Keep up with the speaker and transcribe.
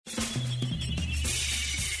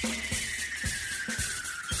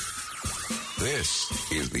This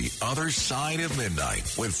is The Other Side of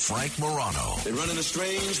Midnight with Frank Morano. They're running a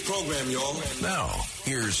strange program, y'all. Now,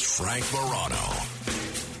 here's Frank Morano.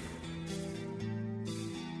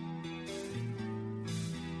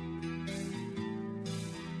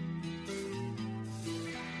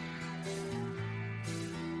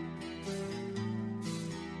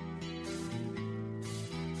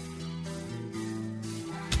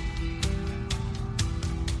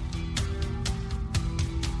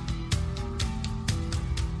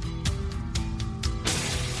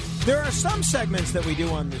 There are some segments that we do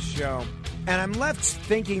on this show, and I'm left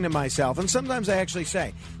thinking to myself, and sometimes I actually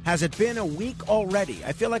say, has it been a week already?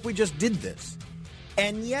 I feel like we just did this.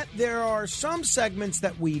 And yet there are some segments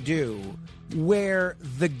that we do where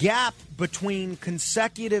the gap between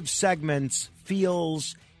consecutive segments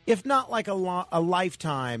feels, if not like a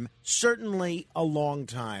lifetime, certainly a long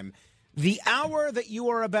time. The hour that you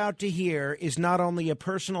are about to hear is not only a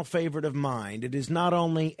personal favorite of mine, it is not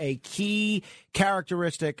only a key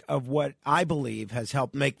characteristic of what I believe has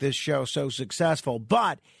helped make this show so successful,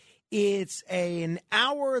 but it's an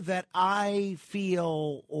hour that I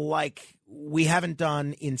feel like we haven't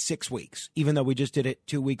done in 6 weeks, even though we just did it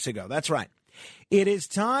 2 weeks ago. That's right. It is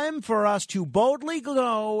time for us to boldly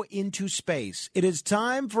go into space. It is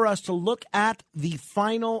time for us to look at the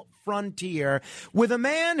final frontier with a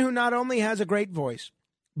man who not only has a great voice,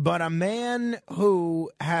 but a man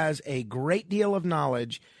who has a great deal of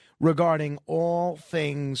knowledge regarding all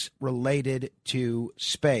things related to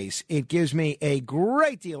space. It gives me a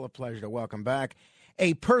great deal of pleasure to welcome back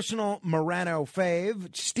a personal Morano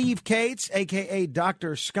fave, Steve Kates, a.k.a.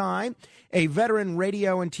 Dr. Sky, a veteran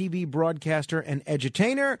radio and TV broadcaster and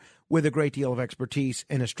edutainer with a great deal of expertise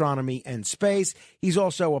in astronomy and space. He's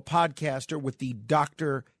also a podcaster with the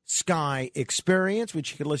Dr. Sky Experience,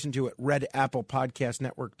 which you can listen to at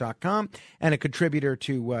redapplepodcastnetwork.com, and a contributor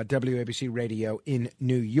to WABC Radio in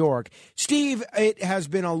New York. Steve, it has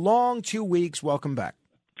been a long 2 weeks. Welcome back.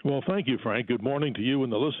 Well, thank you, Frank. Good morning to you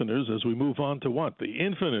and the listeners as we move on to what? The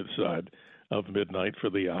infinite side of midnight for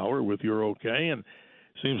the hour with You're Okay. And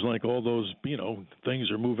seems like all those,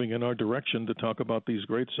 things are moving in our direction to talk about these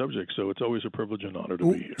great subjects. So it's always a privilege and honor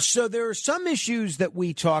to be here. So there are some issues that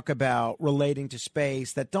we talk about relating to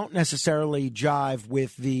space that don't necessarily jive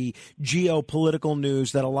with the geopolitical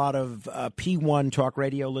news that a lot of P1 talk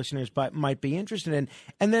radio listeners might be interested in.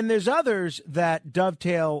 And then there's others that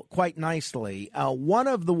dovetail quite nicely. One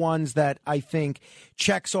of the ones that I think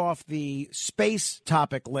checks off the space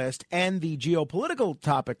topic list and the geopolitical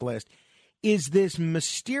topic list is this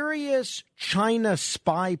mysterious China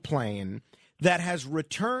spy plane that has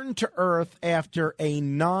returned to Earth after a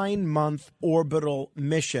 9-month orbital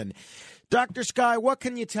mission. Dr. Sky, what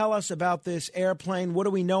can you tell us about this airplane? What do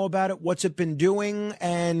we know about it? What's it been doing?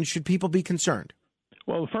 And should people be concerned?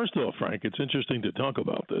 Well, first of all, Frank, it's interesting to talk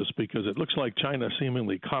about this because it looks like China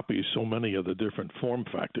seemingly copies so many of the different form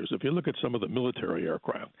factors. If you look at some of the military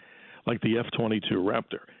aircraft, like the F-22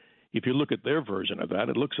 Raptor, if you look at their version of that,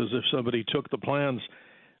 it looks as if somebody took the plans,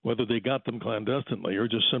 whether they got them clandestinely or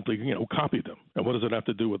just simply, copied them. And what does it have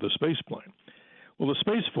to do with the space plane? Well, the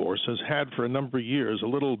Space Force has had for a number of years a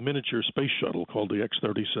little miniature space shuttle called the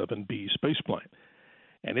X-37B space plane.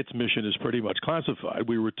 And its mission is pretty much classified.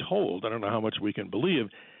 We were told, I don't know how much we can believe,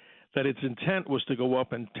 that its intent was to go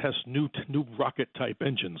up and test new rocket-type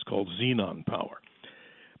engines called xenon power.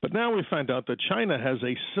 But now we find out that China has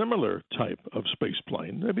a similar type of space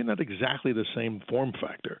plane, maybe not exactly the same form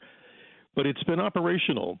factor, but it's been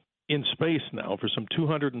operational in space now for some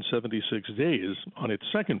 276 days on its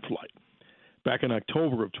second flight. Back in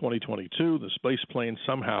October of 2022, the space plane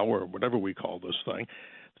somehow, or whatever we call this thing,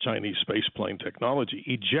 Chinese space plane technology,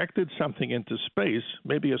 ejected something into space,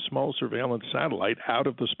 maybe a small surveillance satellite, out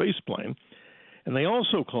of the space plane. And they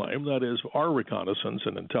also claim, that is, our reconnaissance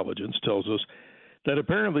and intelligence tells us, that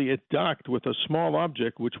apparently it docked with a small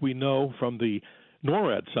object, which we know from the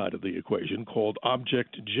NORAD side of the equation, called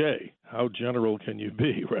Object J. How general can you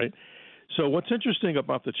be, right? So what's interesting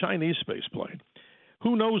about the Chinese space plane,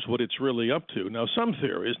 who knows what it's really up to? Now, some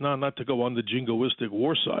theories, not to go on the jingoistic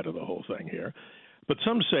war side of the whole thing here, but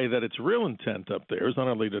some say that its real intent up there is not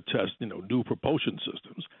only to test, new propulsion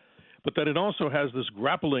systems, but that it also has this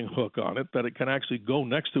grappling hook on it that it can actually go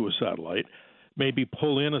next to a satellite, maybe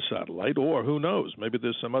pull in a satellite, or who knows, maybe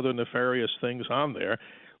there's some other nefarious things on there.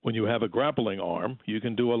 When you have a grappling arm, you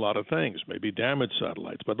can do a lot of things, maybe damage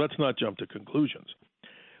satellites, but let's not jump to conclusions.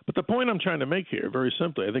 But the point I'm trying to make here, very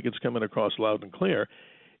simply, I think it's coming across loud and clear,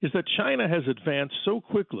 is that China has advanced so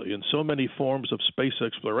quickly in so many forms of space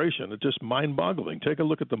exploration, it's just mind-boggling. Take a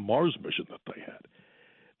look at the Mars mission that they had.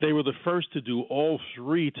 They were the first to do all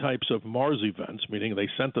three types of Mars events, meaning they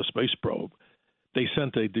sent a space probe, they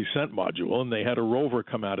sent a descent module, and they had a rover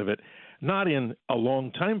come out of it, not in a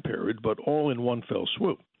long time period, but all in one fell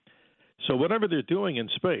swoop. So whatever they're doing in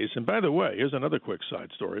space, and by the way, here's another quick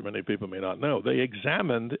side story many people may not know. They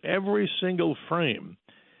examined every single frame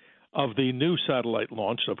of the new satellite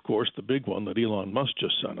launched, of course, the big one that Elon Musk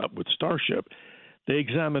just sent up with Starship. They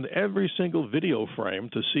examined every single video frame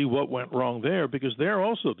to see what went wrong there, because they're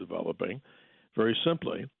also developing, very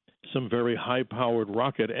simply, some very high-powered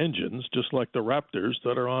rocket engines, just like the Raptors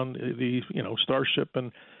that are on the Starship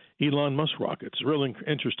and Elon Musk rockets. It's really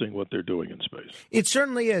interesting what they're doing in space. It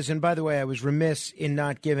certainly is. And by the way, I was remiss in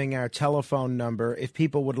not giving our telephone number. If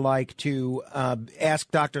people would like to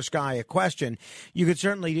ask Dr. Sky a question, you could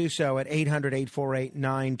certainly do so at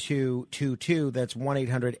 800-848-9222. That's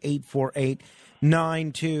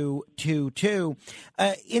 1-800-848-9222.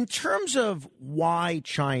 In terms of why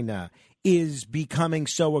China is becoming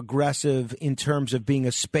so aggressive in terms of being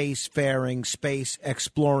a space-faring,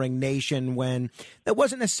 space-exploring nation when that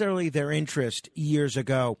wasn't necessarily their interest years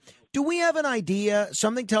ago. Do we have an idea?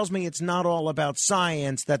 Something tells me it's not all about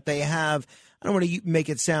science, that they have, I don't want to make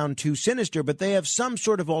it sound too sinister, but they have some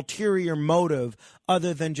sort of ulterior motive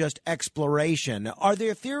other than just exploration. Are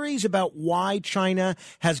there theories about why China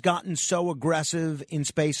has gotten so aggressive in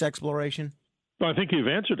space exploration? Well, I think you've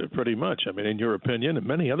answered it pretty much. I mean, in your opinion and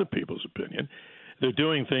many other people's opinion, they're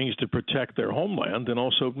doing things to protect their homeland and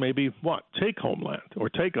also maybe, take homeland or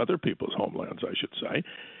take other people's homelands, I should say.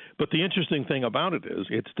 But the interesting thing about it is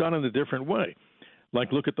it's done in a different way.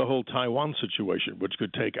 Like, look at the whole Taiwan situation, which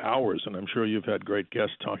could take hours, and I'm sure you've had great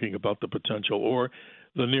guests talking about the potential or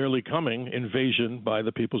the nearly coming invasion by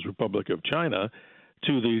the People's Republic of China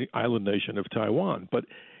to the island nation of Taiwan. But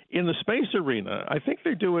in the space arena, I think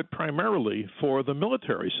they do it primarily for the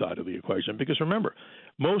military side of the equation, because remember,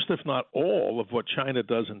 most, if not all, of what China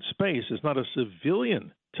does in space is not a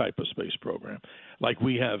civilian type of space program like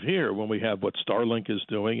we have here when we have what Starlink is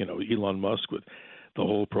doing, Elon Musk with the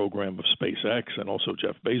whole program of SpaceX, and also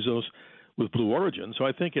Jeff Bezos with Blue Origin. So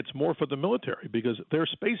I think it's more for the military, because their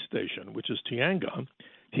space station, which is Tiangong,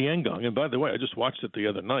 and by the way, I just watched it the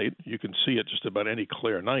other night. You can see it just about any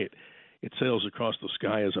clear night. It sails across the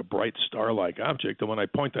sky as a bright star-like object. And when I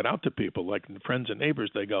point that out to people, like friends and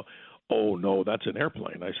neighbors, they go, "Oh, no, that's an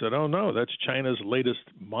airplane." I said, "Oh, no, that's China's latest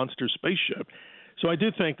monster spaceship." So I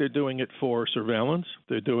do think they're doing it for surveillance.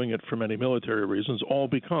 They're doing it for many military reasons, all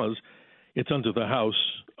because it's under the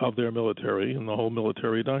house of their military and the whole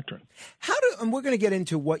military doctrine. And we're going to get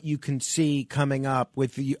into what you can see coming up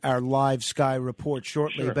with our live sky report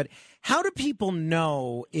shortly, Sure. But how do people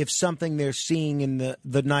know if something they're seeing in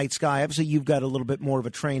the night sky, obviously you've got a little bit more of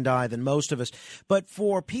a trained eye than most of us, but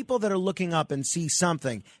for people that are looking up and see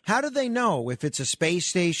something, how do they know if it's a space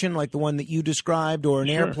station like the one that you described, or an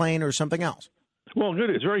Sure. airplane or something else? Well, good.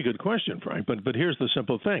 It's a very good question, Frank. But here's the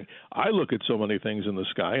simple thing. I look at so many things in the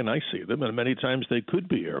sky, and I see them, and many times they could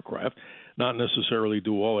be aircraft. Not necessarily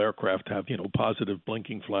do all aircraft have, positive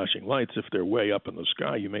blinking, flashing lights. If they're way up in the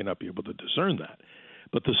sky, you may not be able to discern that.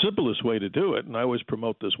 But the simplest way to do it, and I always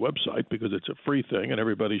promote this website because it's a free thing and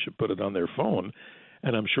everybody should put it on their phone,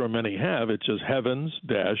 and I'm sure many have, it's just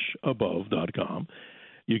heavens-above.com.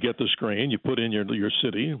 You get the screen, you put in your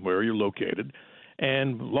city, where you're located,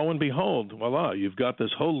 and lo and behold, voila, you've got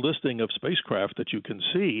this whole listing of spacecraft that you can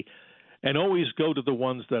see, and always go to the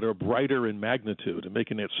ones that are brighter in magnitude. And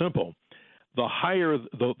making it simple, the higher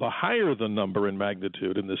the number in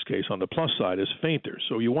magnitude, in this case on the plus side, is fainter.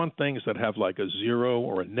 So you want things that have like a 0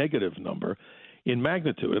 or a negative number in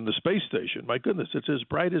magnitude. In the space station, my goodness, it's as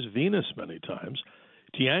bright as Venus many times.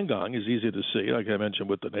 Tiangong is easy to see, like I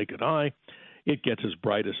mentioned, with the naked eye. It gets as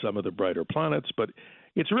bright as some of the brighter planets, but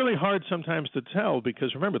it's really hard sometimes to tell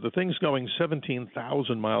because, remember, the thing's going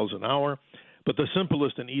 17,000 miles an hour. But the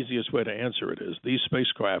simplest and easiest way to answer it is these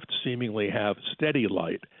spacecraft seemingly have steady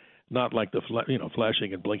light, not like the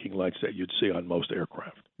flashing and blinking lights that you'd see on most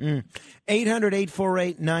aircraft.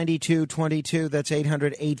 800-848-9222. That's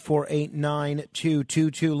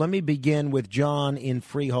 800-848-9222. Let me begin with John in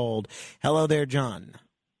Freehold. Hello there, John.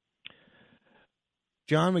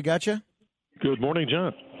 John, we got you? Good morning,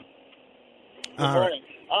 John. Good morning.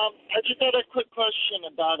 I just had a quick question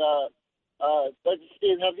about,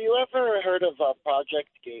 Steve, have you ever heard of Project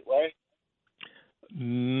Gateway?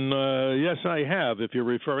 Yes, I have. If you're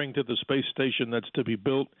referring to the space station that's to be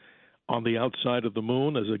built on the outside of the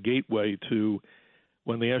moon as a gateway to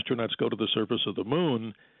when the astronauts go to the surface of the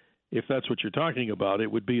moon, if that's what you're talking about,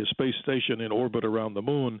 it would be a space station in orbit around the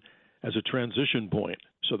moon as a transition point,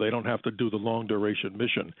 so they don't have to do the long-duration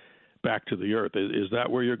mission back to the Earth. Is that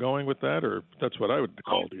where you're going with that, or that's what I would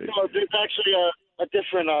call it? No, there's actually a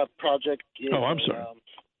different project. Oh, I'm sorry.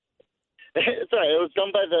 sorry, it was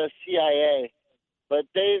done by the CIA, but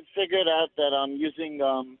they figured out that using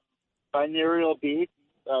binaural beats,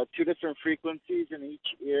 2 different frequencies in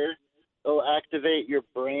each ear, it'll activate your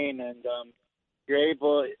brain, and you're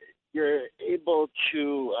able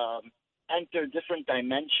to enter different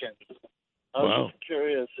dimensions. I was just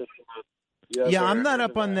curious if. Yeah, I'm not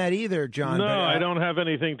up on that either, John. No, but, I don't have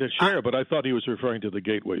anything to share, but I thought he was referring to the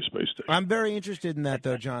Gateway Space Station. I'm very interested in that,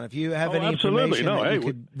 though, John. If you have any absolutely.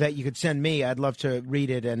 information that you could send me, I'd love to read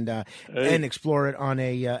it and explore it on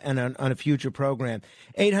a future program.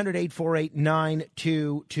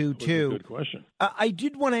 800-848-9222. Good question. I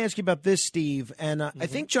did want to ask you about this, Steve, and I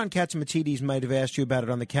think John Catsimatidis might have asked you about it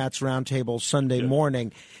on the Cats Roundtable Sunday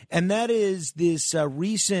morning, and that is this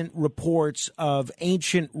recent reports of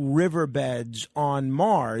ancient riverbeds on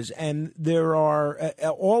Mars, and there are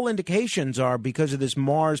all indications are because of this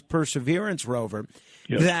Mars Perseverance rover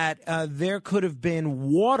that there could have been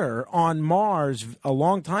water on Mars a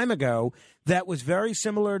long time ago that was very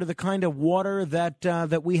similar to the kind of water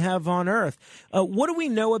that we have on Earth. What do we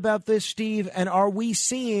know about this, Steve? And are we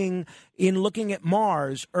seeing, in looking at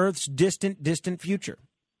Mars, Earth's distant future?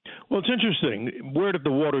 Well, it's interesting. Where did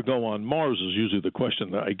the water go on Mars is usually the question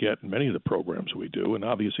that I get in many of the programs we do, and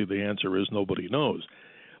obviously the answer is nobody knows.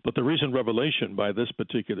 But the recent revelation by this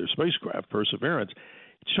particular spacecraft, Perseverance,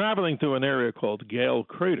 it's traveling through an area called Gale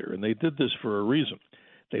Crater, and they did this for a reason.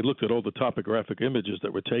 They looked at all the topographic images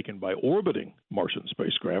that were taken by orbiting Martian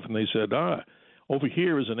spacecraft, and they said, over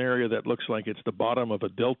here is an area that looks like it's the bottom of a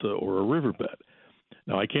delta or a riverbed.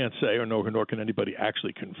 Now, I can't say, nor can anybody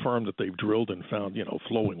actually confirm that they've drilled and found,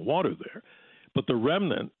 flowing water there. But the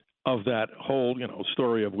remnant of that whole,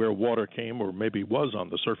 story of where water came or maybe was on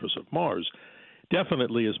the surface of Mars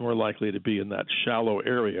definitely is more likely to be in that shallow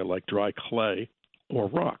area like dry clay or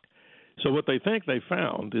rock. So what they think they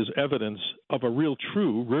found is evidence of a real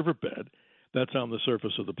true riverbed that's on the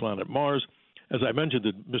surface of the planet Mars. As I mentioned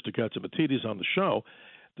to Mr. Catsimatidis on the show,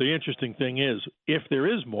 the interesting thing is, if there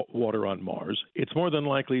is water on Mars, it's more than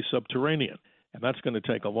likely subterranean, and that's going to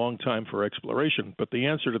take a long time for exploration. But the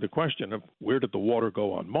answer to the question of where did the water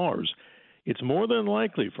go on Mars, it's more than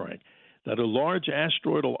likely, Frank, that a large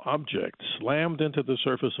asteroidal object slammed into the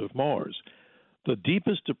surface of Mars. The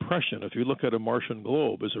deepest depression, if you look at a Martian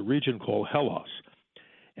globe, is a region called Hellas,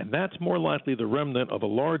 and that's more likely the remnant of a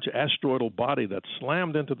large asteroidal body that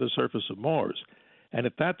slammed into the surface of Mars. And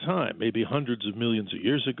at that time, maybe hundreds of millions of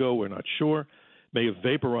years ago, we're not sure, may have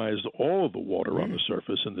vaporized all of the water on the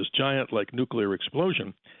surface in this giant, nuclear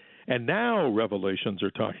explosion. And now revelations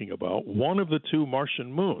are talking about one of the 2 Martian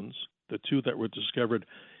moons, the 2 that were discovered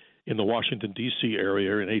in the Washington, D.C.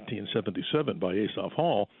 area in 1877 by Asaph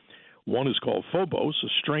Hall. One is called Phobos, a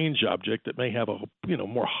strange object that may have a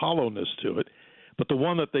more hollowness to it. But the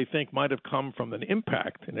one that they think might have come from an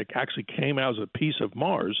impact, and it actually came out as a piece of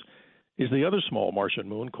Mars, is the other small Martian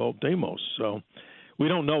moon called Deimos. So we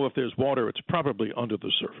don't know if there's water. It's probably under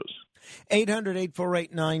the surface.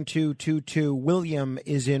 800-848-9222. William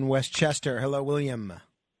is in Westchester. Hello, William.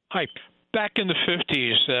 Hi. Back in the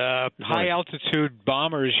 50s, high-altitude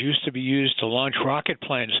bombers used to be used to launch rocket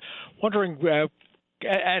planes. Wondering,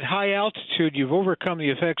 at high altitude, you've overcome the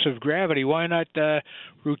effects of gravity. Why not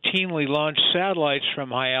routinely launch satellites from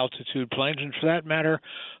high-altitude planes? And for that matter,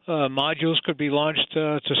 modules could be launched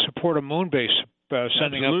to support a moon base,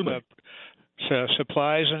 sending up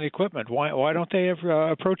supplies and equipment. Why don't they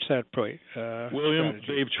ever approach that William, strategy?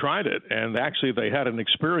 they've tried it, and actually they had an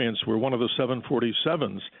experience where one of the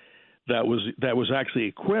 747s that was actually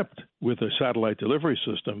equipped with a satellite delivery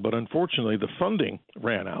system, but unfortunately the funding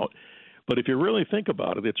ran out. But if you really think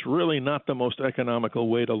about it, it's really not the most economical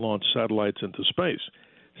way to launch satellites into space.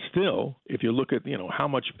 Still, if you look at how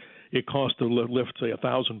much it costs to lift, say,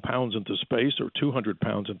 1,000 pounds into space or 200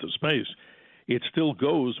 pounds into space, it still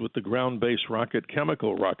goes with the ground-based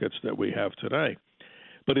chemical rockets that we have today.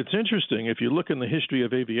 But it's interesting, if you look in the history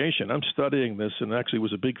of aviation, I'm studying this and actually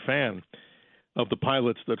was a big fan of the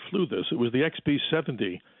pilots that flew this. It was the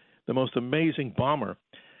XB-70, the most amazing bomber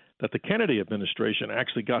that the Kennedy administration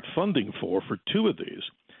actually got funding for 2 of these.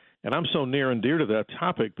 And I'm so near and dear to that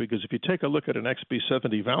topic because if you take a look at an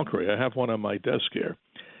XB-70 Valkyrie, I have one on my desk here.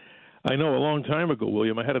 I know a long time ago,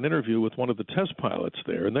 William, I had an interview with one of the test pilots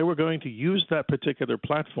there, and they were going to use that particular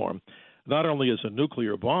platform not only as a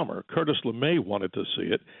nuclear bomber. Curtis LeMay wanted to see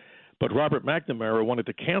it, but Robert McNamara wanted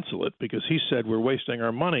to cancel it because he said we're wasting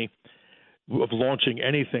our money of launching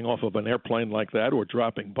anything off of an airplane like that or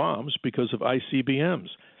dropping bombs because of ICBMs.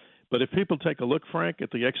 But if people take a look, Frank,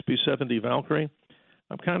 at the XB-70 Valkyrie,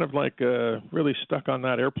 I'm kind of really stuck on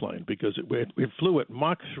that airplane because it flew at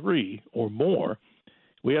Mach 3 or more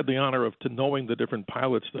We had the honor of knowing the different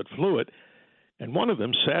pilots that flew it, and one of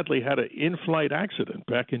them sadly had an in-flight accident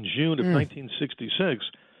back in June of 1966.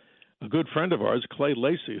 A good friend of ours, Clay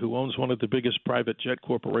Lacy, who owns one of the biggest private jet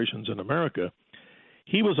corporations in America,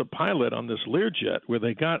 he was a pilot on this Learjet where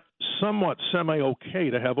they got somewhat semi-okay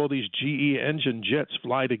to have all these GE engine jets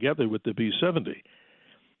fly together with the B-70.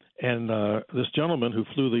 And this gentleman who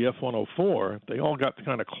flew the F-104, they all got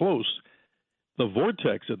kind of close. The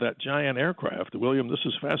vortex of that giant aircraft, William, this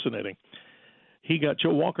is fascinating.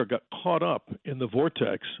 Joe Walker got caught up in the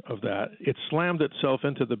vortex of that. It slammed itself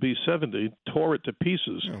into the B-70, tore it to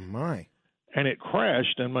pieces. Oh, my. And it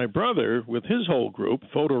crashed, and my brother, with his whole group,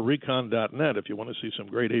 photorecon.net, if you want to see some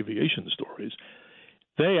great aviation stories,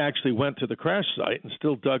 they actually went to the crash site and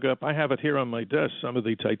still dug up, I have it here on my desk, some of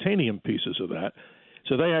the titanium pieces of that.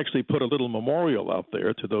 So they actually put a little memorial out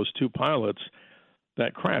there to those two pilots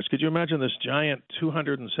that crashed. Could you imagine this giant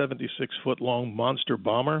 276-foot-long monster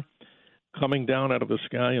bomber coming down out of the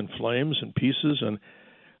sky in flames and pieces? And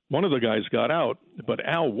one of the guys got out, but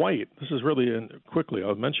Al White, this is really quickly,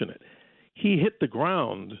 I'll mention it, he hit the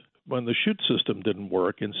ground when the chute system didn't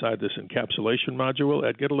work inside this encapsulation module.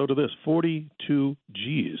 Ed, get a load of this, 42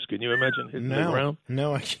 Gs. Can you imagine hitting the ground?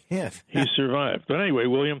 No, I can't. He survived. But anyway,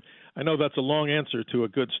 William, I know that's a long answer to a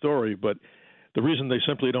good story, but the reason they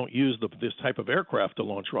simply don't use this type of aircraft to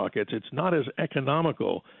launch rockets, it's not as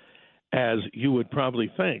economical as you would probably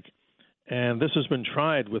think. And this has been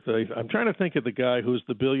tried with I'm trying to think of the guy who's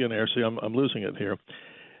the billionaire. See, I'm losing it here.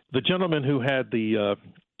 The gentleman who had the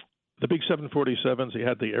big 747s, he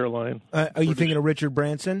had the airline. Are you thinking of Richard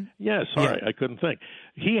Branson? Yes, sorry, I couldn't think.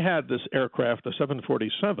 He had this aircraft, the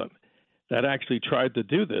 747, that actually tried to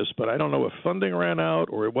do this, but I don't know if funding ran out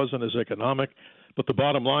or it wasn't as economic. But the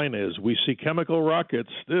bottom line is we see chemical rockets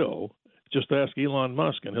still. Just ask Elon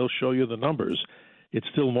Musk, and he'll show you the numbers. It's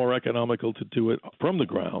still more economical to do it from the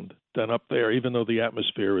ground than up there, even though the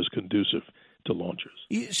atmosphere is conducive to launchers.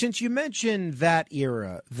 Since you mentioned that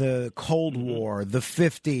era, the Cold War, the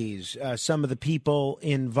 50s, some of the people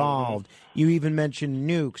involved, you even mentioned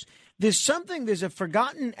nukes. There's a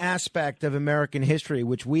forgotten aspect of American history,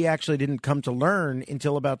 which we actually didn't come to learn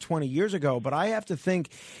until about 20 years ago. But I have to think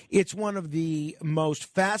it's one of the most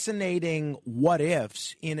fascinating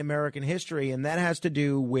what-ifs in American history, and that has to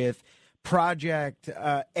do with Project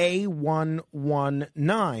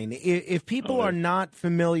A119. If people are not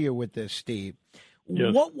familiar with this, Steve,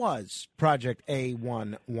 what was Project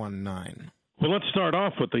A119? Well, let's start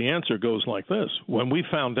off with the answer goes like this. When we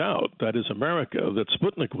found out, that is America, that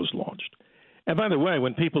Sputnik was launched. And by the way,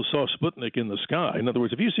 when people saw Sputnik in the sky, in other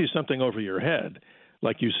words, if you see something over your head,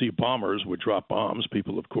 like you see bombers would drop bombs,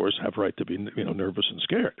 people, of course, have right to be nervous and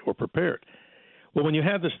scared or prepared. Well, when you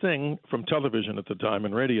had this thing from television at the time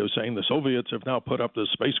and radio saying the Soviets have now put up this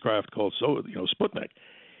spacecraft called Sputnik,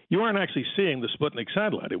 you aren't actually seeing the Sputnik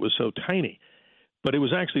satellite. It was so tiny. But it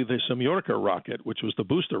was actually the Semyorka rocket, which was the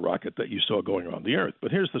booster rocket that you saw going around the Earth.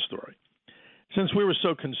 But here's the story. Since we were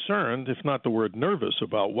so concerned, if not the word nervous,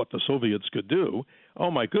 about what the Soviets could do,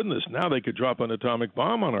 oh, my goodness, now they could drop an atomic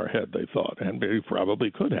bomb on our head, they thought, and they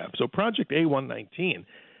probably could have. So Project A119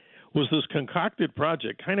 was this concocted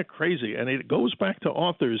project, kind of crazy, and it goes back to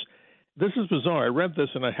authors. This is bizarre. I read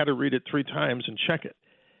this, and I had to read it 3 times and check it.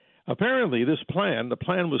 Apparently, the plan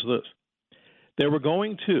was this. They were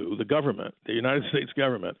going to, the government, the United States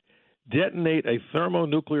government, detonate a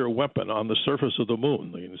thermonuclear weapon on the surface of the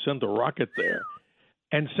moon. They send a rocket there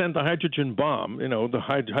and send a hydrogen bomb. The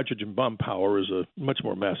hydrogen bomb power is a much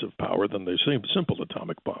more massive power than the simple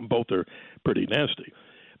atomic bomb. Both are pretty nasty.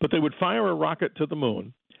 But they would fire a rocket to the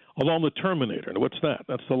moon along the terminator. And what's that?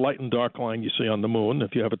 That's the light and dark line you see on the moon.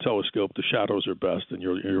 If you have a telescope, the shadows are best and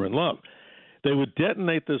you're in love. They would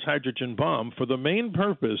detonate this hydrogen bomb for the main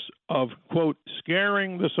purpose of, quote,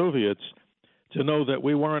 scaring the Soviets to know that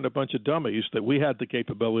we weren't a bunch of dummies, that we had the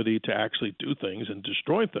capability to actually do things and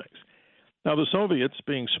destroy things. Now, the Soviets,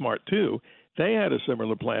 being smart too, they had a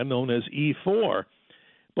similar plan known as E4.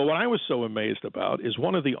 But what I was so amazed about is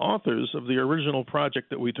one of the authors of the original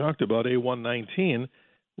project that we talked about, A119,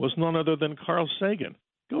 was none other than Carl Sagan.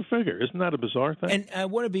 Go figure. Isn't that a bizarre thing? And I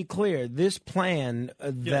want to be clear, this plan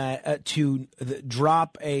to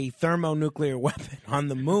drop a thermonuclear weapon on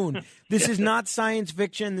the moon, this is not science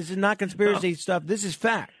fiction. This is not conspiracy stuff. This is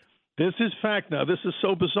fact. This is fact. Now, this is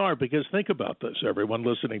so bizarre because think about this, everyone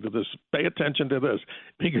listening to this. Pay attention to this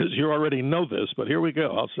because you already know this, but here we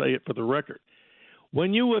go. I'll say it for the record.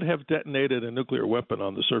 When you would have detonated a nuclear weapon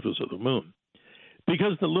on the surface of the moon,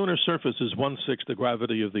 because the lunar surface is 1/6 the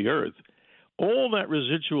gravity of the Earth, all that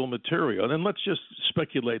residual material, and then let's just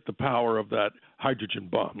speculate the power of that hydrogen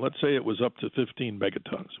bomb. Let's say it was up to 15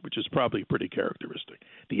 megatons, which is probably pretty characteristic,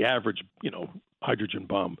 the average, hydrogen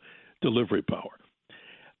bomb delivery power.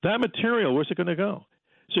 That material, where's it going to go?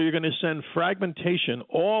 So you're going to send fragmentation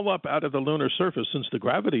all up out of the lunar surface since the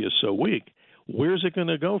gravity is so weak. Where's it going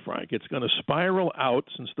to go, Frank? It's going to spiral out,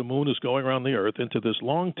 since the moon is going around the Earth, into this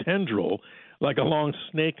long tendril, like a long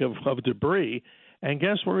snake of debris. And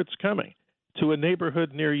guess where it's coming? To a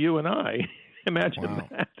neighborhood near you and I. Imagine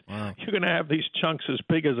that. Wow. You're going to have these chunks as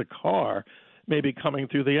big as a car maybe coming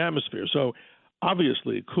through the atmosphere. So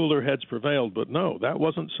obviously cooler heads prevailed, but no, that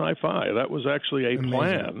wasn't sci-fi. That was actually a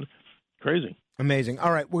plan. Crazy. Amazing.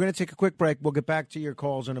 All right, we're going to take a quick break. We'll get back to your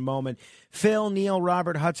calls in a moment. Phil, Neil,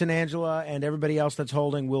 Robert, Hudson, Angela, and everybody else that's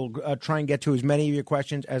holding, we'll try and get to as many of your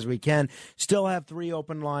questions as we can. Still have 3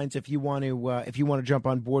 open lines if you want to jump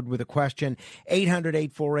on board with a question.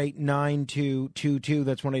 800-848-9222.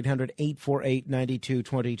 That's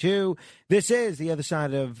 1-800-848-9222. This is the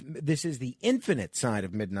infinite side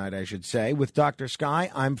of midnight, I should say, with Dr. Sky.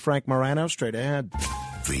 I'm Frank Morano. Straight ahead.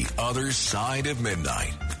 The Other Side of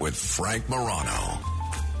Midnight with Frank Morano.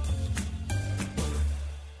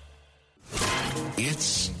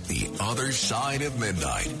 It's The Other Side of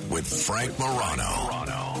Midnight with Frank Morano.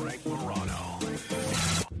 Frank Morano.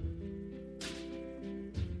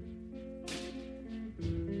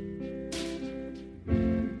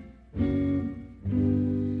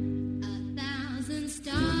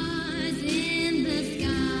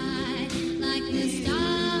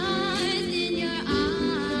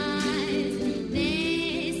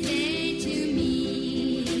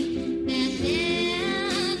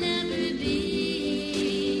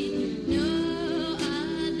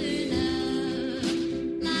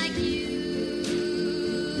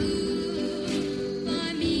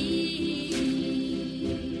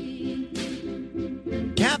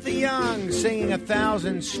 Singing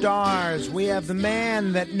 1,000 Stars. We have the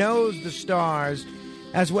man that knows the stars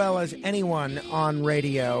as well as anyone on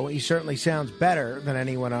radio. He certainly sounds better than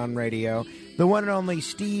anyone on radio. The one and only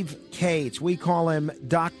Steve Kates. We call him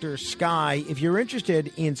Dr. Sky. If you're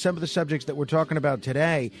interested in some of the subjects that we're talking about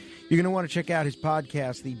today, you're going to want to check out his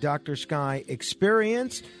podcast, The Dr. Sky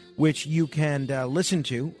Experience, which you can listen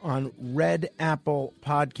to on Red Apple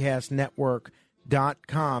Podcast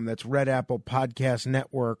Network.com. That's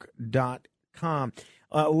redapplepodcastnetwork.com.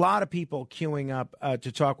 A lot of people queuing up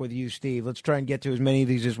to talk with you, Steve. Let's try and get to as many of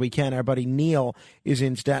these as we can. Our buddy Neil is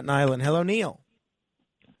in Staten Island. Hello, Neil.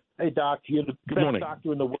 Hey, Doc. You're the Good best morning.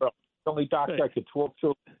 doctor in the world. The only doctor I could talk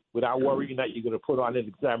to without worrying that you're going to put on an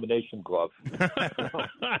examination glove. Hey,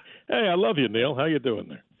 I love you, Neil. How you doing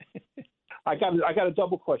there? I got a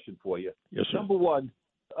double question for you. Yes, sir. Number one,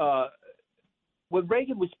 when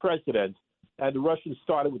Reagan was president and the Russians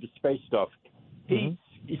started with the space stuff, he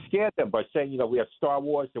scared them by saying, we have Star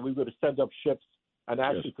Wars and we're going to send up ships and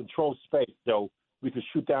actually control space so we could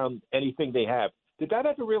shoot down anything they have. Did that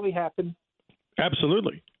ever really happen?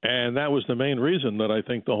 Absolutely. And that was the main reason that I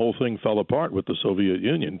think the whole thing fell apart with the Soviet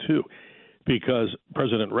Union, too, because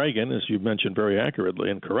President Reagan, as you mentioned very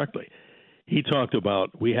accurately and correctly, he talked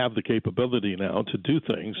about we have the capability now to do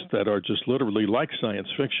things that are just literally like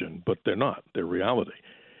science fiction, but they're not. They're reality.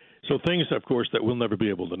 So things, of course, that we'll never be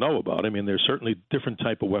able to know about. I mean, there's certainly different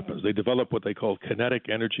type of weapons. They developed what they call kinetic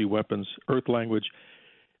energy weapons, Earth language.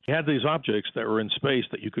 You had these objects that were in space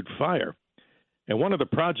that you could fire. And one of the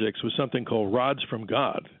projects was something called Rods from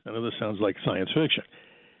God. I know this sounds like science fiction.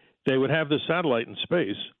 They would have this satellite in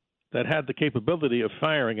space that had the capability of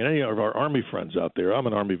firing, and any of our Army friends out there, I'm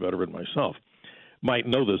an Army veteran myself, might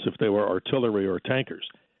know this if they were artillery or tankers.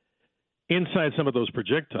 Inside some of those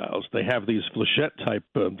projectiles, they have these flechette-type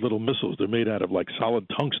little missiles. They're made out of like solid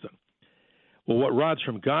tungsten. Well, what Rods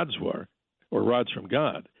from Gods were, or Rods from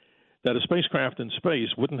God, that a spacecraft in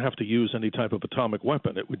space wouldn't have to use any type of atomic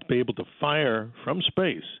weapon. It would be able to fire from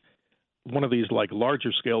space one of these like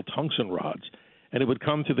larger-scale tungsten rods, and it would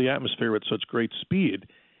come through the atmosphere at such great speed,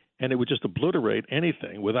 and it would just obliterate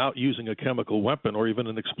anything without using a chemical weapon or even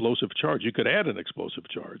an explosive charge. You could add an explosive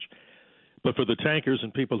charge. But for the tankers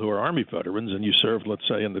and people who are Army veterans and you served, let's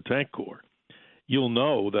say, in the tank corps, you'll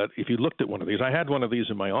know that if you looked at one of these, I had one of these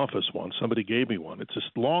in my office once. Somebody gave me one. It's this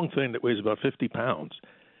long thing that weighs about 50 pounds,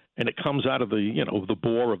 and it comes out of the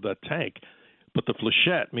bore of that tank. But the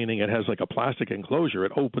flechette, meaning it has like a plastic enclosure,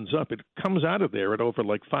 it opens up. It comes out of there at over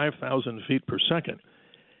like 5,000 feet per second.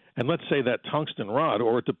 And let's say that tungsten rod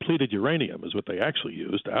or depleted uranium is what they actually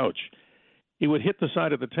used. Ouch. It would hit the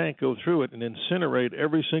side of the tank, go through it, and incinerate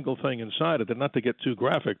every single thing inside it. And not to get too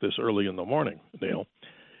graphic this early in the morning, Neil,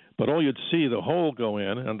 but all you'd see, the hole go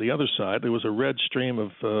in, and the other side, there was a red stream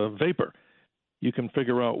of vapor you can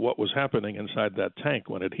figure out what was happening inside that tank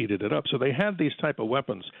when it heated it up. So they had these type of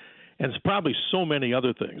weapons, and it's probably so many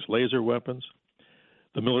other things, laser weapons.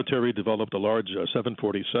 The military developed a large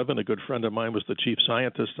 747. A good friend of mine was the chief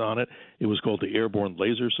scientist on it. It was called the Airborne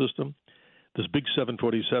Laser System. This big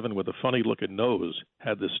 747 with a funny-looking nose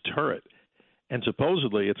had this turret, and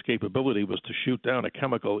supposedly its capability was to shoot down a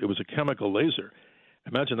chemical. It was a chemical laser.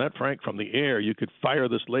 Imagine that, Frank. From the air, you could fire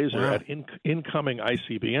this laser at incoming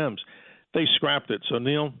ICBMs. They scrapped it. So,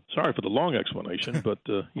 Neil, sorry for the long explanation, but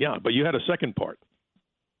but you had a second part.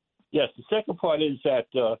 Yes, the second part is that,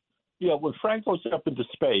 when Frank goes up into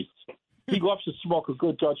space, he loves to smoke a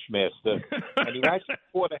good Dutch Master, and he likes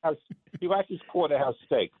his porterhouse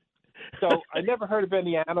steak. So I never heard of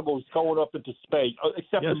any animals going up into space,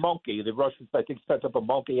 except the monkey. The Russians, I think, sent up a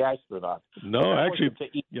monkey astronaut. No, actually,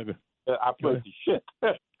 operate the ship.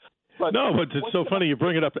 But it's so funny you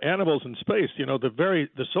bring it up. Animals in space. You know,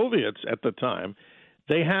 the Soviets at the time,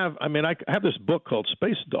 they have. I mean, I have this book called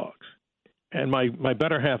Space Dogs, and my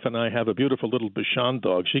better half and I have a beautiful little Bichon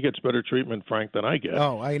dog. She gets better treatment, Frank, than I get.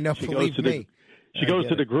 Oh, I know. Believe me. She goes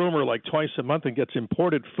to the groomer like twice a month and gets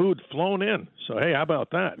imported food flown in. So, hey, how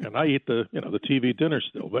about that? And I eat the TV dinner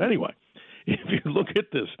still. But anyway, if you look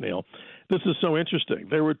at this, Neil, this is so interesting.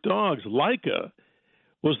 There were dogs. Laika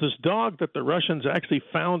was this dog that the Russians actually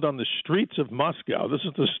found on the streets of Moscow. This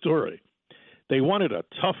is the story. They wanted a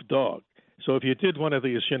tough dog. So if you did one of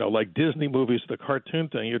these, like Disney movies, the cartoon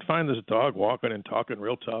thing, you'd find this dog walking and talking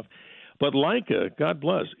real tough. But Laika, God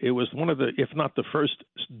bless, it was one of the, if not the first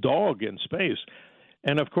dog in space.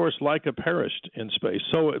 And, of course, Laika perished in space.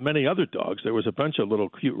 So many other dogs. There was a bunch of little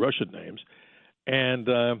cute Russian names. And,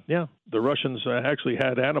 the Russians actually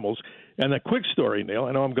had animals. And a quick story, Neil.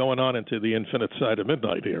 I know I'm going on into the infinite side of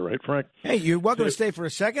midnight here, right, Frank? Hey, you're welcome to stay for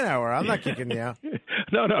a second hour. I'm not kicking you out.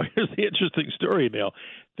 No, here's the interesting story, Neil.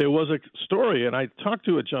 There was a story, and I talked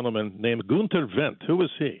to a gentleman named Gunther Wendt. Who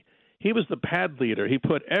was he? He was the pad leader. He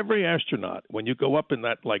put every astronaut, when you go up in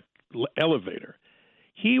that, elevator,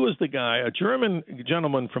 he was the guy, a German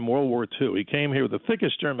gentleman from World War II. He came here with the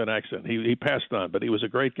thickest German accent. He passed on, but he was a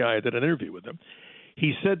great guy. I did an interview with him.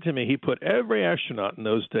 He said to me he put every astronaut in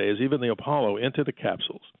those days, even the Apollo, into the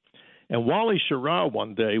capsules. And Wally Schirra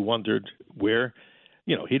one day wondered where,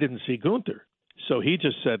 he didn't see Gunther. So he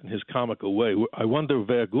just said in his comical way, I wonder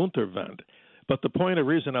where Gunther went. But the point of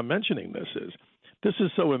reason I'm mentioning this is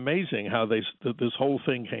so amazing how this whole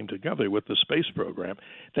thing came together with the space program.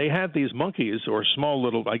 They had these monkeys, or small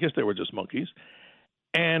little, I guess they were just monkeys,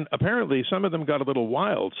 and apparently some of them got a little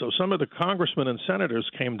wild. So some of the congressmen and senators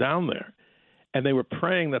came down there, and they were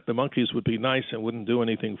praying that the monkeys would be nice and wouldn't do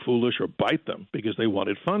anything foolish or bite them because they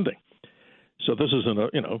wanted funding. So this isn't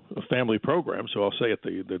a family program, so I'll say it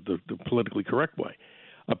the politically correct way.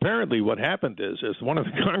 Apparently what happened is one of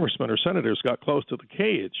the congressmen or senators got close to the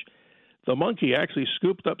cage, the monkey actually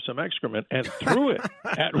scooped up some excrement and threw it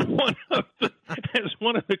at one of the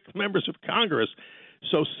members of Congress.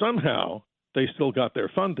 So somehow they still got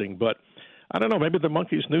their funding, but I don't know. Maybe the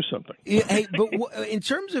monkeys knew something. Hey, but in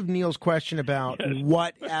terms of Neil's question about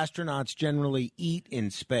what astronauts generally eat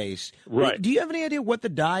in space, right? Do you have any idea what the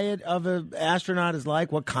diet of an astronaut is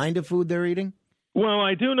like? What kind of food they're eating? Well,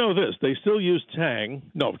 I do know this. They still use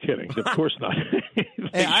Tang. No, I'm kidding. Of course not.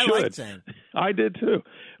 Hey, I like Tang. I did too.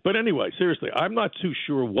 But anyway, seriously, I'm not too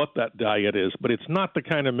sure what that diet is, but it's not the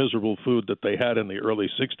kind of miserable food that they had in the early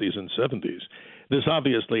 60s and 70s. This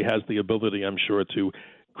obviously has the ability, I'm sure, to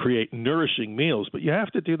create nourishing meals. But you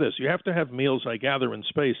have to do this. You have to have meals, I gather, in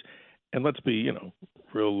space. And let's be,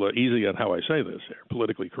 real easy on how I say this here,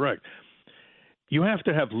 politically correct. You have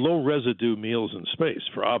to have low residue meals in space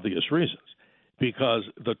for obvious reasons. Because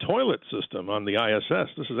the toilet system on the ISS,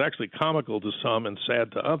 this is actually comical to some and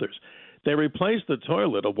sad to others. They replaced the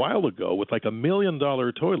toilet a while ago with like $1 million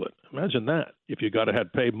toilet. Imagine that, if you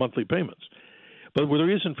had paid monthly payments. But the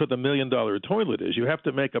reason for the $1 million toilet is you have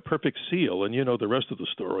to make a perfect seal, and you know the rest of the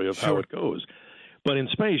story of how it goes. But in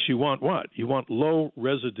space, you want what? You want low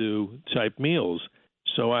residue type meals.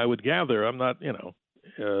 So I would gather, I'm not,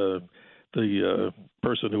 the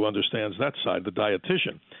person who understands that side, the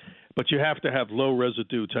dietitian. But you have to have low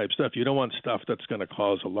residue type stuff. You don't want stuff that's going to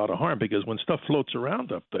cause a lot of harm, because when stuff floats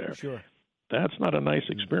around up there, that's not a nice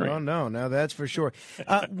experience. Oh, no, that's for sure.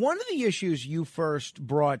 One of the issues you first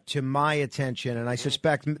brought to my attention, and I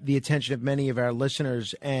suspect the attention of many of our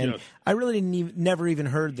listeners, and I really never even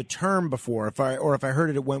heard the term before, if I heard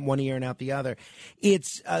it, it went one ear and out the other.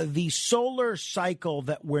 It's the solar cycle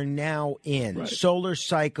that we're now in, Solar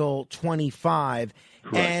Cycle 25.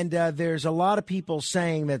 Correct. And there's a lot of people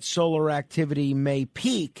saying that solar activity may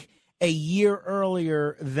peak a year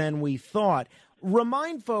earlier than we thought.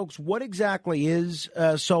 Remind folks what exactly is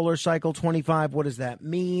Solar Cycle 25. What does that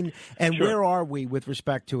mean? And where are we with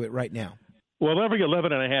respect to it right now? Well, every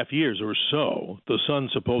 11 and a half years or so, the sun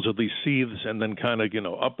supposedly seethes and then kind of,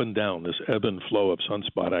 up and down, this ebb and flow of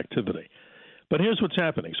sunspot activity. But here's what's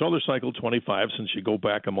happening. Solar cycle 25, since you go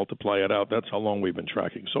back and multiply it out, that's how long we've been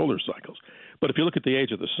tracking solar cycles. But if you look at the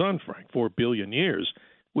age of the sun, Frank, 4 billion years,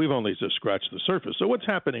 we've only just scratched the surface. So what's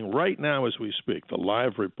happening right now as we speak, the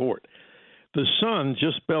live report, the sun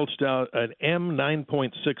just belched out an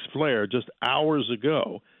M9.6 flare just hours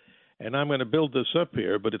ago. And I'm going to build this up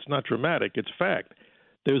here, but it's not dramatic. It's fact.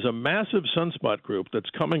 There's a massive sunspot group that's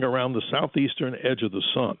coming around the southeastern edge of the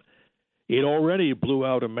sun. It already blew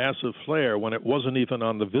out a massive flare when it wasn't even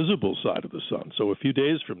on the visible side of the sun. So a few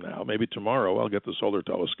days from now, maybe tomorrow, I'll get the solar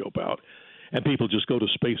telescope out, and people just go to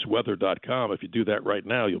spaceweather.com. If you do that right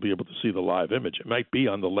now, you'll be able to see the live image. It might be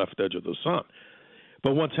on the left edge of the sun.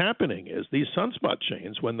 But what's happening is these sunspot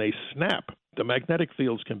chains, when they snap, the magnetic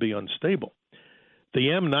fields can be unstable. The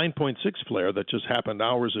M9.6 flare that just happened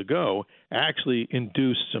hours ago actually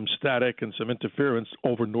induced some static and some interference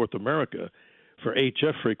over North America for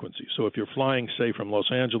HF frequencies. So if you're flying, say, from Los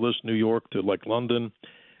Angeles, New York to like London,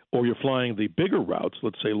 or you're flying the bigger routes,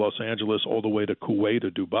 let's say Los Angeles all the way to Kuwait or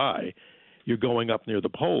Dubai, you're going up near the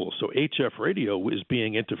poles. So HF radio is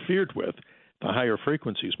being interfered with, the higher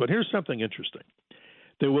frequencies. But here's something interesting.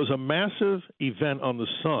 There was a massive event on the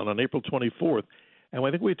sun on April 24th, and I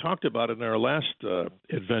think we talked about it in our last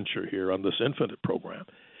adventure here on this Infinite program.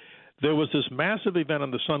 There was this massive event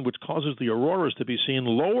on the sun which causes the auroras to be seen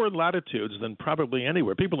lower latitudes than probably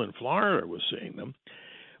anywhere. People in Florida were seeing them.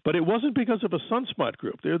 But it wasn't because of a sunspot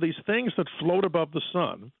group. There are these things that float above the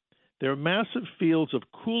sun. They're massive fields of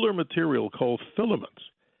cooler material called filaments.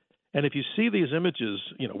 And if you see these images,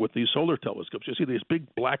 with these solar telescopes, you see these big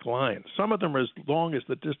black lines. Some of them are as long as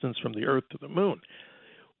the distance from the Earth to the moon.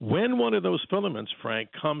 When one of those filaments, Frank,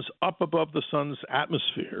 comes up above the sun's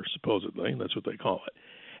atmosphere, supposedly, that's what they call it,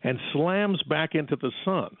 and slams back into the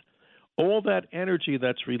sun, all that energy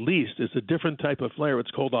that's released is a different type of flare. It's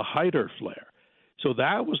called a Hyder flare. So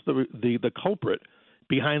that was the culprit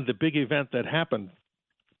behind the big event that happened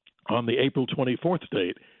on the April 24th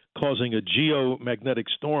date, causing a geomagnetic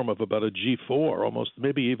storm of about a G4, almost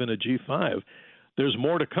maybe even a G5. There's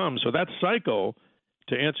more to come. So that cycle,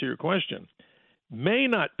 to answer your question, may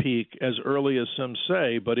not peak as early as some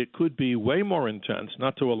say, but it could be way more intense,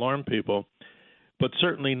 not to alarm people, but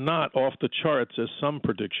certainly not off the charts as some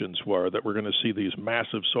predictions were, that we're going to see these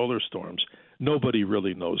massive solar storms. Nobody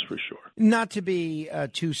really knows for sure. Not to be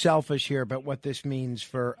too selfish here about what this means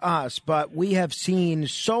for us, but we have seen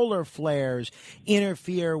solar flares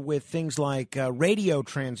interfere with things like radio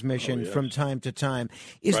transmission from time to time.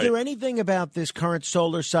 Is there anything about this current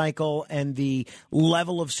solar cycle and the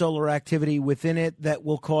level of solar activity within it that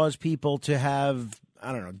will cause people to have,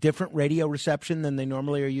 different radio reception than they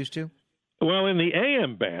normally are used to? Well, in the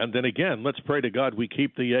AM band, and again, let's pray to God we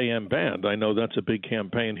keep the AM band. I know that's a big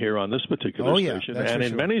campaign here on this particular station, and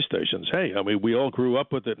in many stations. Hey, we all grew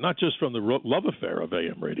up with it, not just from the love affair of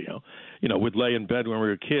AM radio. We'd lay in bed when we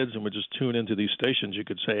were kids and we'd just tune into these stations. You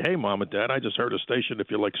could say, hey, Mom and Dad, I just heard a station. If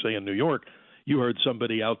you're like, say, in New York, you heard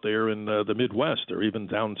somebody out there in the Midwest or even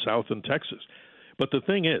down south in Texas. But the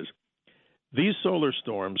thing is, these solar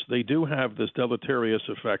storms, they do have this deleterious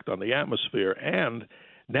effect on the atmosphere. And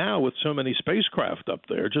now with so many spacecraft up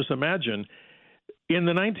there, just imagine in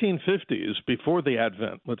the 1950s, before the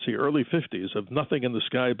advent, let's see, early 50s, of nothing in the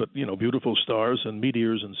sky but, beautiful stars and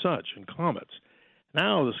meteors and such and comets.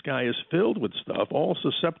 Now the sky is filled with stuff, all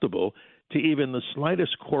susceptible to even the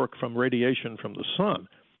slightest quirk from radiation from the sun.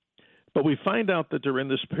 But we find out that during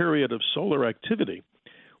this period of solar activity,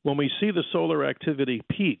 when we see the solar activity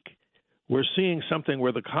peak, we're seeing something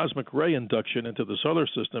where the cosmic ray induction into the solar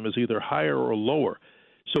system is either higher or lower.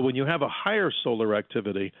 So when you have a higher solar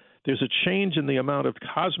activity, there's a change in the amount of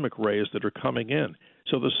cosmic rays that are coming in.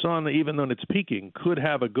 So the sun, even though it's peaking, could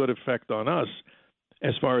have a good effect on us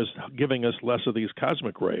as far as giving us less of these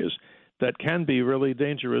cosmic rays that can be really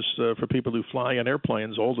dangerous for people who fly in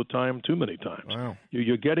airplanes all the time, too many times. Wow.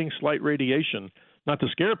 You're getting slight radiation, not to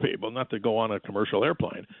scare people, not to go on a commercial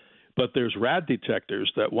airplane, but there's rad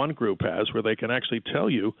detectors that one group has where they can actually tell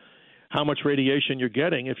you how much radiation you're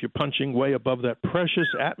getting if you're punching way above that precious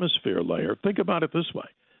atmosphere layer. Think about it this way.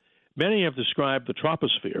 Many have described the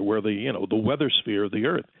troposphere, where the weather sphere of the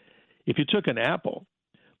Earth. If you took an apple,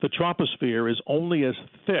 the troposphere is only as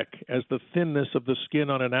thick as the thinness of the skin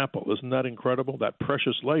on an apple. Isn't that incredible? That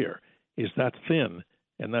precious layer is that thin,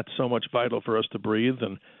 and that's so much vital for us to breathe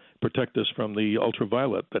and protect us from the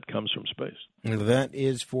ultraviolet that comes from space. That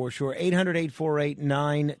is for sure.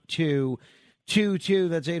 800-848-9222. 800-848-9222.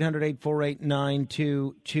 That's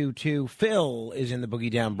 800-848-9222. Phil is in the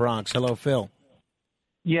Boogie Down Bronx. Hello, Phil.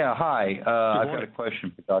 Yeah, hi. I've got a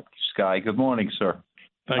question for Dr. Sky. Good morning, sir.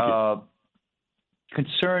 Thank you.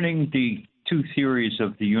 Concerning the two theories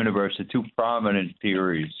of the universe, the two prominent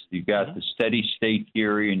theories, you've got the steady state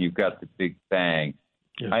theory and you've got the Big Bang.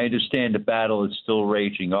 Yeah. I understand the battle is still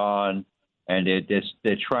raging on, and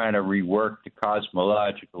they're trying to rework the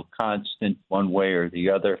cosmological constant one way or the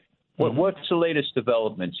other. What's the latest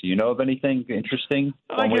developments? Do you know of anything interesting?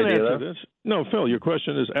 I can answer this. No, Phil, your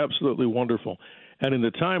question is absolutely wonderful. And in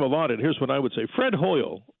the time allotted, here's what I would say. Fred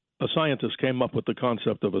Hoyle, a scientist, came up with the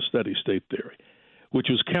concept of a steady state theory, which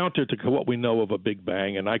was counter to what we know of a Big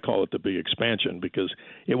Bang, and I call it the Big Expansion because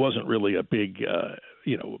it wasn't really a big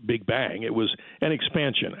bang. It was an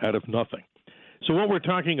expansion out of nothing. So what we're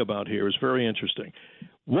talking about here is very interesting.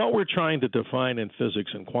 What we're trying to define in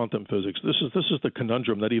physics and quantum physics, this is the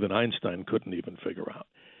conundrum that even Einstein couldn't even figure out.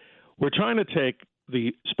 We're trying to take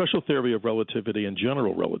the special theory of relativity and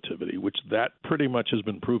general relativity, which that pretty much has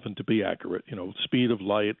been proven to be accurate. You know, speed of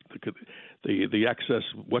light, the excess,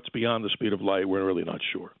 what's beyond the speed of light, we're really not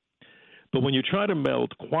sure. But when you try to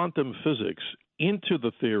meld quantum physics into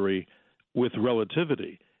the theory with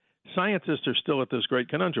relativity, scientists are still at this great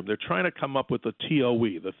conundrum. They're trying to come up with the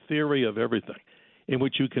TOE, the theory of everything, in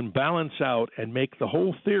which you can balance out and make the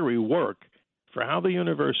whole theory work for how the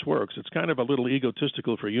universe works. It's kind of a little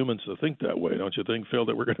egotistical for humans to think that way, don't you think, Phil,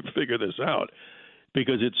 that we're going to figure this out?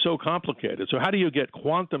 Because it's so complicated. So how do you get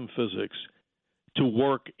quantum physics to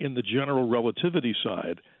work in the general relativity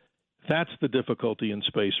side? That's the difficulty in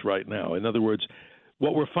space right now. In other words,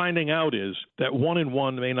 what we're finding out is that 1 and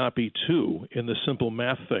 1 may not be 2 in the simple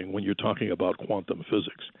math thing when you're talking about quantum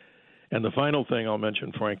physics. And the final thing I'll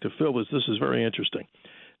mention, Frank, to Phil, is this is very interesting.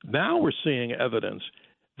 Now we're seeing evidence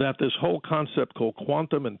that this whole concept called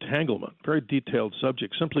quantum entanglement, very detailed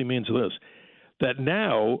subject, simply means this, that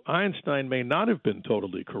now Einstein may not have been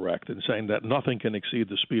totally correct in saying that nothing can exceed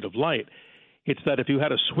the speed of light. It's that if you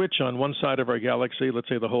had a switch on one side of our galaxy, let's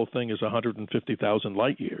say the whole thing is 150,000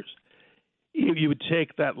 light years, you would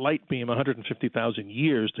take that light beam 150,000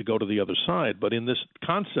 years to go to the other side. But in this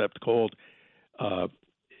concept called,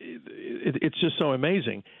 it's just so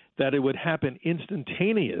amazing that it would happen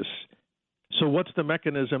instantaneous. So what's the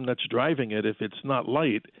mechanism that's driving it if it's not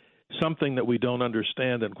light? Something that we don't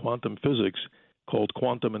understand in quantum physics called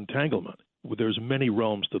quantum entanglement. There's many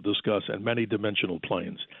realms to discuss and many dimensional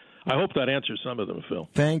planes. I hope that answers some of them, Phil.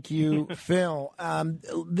 Thank you, Phil.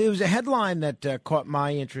 There was a headline that caught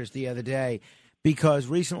my interest the other day because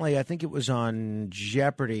recently, I think it was on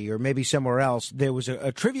Jeopardy or maybe somewhere else, there was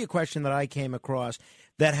a trivia question that I came across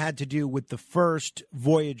that had to do with the first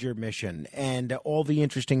Voyager mission and all the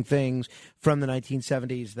interesting things from the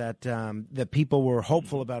 1970s that people were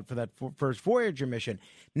hopeful about for that first Voyager mission.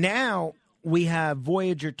 Now we have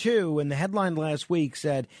Voyager 2, and the headline last week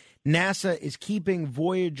said NASA is keeping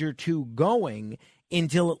Voyager 2 going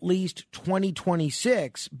until at least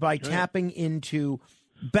 2026 by tapping into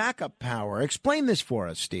backup power. Explain this for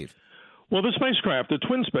us, Steve. Well, the spacecraft, the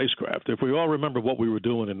twin spacecraft, if we all remember what we were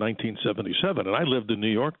doing in 1977, and I lived in New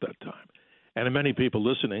York that time, and many people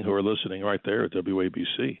listening who are listening right there at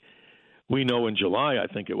WABC, we know in July, I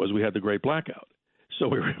think it was, we had the Great Blackout. So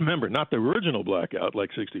we remember not the original blackout like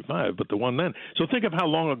 65, but the one then. So think of how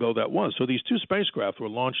long ago that was. So these two spacecraft were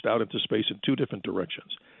launched out into space in two different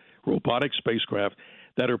directions. Robotic spacecraft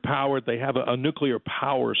that are powered, they have a nuclear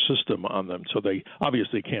power system on them, so they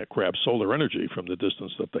obviously can't grab solar energy from the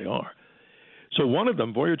distance that they are. So one of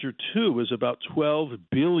them, Voyager 2, is about 12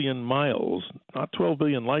 billion miles, not 12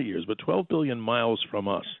 billion light years, but 12 billion miles from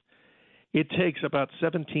us. It takes about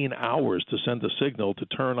 17 hours to send a signal to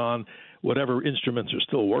turn on whatever instruments are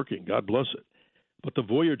still working. God bless it. But the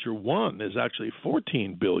Voyager 1 is actually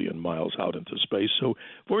 14 billion miles out into space. So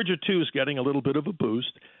Voyager 2 is getting a little bit of a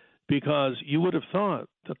boost because you would have thought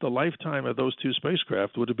that the lifetime of those two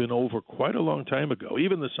spacecraft would have been over quite a long time ago.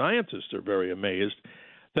 Even the scientists are very amazed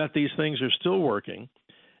that these things are still working,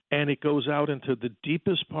 and it goes out into the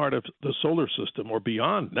deepest part of the solar system or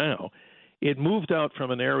beyond now. It moved out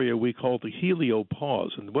from an area we call the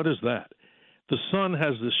heliopause. And what is that? The sun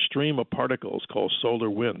has this stream of particles called solar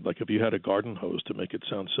wind, like if you had a garden hose to make it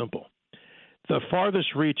sound simple. The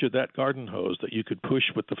farthest reach of that garden hose that you could push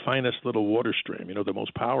with the finest little water stream, the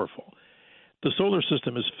most powerful, the solar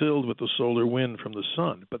system is filled with the solar wind from the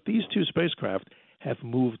sun. But these two spacecraft have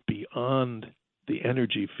moved beyond the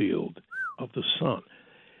energy field of the sun.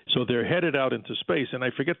 So they're headed out into space. And I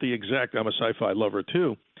forget the exact, I'm a sci-fi lover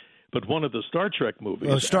too, but one of the Star Trek movies.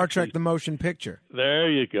 Oh, Star Trek, the motion picture. There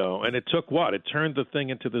you go. And it took what? It turned the thing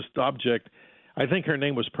into this object. I think her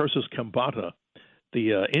name was Persis Khambatta,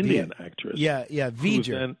 the Indian actress. Yeah,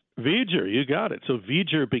 V'ger. V'ger, you got it. So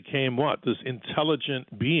V'ger became what? This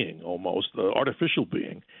intelligent being, almost, artificial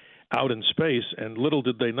being, out in space. And little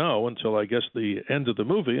did they know until, I guess, the end of the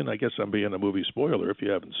movie, and I guess I'm being a movie spoiler if you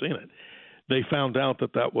haven't seen it, they found out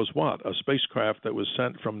that was what? A spacecraft that was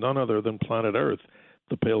sent from none other than planet Earth,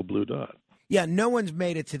 the pale blue dot. Yeah, no one's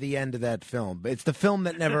made it to the end of that film. It's the film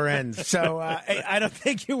that never ends. So I don't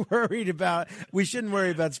think you're worried about. We shouldn't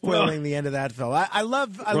worry about spoiling the end of that film. I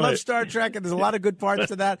love Star Trek, and there's a lot of good parts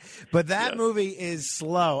to that. But that movie is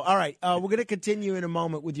slow. All right, we're going to continue in a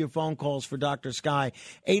moment with your phone calls for Dr. Sky.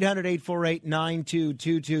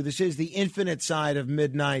 800-848-9222. This is the infinite side of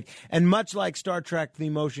midnight, and much like Star Trek: The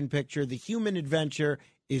Motion Picture, the human adventure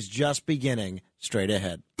is just beginning. Straight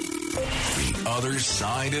ahead. The Other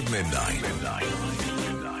Side of Midnight.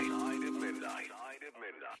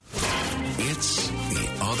 It's The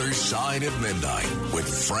Other Side of Midnight with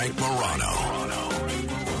Frank Morano.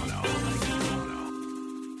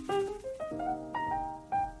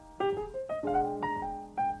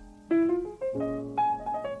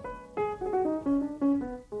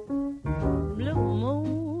 Blue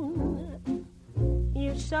moon,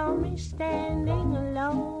 you saw me standing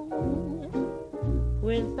alone,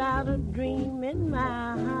 without a dream in my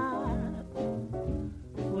heart,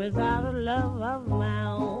 without a love of my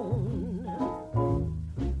own.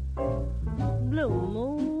 Blue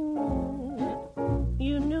moon,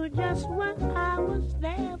 you knew just what I was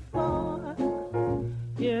there for.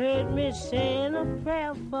 You heard me saying a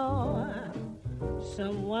prayer for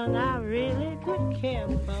someone I really could care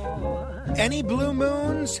for. Any blue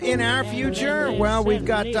moons in our future? Well, we've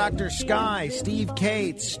got Dr. Sky, Steve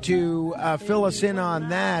Cates, to fill us in on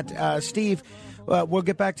that. Steve, we'll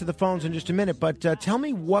get back to the phones in just a minute, but tell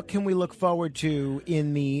me, what can we look forward to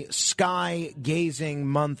in the sky-gazing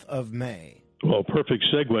month of May? Well, perfect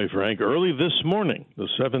segue, Frank. Early this morning, the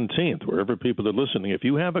 17th, wherever people are listening, if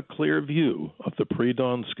you have a clear view of the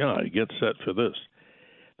pre-dawn sky, get set for this.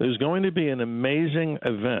 There's going to be an amazing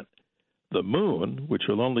event. The moon, which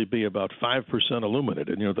will only be about 5%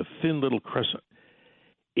 illuminated, the thin little crescent,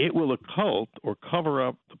 it will occult or cover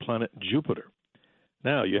up the planet Jupiter.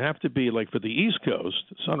 Now, you have to be, like for the East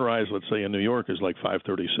Coast, sunrise, let's say in New York, is like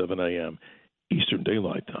 5:37 a.m. Eastern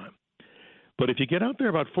Daylight Time. But if you get out there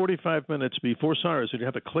about 45 minutes before sunrise and you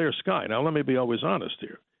have a clear sky, now let me be always honest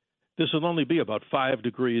here, this will only be about 5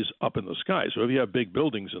 degrees up in the sky. So if you have big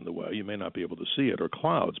buildings in the way, you may not be able to see it, or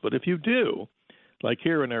clouds. But if you do, like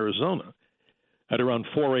here in Arizona, at around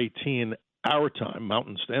 4:18 our time,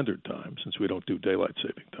 Mountain Standard Time, since we don't do daylight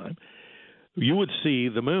saving time, you would see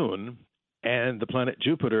the moon and the planet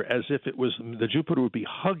Jupiter as if it was, the Jupiter would be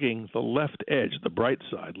hugging the left edge, the bright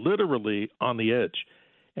side, literally on the edge.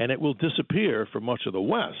 And it will disappear for much of the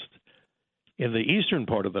west. In the eastern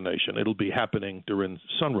part of the nation, it'll be happening during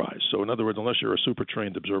sunrise. So in other words, unless you're a super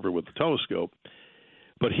trained observer with a telescope,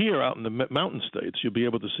 but here out in the mountain states, you'll be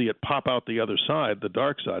able to see it pop out the other side, the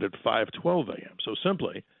dark side, at 5:12 a.m. So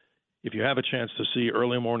simply, if you have a chance to see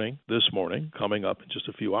early morning, this morning, coming up in just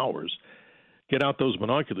a few hours, get out those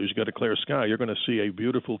binoculars, you got a clear sky, you're going to see a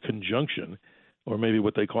beautiful conjunction, or maybe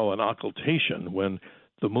what they call an occultation, when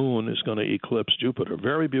the moon is going to eclipse Jupiter.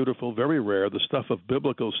 Very beautiful, very rare, the stuff of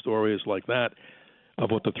biblical stories like that, of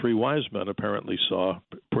what the three wise men apparently saw,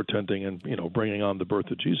 portending and, bringing on the birth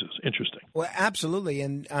of Jesus. Interesting. Well, absolutely,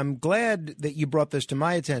 and I'm glad that you brought this to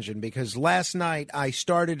my attention, because last night I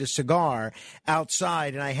started a cigar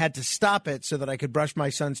outside, and I had to stop it so that I could brush my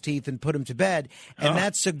son's teeth and put him to bed, and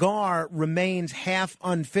that cigar remains half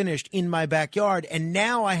unfinished in my backyard, and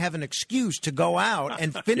now I have an excuse to go out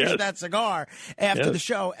and finish that cigar after the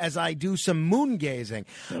show as I do some moon gazing.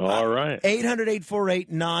 All right.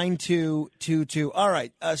 800-848-9222. All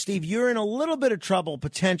right, Steve, you're in a little bit of trouble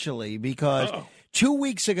potentially, because 2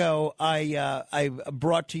 weeks ago I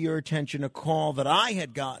brought to your attention a call that I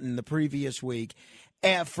had gotten the previous week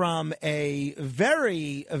from a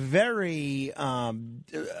very, very, I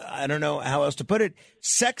don't know how else to put it,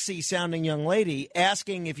 sexy-sounding young lady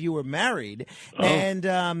asking if you were married.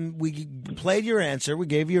 And we played your answer. We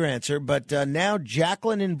gave your answer. But now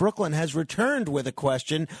Jacqueline in Brooklyn has returned with a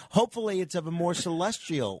question. Hopefully it's of a more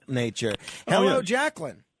celestial nature. Hello,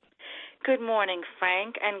 Jacqueline. Good morning,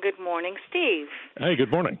 Frank, and good morning, Steve. Hey, good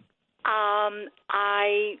morning.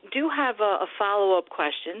 I do have a follow-up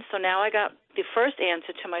question. So now I got the first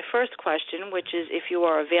answer to my first question, which is if you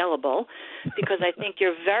are available, because I think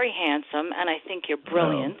you're very handsome and I think you're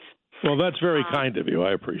brilliant. Well, that's very kind of you.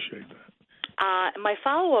 I appreciate that. My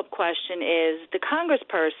follow-up question is the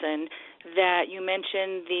congressperson that you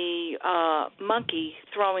mentioned, the monkey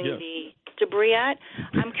throwing the debris at.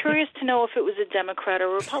 I'm curious to know if it was a Democrat or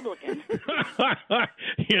Republican.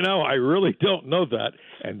 I really don't know that,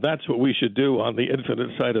 and that's what we should do on the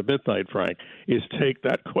Infinite Side of Midnight, Frank, is take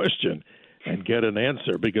that question and get an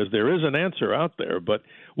answer, because there is an answer out there. But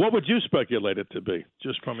what would you speculate it to be,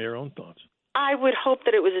 just from your own thoughts? I would hope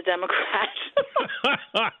that it was a Democrat.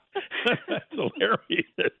 That's hilarious.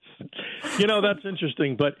 That's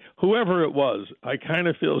interesting. But whoever it was, I kind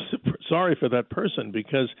of feel sorry for that person,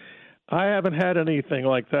 because I haven't had anything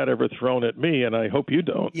like that ever thrown at me, and I hope you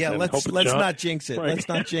don't. Yeah, let's not jinx it. Let's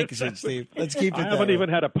not jinx it, Steve. Let's keep it. I haven't even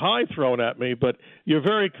had a pie thrown at me, but you're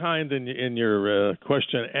very kind in your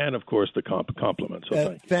question, and of course the compliment.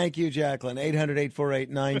 So thank you, Jacqueline.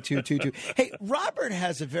 800-848-9222. Hey, Robert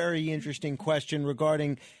has a very interesting question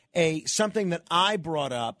regarding something that I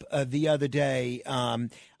brought up the other day.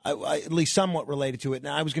 At least somewhat related to it.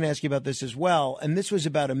 Now, I was going to ask you about this as well, and this was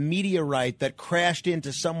about a meteorite that crashed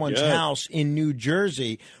into someone's house in New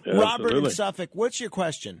Jersey. Yeah, Robert absolutely. in Suffolk, what's your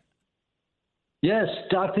question? Yes,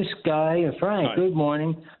 Dr. Sky and Frank, Hi. Good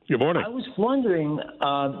morning. Good morning. I was wondering,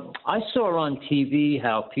 I saw on TV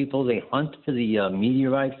how they hunt for the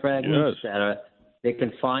meteorite fragments that they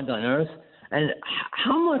can find on Earth. And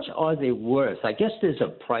how much are they worth? I guess there's a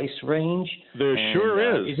price range. There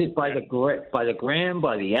sure is. Is it by the gram,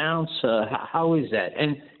 by the ounce? How is that?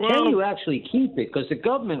 And can you actually keep it? Because the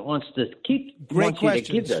government wants to keep. Great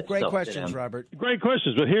questions. Great questions, Robert. Great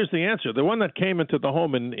questions, but here's the answer. The one that came into the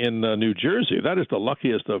home in New Jersey, that is the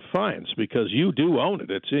luckiest of finds, because you do own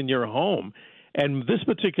it. It's in your home. And this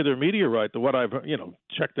particular meteorite, what I've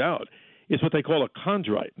checked out, is what they call a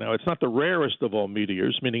chondrite. Now, it's not the rarest of all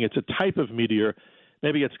meteors, meaning it's a type of meteor.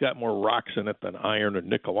 Maybe it's got more rocks in it than iron or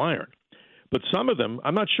nickel iron. But some of them,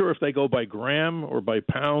 I'm not sure if they go by gram or by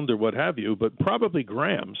pound or what have you, but probably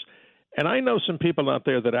grams. And I know some people out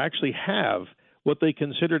there that actually have what they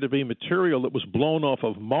consider to be material that was blown off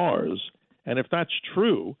of Mars. And if that's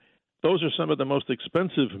true, those are some of the most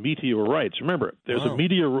expensive meteorites. Remember, there's a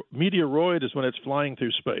meteoroid is when it's flying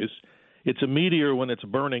through space. It's a meteor when it's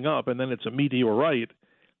burning up, and then it's a meteorite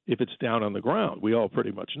if it's down on the ground. We all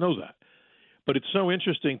pretty much know that. But it's so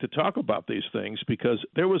interesting to talk about these things, because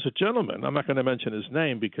there was a gentleman, I'm not going to mention his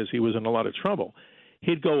name because he was in a lot of trouble.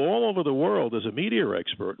 He'd go all over the world as a meteor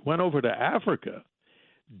expert, went over to Africa,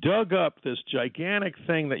 dug up this gigantic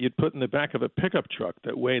thing that you'd put in the back of a pickup truck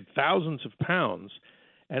that weighed thousands of pounds,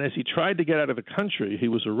 and as he tried to get out of the country, he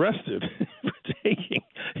was arrested for taking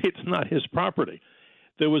it's not his property.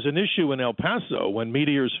 There was an issue in El Paso when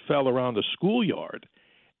meteors fell around a schoolyard,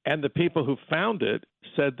 and the people who found it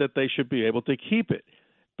said that they should be able to keep it.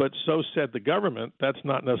 But so said the government. That's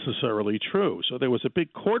not necessarily true. So there was a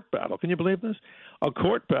big court battle. Can you believe this? A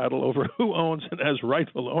court battle over who owns and has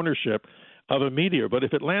rightful ownership of a meteor. But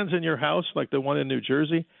if it lands in your house, like the one in New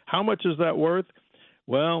Jersey, how much is that worth?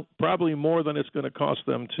 Well, probably more than it's going to cost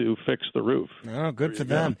them to fix the roof. Oh, good for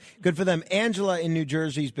them. Good for them. Angela in New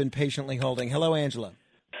Jersey has been patiently holding. Hello, Angela.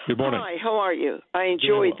 Good morning. Hi, how are you? I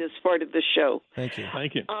enjoyed this part of the show. Thank you.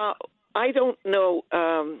 Thank you. I don't know.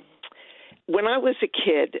 When I was a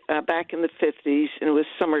kid, back in the 50s, and it was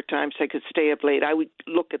summertime, so I could stay up late, I would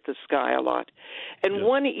look at the sky a lot. And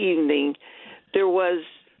one evening, there was,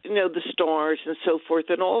 the stars and so forth,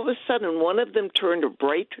 and all of a sudden, one of them turned a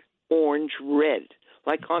bright orange red,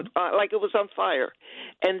 like it was on fire.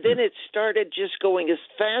 And then it started just going as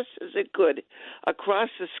fast as it could across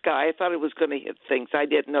the sky. I thought it was going to hit things. I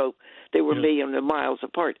didn't know they were millions of miles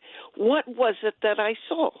apart. What was it that I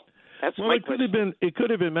saw? That's my question. It could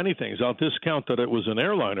have been many things. I'll discount that it was an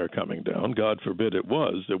airliner coming down. God forbid it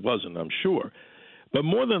was. It wasn't, I'm sure. But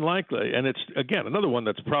more than likely, and it's, again, another one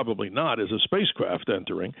that's probably not, is a spacecraft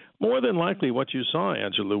entering. More than likely what you saw,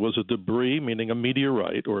 Angela, was a debris, meaning a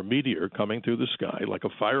meteorite or a meteor coming through the sky like a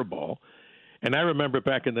fireball. And I remember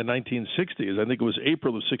back in the 1960s, I think it was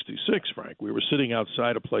April of 66, Frank, we were sitting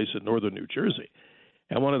outside a place in northern New Jersey,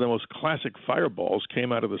 and one of the most classic fireballs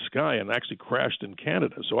came out of the sky and actually crashed in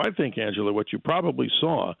Canada. So I think, Angela, what you probably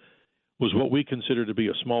saw was what we consider to be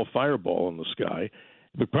a small fireball in the sky.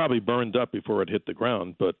 It probably burned up before it hit the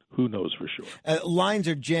ground, but who knows for sure. Lines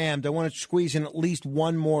are jammed. I want to squeeze in at least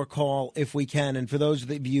one more call if we can. And for those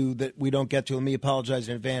of you that we don't get to, let me apologize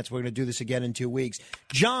in advance. We're going to do this again in 2 weeks.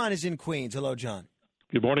 John is in Queens. Hello, John.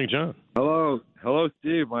 Good morning, John. Hello,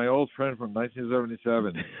 Steve, my old friend from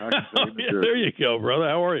 1977. There you go, brother.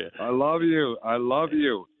 How are you? I love you.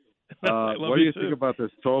 What do you think about the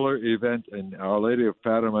solar event in Our Lady of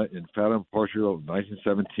Fatima in Fatima, Portugal,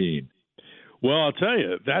 1917? Well, I'll tell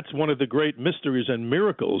you, that's one of the great mysteries and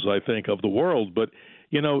miracles, I think, of the world. But,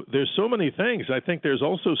 there's so many things. I think there's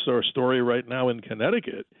also a story right now in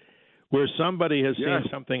Connecticut where somebody has seen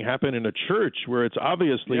something happen in a church where it's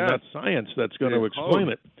obviously not science that's going to explain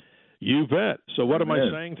it. You bet. So what am I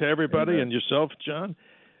saying to everybody and yourself, John?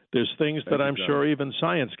 There's things that I'm sure even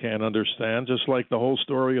science can't understand, just like the whole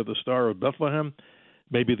story of the Star of Bethlehem.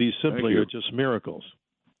 Maybe these simply are just miracles.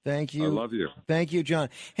 Thank you. I love you. Thank you, John.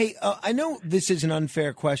 Hey, I know this is an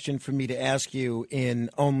unfair question for me to ask you in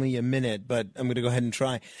only a minute, but I'm going to go ahead and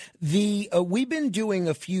try. We've been doing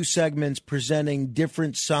a few segments presenting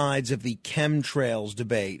different sides of the chemtrails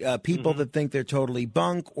debate. People that think they're totally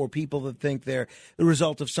bunk, or people that think they're the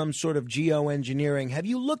result of some sort of geoengineering. Have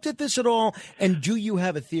you looked at this at all, and do you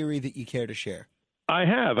have a theory that you care to share? I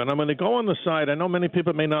have, and I'm going to go on the side. I know many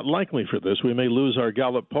people may not like me for this. We may lose our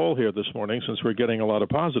Gallup poll here this morning since we're getting a lot of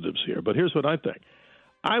positives here. But here's what I think.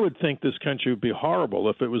 I would think this country would be horrible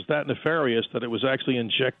if it was that nefarious that it was actually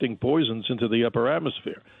injecting poisons into the upper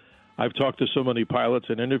atmosphere. I've talked to so many pilots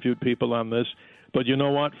and interviewed people on this. But you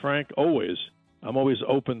know what, Frank? I'm always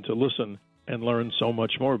open to listen and learn so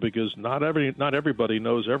much more, because not everybody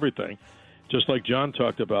knows everything. Just like John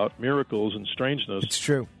talked about miracles and strangeness. It's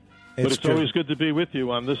true. But it's always good to be with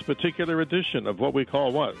you on this particular edition of what we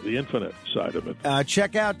call the infinite side of it.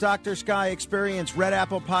 Check out Dr. Sky Experience,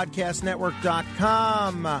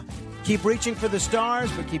 RedApplePodcastNetwork.com. Keep reaching for the stars,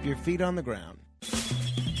 but keep your feet on the ground.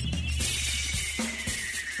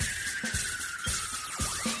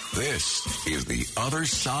 This is The Other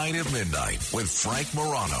Side of Midnight with Frank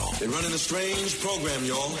Morano. They're running a strange program,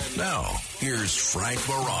 y'all. Now, here's Frank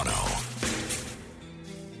Morano.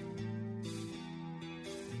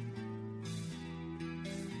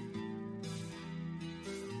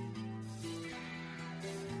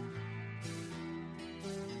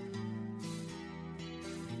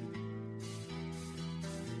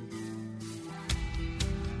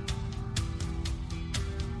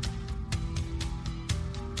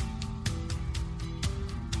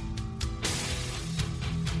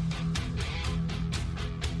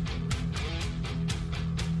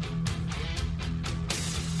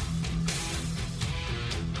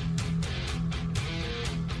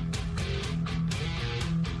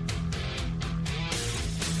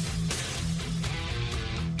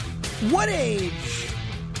 What age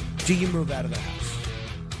do you move out of the house?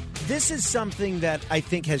 This is something that I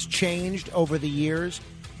think has changed over the years.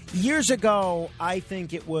 Years ago, I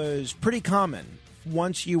think it was pretty common.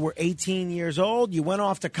 Once you were 18 years old, you went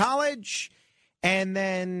off to college, and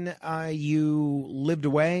then you lived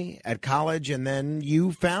away at college, and then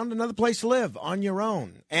you found another place to live on your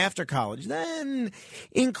own after college. Then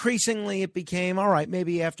increasingly it became, all right,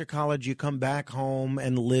 maybe after college you come back home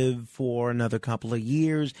and live for another couple of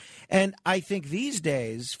years. And I think these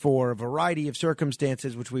days, for a variety of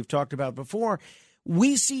circumstances, which we've talked about before,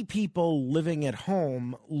 we see people living at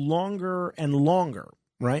home longer and longer,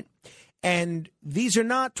 right? And these are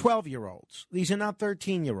not 12-year-olds. These are not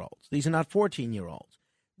 13-year-olds. These are not 14-year-olds.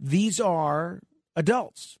 These are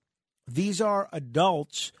adults. These are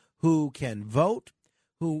adults who can vote,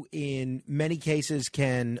 who in many cases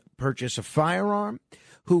can purchase a firearm,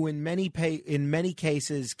 who in many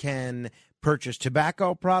cases can purchase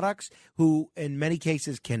tobacco products, who in many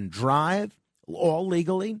cases can drive, all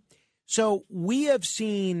legally. So we have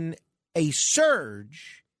seen a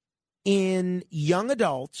surge in young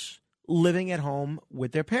adults living at home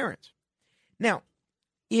with their parents. Now,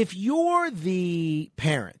 if you're the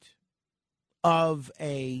parent of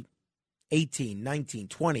a 18, 19,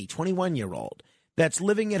 20, 21-year-old that's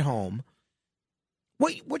living at home,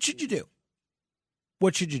 what should you do?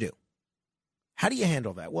 What should you do? How do you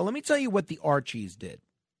handle that? Well, let me tell you what the Archies did.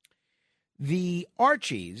 The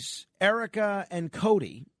Archies, Erica and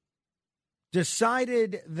Cody,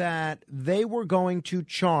 decided that they were going to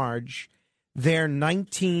charge their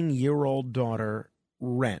 19-year-old daughter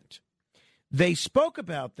rent. They spoke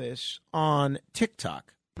about this on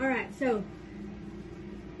TikTok. All right, so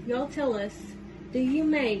y'all tell us, do you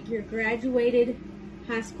make your graduated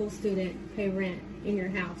high school student pay rent in your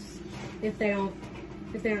house if they aren't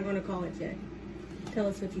going to college yet? Tell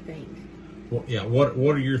us what you think. Well, yeah, what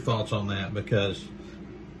are your thoughts on that? Because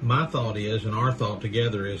my thought is, and our thought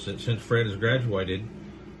together is, that since Fred has graduated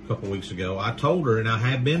a couple of weeks ago, I told her, and I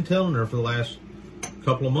have been telling her for the last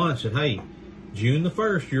couple of months, that, hey, June the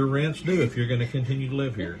 1st, your rent's due if you're going to continue to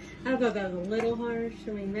live here. I'll go a little harsh.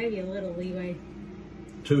 I mean, maybe a little leeway.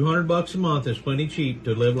 $200 a month is plenty cheap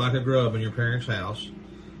to live like a grub in your parents' house.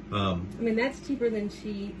 I mean, that's cheaper than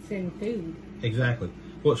sheets and food. Exactly.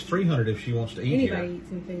 Well, it's $300 if she wants to eat Anybody here. eats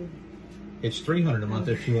some food. It's $300 a month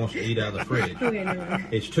if she wants to eat out of the fridge. Okay, never mind.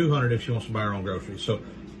 It's $200 if she wants to buy her own groceries. So,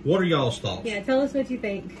 what are y'all's thoughts? Yeah, tell us what you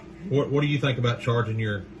think. What do you think about charging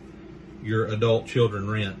your your adult children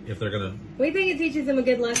rent if they're going to... We think it teaches them a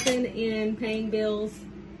good lesson in paying bills.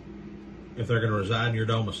 If they're going to reside in your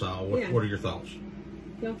domicile. What are your thoughts?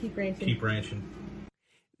 Y'all keep ranching. Keep ranching.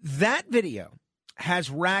 That video has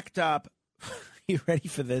racked up, you ready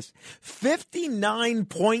for this?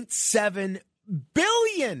 59.7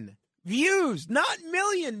 billion views. Not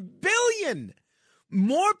million, billion.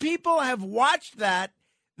 More people have watched that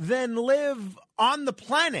than live on the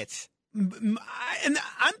planet. And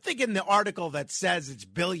I'm thinking the article that says it's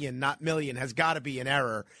billion, not million, has got to be an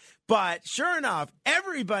error. But sure enough,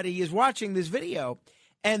 everybody is watching this video.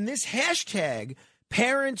 And this hashtag,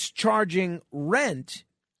 parents charging rent,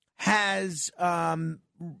 has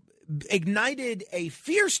ignited a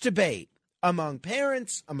fierce debate among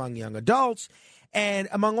parents, among young adults, and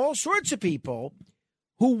among all sorts of people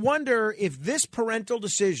who wonder if this parental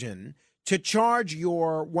decision to charge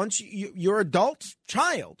your adult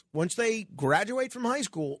child, once they graduate from high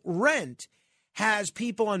school, rent, has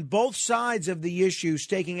people on both sides of the issue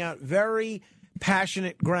staking out very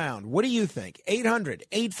passionate ground. What do you think?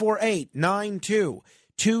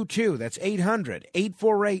 800-848-9222. That's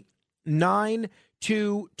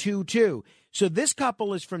 800-848-9222. So this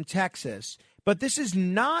couple is from Texas, but this is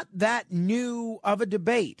not that new of a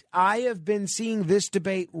debate. I have been seeing this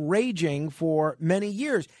debate raging for many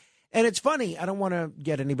years. And it's funny, I don't want to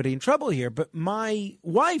get anybody in trouble here, but my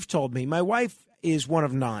wife told me, my wife is one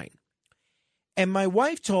of 9. And my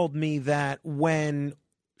wife told me that when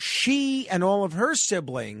she and all of her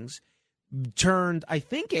siblings turned, I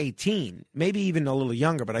think, 18, maybe even a little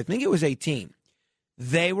younger, but I think it was 18,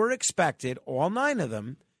 they were expected, all 9 of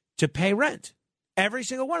them, to pay rent. Every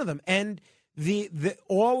single one of them. And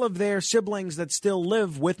all of their siblings that still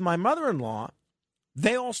live with my mother-in-law,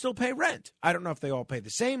 they all still pay rent. I don't know if they all pay the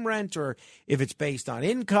same rent or if it's based on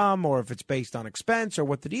income or if it's based on expense or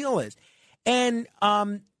what the deal is. And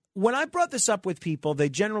when I brought this up with people, they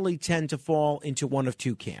generally tend to fall into one of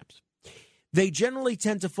two camps. They generally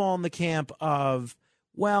tend to fall in the camp of,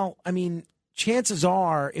 well, I mean, chances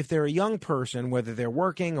are if they're a young person, whether they're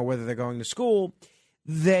working or whether they're going to school,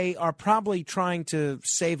 they are probably trying to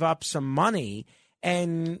save up some money.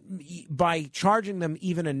 And by charging them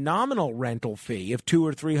even a nominal rental fee of $200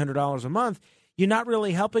 or $300 a month, you're not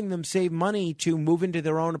really helping them save money to move into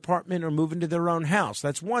their own apartment or move into their own house.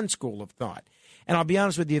 That's one school of thought. And I'll be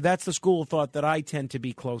honest with you, that's the school of thought that I tend to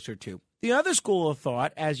be closer to. The other school of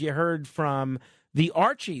thought, as you heard from the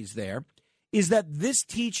Archies there, is that this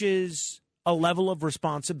teaches a level of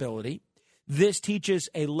responsibility. This teaches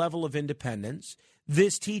a level of independence.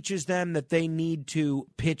 This teaches them that they need to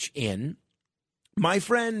pitch in. My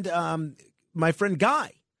friend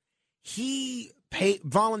Guy, he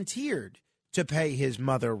volunteered to pay his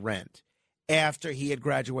mother rent after he had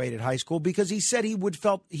graduated high school because he said he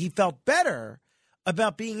felt better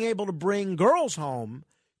about being able to bring girls home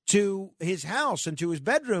to his house and to his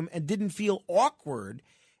bedroom and didn't feel awkward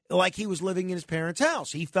like he was living in his parents'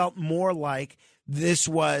 house. He felt more like this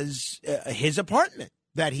was his apartment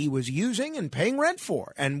that he was using and paying rent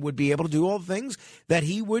for and would be able to do all the things that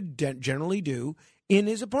he would generally do in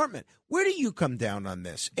his apartment. Where do you come down on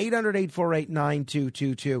this?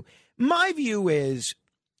 800-848-9222. My view is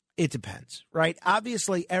it depends, right?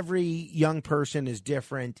 Obviously, every young person is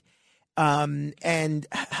different. And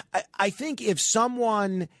I think if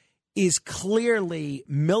someone is clearly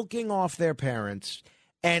milking off their parents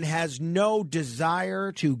and has no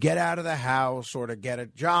desire to get out of the house or to get a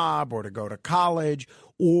job or to go to college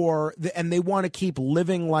and they want to keep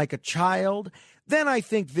living like a child, then I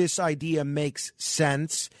think this idea makes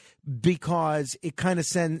sense because it kind of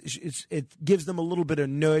it gives them a little bit of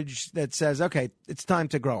nudge that says, okay, it's time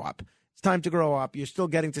to grow up. It's time to grow up. You're still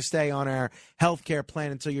getting to stay on our health care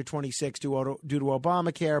plan until you're 26 due to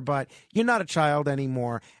Obamacare, but you're not a child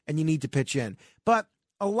anymore and you need to pitch in. But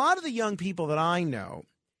a lot of the young people that I know,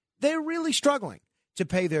 they're really struggling to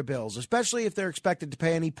pay their bills, especially if they're expected to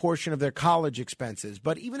pay any portion of their college expenses.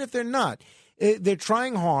 But even if they're not, they're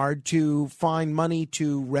trying hard to find money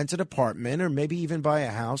to rent an apartment or maybe even buy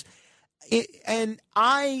a house. And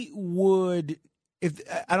I would,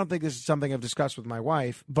 I don't think this is something I've discussed with my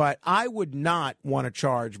wife, but I would not want to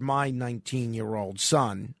charge my 19-year-old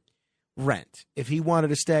son rent if he wanted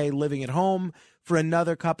to stay living at home for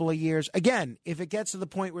another couple of years. Again, if it gets to the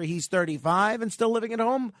point where he's 35 and still living at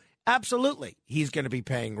home, absolutely, he's going to be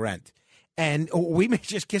paying rent. And we may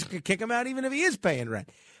just kick him out even if he is paying rent.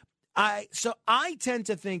 So I tend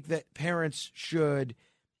to think that parents should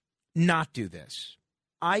not do this.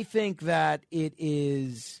 I think that it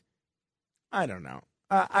is, I don't know.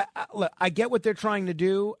 Look, I get what they're trying to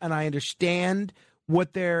do, and I understand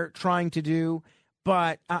what they're trying to do,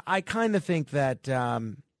 but I kind of think that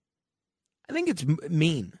I think it's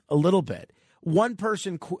mean a little bit. One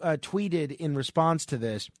person tweeted in response to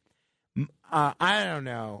this, I don't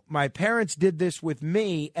know, my parents did this with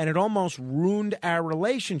me, and it almost ruined our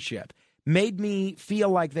relationship. Made me feel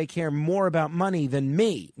like they care more about money than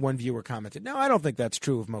me, one viewer commented. Now, I don't think that's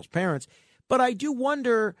true of most parents, but I do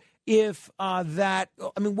wonder if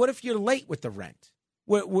what if you're late with the rent?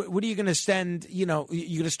 What are you going to send, you're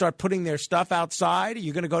going to start putting their stuff outside? Are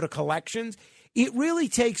you going to go to collections? It really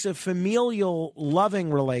takes a familial,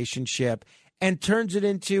 loving relationship and turns it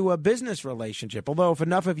into a business relationship. Although if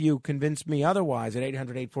enough of you convince me otherwise at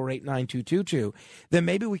 800-848-9222, then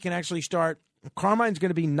maybe we can actually start. Carmine's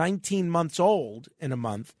going to be 19 months old in a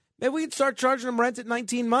month. Maybe we can start charging him rent at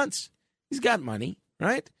 19 months. He's got money,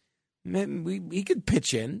 right? He could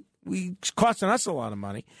pitch in. It's costing us a lot of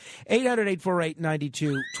money.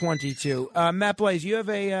 800-848-9222. Matt Blaze, you have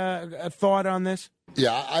a thought on this?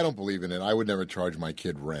 Yeah, I don't believe in it. I would never charge my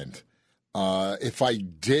kid rent. If I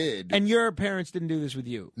did, and your parents didn't do this with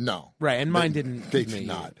you, no, right? And mine didn't. They did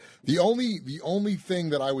not. The only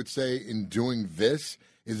thing that I would say in doing this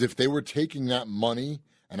is if they were taking that money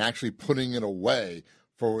and actually putting it away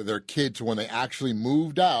for their kids when they actually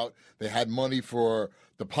moved out, they had money for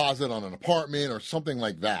deposit on an apartment or something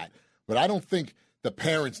like that. But I don't think the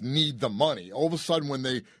parents need the money. All of a sudden, when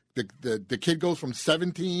the kid goes from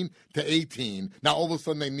 17 to 18, now all of a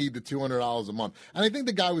sudden they need the $200 a month. And I think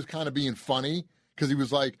the guy was kind of being funny because he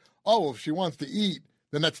was like, oh, if she wants to eat,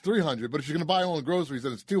 then that's $300. But if she's going to buy her own groceries,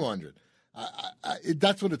 then it's $200.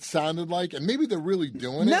 That's what it sounded like, and maybe they're really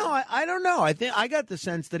doing it. No, I don't know. I think I got the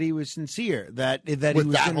sense that he was sincere. That with he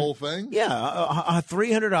was that whole thing. Yeah,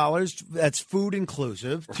 $300. That's food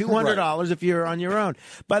inclusive. $200 right. If you're on your own.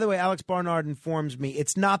 By the way, Alex Barnard informs me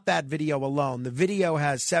it's not that video alone. The video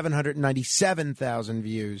has 797,000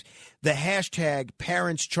 views. The hashtag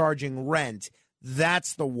parents charging rent.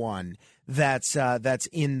 That's the one that's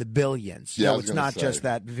in the billions. Yeah, so it's not just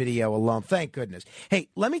that video alone. Thank goodness. Hey,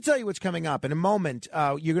 let me tell you what's coming up. In a moment,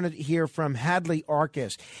 you're going to hear from Hadley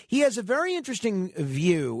Arkus. He has a very interesting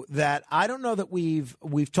view that I don't know that we've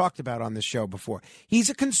talked about on this show before. He's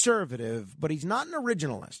a conservative, but he's not an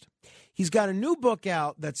originalist. He's got a new book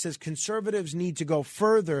out that says conservatives need to go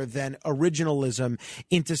further than originalism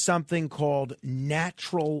into something called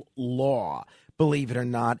natural law. Believe it or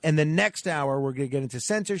not. And the next hour, we're going to get into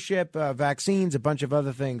censorship, vaccines, a bunch of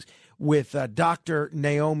other things with Dr.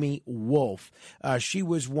 Naomi Wolf. She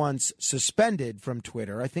was once suspended from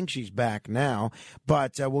Twitter. I think she's back now.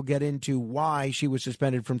 But we'll get into why she was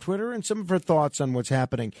suspended from Twitter and some of her thoughts on what's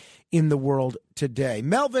happening in the world today.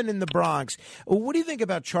 Melvin in the Bronx, what do you think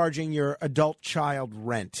about charging your adult child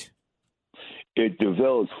rent? It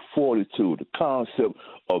develops fortitude, the concept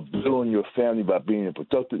of building your family by being a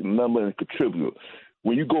productive member and contributor.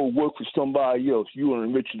 When you go work for somebody else, you are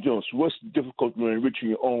enriching them. So what's the difficulty in enriching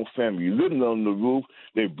your own family? You're living under the roof.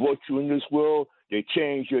 They brought you in this world. They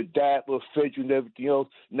changed your diaper, fed you, and everything else.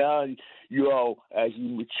 Now, as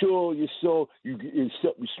you mature yourself, you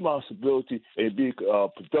accept responsibility and be a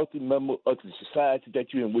productive member of the society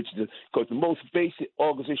that you're in, because the most basic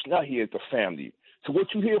organization out here is the family. So what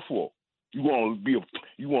you here for? You want to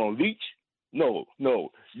leech? No.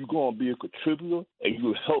 You're going to be a contributor, and you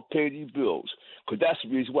will help pay these bills. Because that's the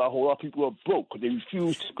reason why a whole lot of people are broke, because they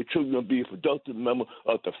refuse to contribute and be a productive member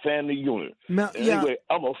of the family unit. Anyway,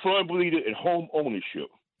 I'm a firm believer in home ownership.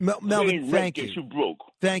 Melvin, thank you. You broke.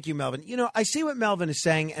 Thank you, Melvin. I see what Melvin is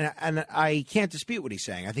saying, and I can't dispute what he's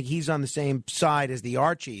saying. I think he's on the same side as the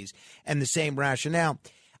Archies and the same rationale.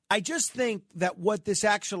 I just think that what this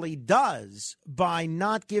actually does by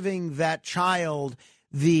not giving that child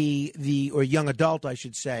or young adult, I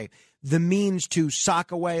should say, the means to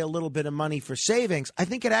sock away a little bit of money for savings, I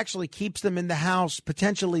think it actually keeps them in the house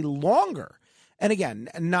potentially longer. And again,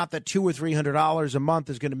 not that $200 or $300 a month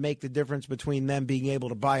is going to make the difference between them being able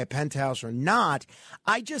to buy a penthouse or not.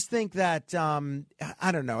 I just think that,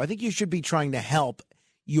 I don't know, I think you should be trying to help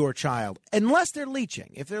your child, unless they're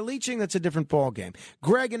leeching. If they're leeching, that's a different ballgame.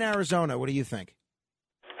 Greg in Arizona, what do you think?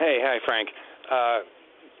 Hi, Frank.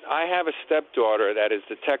 I have a stepdaughter that is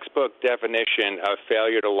the textbook definition of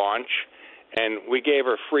failure to launch, and we gave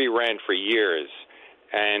her free rent for years,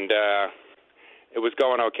 and it was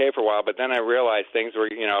going okay for a while, but then I realized things were,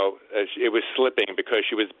 it was slipping because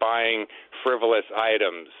she was buying frivolous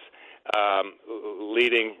items,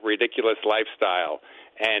 leading ridiculous lifestyle,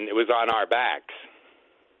 and it was on our backs.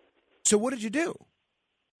 So what did you do?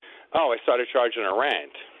 I started charging her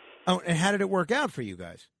rent. Oh, and how did it work out for you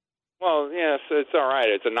guys? Well, yes, it's all right.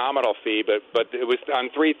 It's a nominal fee, but it was on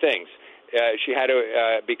three things. She had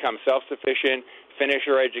to become self-sufficient, finish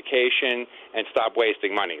her education, and stop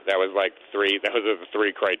wasting money. That was like those are the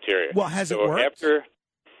three criteria. Well, has it worked?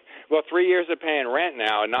 3 years of paying rent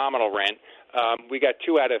now, a nominal rent, we got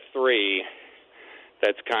 2 out of 3.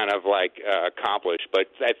 That's kind of like accomplished. But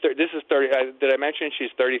this is 30. Did I mention she's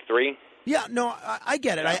 33? Yeah, no, I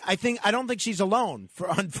get it. I don't think she's alone,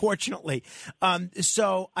 unfortunately.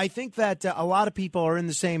 So I think that a lot of people are in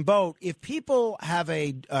the same boat. If people have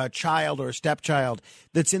a child or a stepchild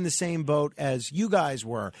that's in the same boat as you guys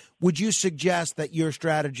were, would you suggest that your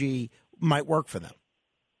strategy might work for them?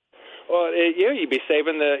 Well, you'd be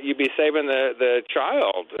saving the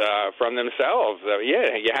child from themselves.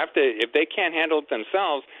 You have to. If they can't handle it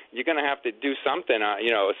themselves, you're going to have to do something.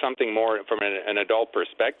 Something more from an adult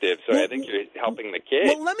perspective. So I think you're helping the kid.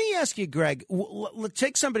 Well, let me ask you, Greg.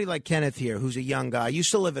 Take somebody like Kenneth here, who's a young guy. You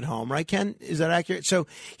still live at home, right, Ken? Is that accurate? So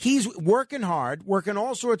he's working hard, working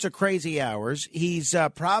all sorts of crazy hours. He's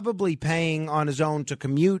probably paying on his own to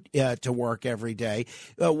commute to work every day,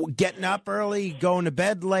 getting up early, going to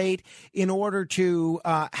bed late, in order to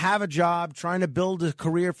have a job, trying to build a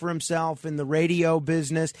career for himself in the radio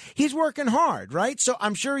business. He's working hard, right? So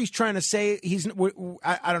I'm sure he's trying to say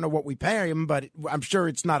I don't know what we pay him, but I'm sure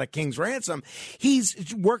it's not a king's ransom.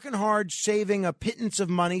 He's working hard, saving a pittance of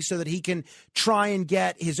money so that he can try and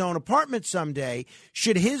get his own apartment someday.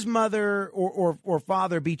 Should his mother or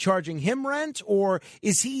father be charging him rent, or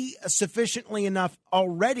is he sufficiently enough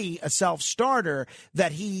already a self-starter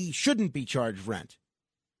that he shouldn't be charged rent?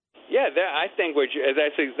 Yeah, I think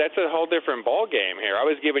that's a whole different ball game here. I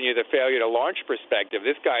was giving you the failure to launch perspective.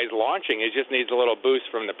 This guy's launching. It just needs a little boost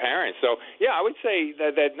from the parents. So, yeah, I would say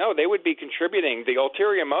that no, they would be contributing. The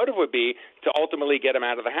ulterior motive would be to ultimately get him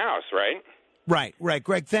out of the house, right? Right.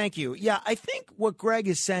 Greg, thank you. Yeah, I think what Greg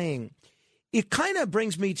is saying, it kind of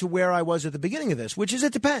brings me to where I was at the beginning of this, which is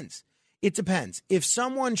it depends. It depends. If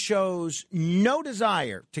someone shows no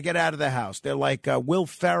desire to get out of the house, they're like Will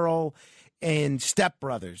Ferrell and Step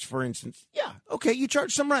Brothers, for instance. Yeah, okay, you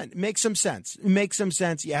charge some rent. It makes some sense.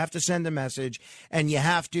 You have to send a message, and you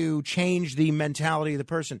have to change the mentality of the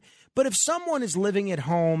person. But if someone is living at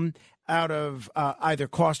home out of either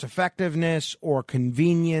cost effectiveness or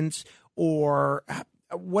convenience or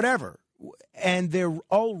whatever, and they're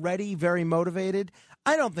already very motivated,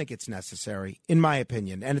 I don't think it's necessary, in my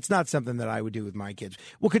opinion, and it's not something that I would do with my kids.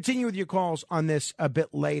 We'll continue with your calls on this a bit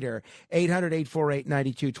later.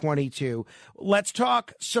 800-848-9222. Let's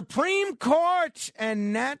talk Supreme Court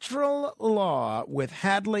and natural law with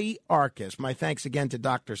Hadley Arkes. My thanks again to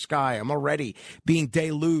Dr. Sky. I'm already being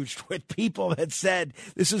deluged with people that said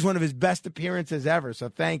this is one of his best appearances ever, so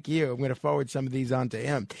thank you. I'm going to forward some of these on to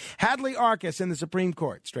him. Hadley Arkes in the Supreme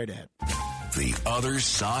Court. Straight ahead. The Other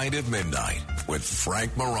Side of Midnight with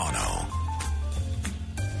Frank Morano.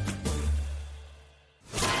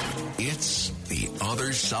 It's The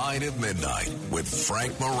Other Side of Midnight with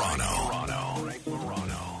Frank Morano.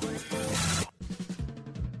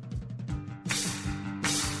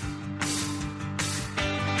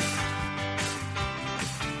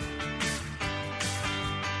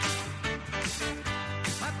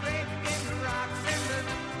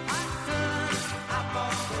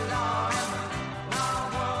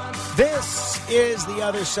 This is The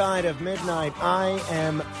Other Side of Midnight. I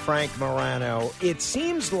am Frank Morano. It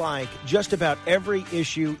seems like just about every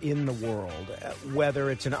issue in the world, whether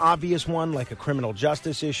it's an obvious one like a criminal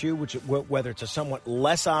justice issue, whether it's a somewhat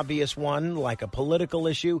less obvious one like a political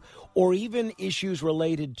issue, or even issues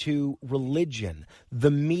related to religion, the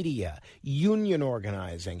media, union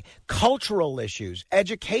organizing, cultural issues,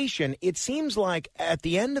 education, it seems like at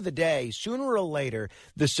the end of the day, sooner or later,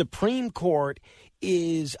 the Supreme Court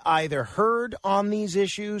is either heard on these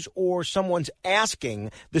issues or someone's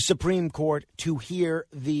asking the Supreme Court to hear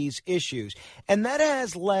these issues. And that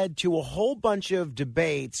has led to a whole bunch of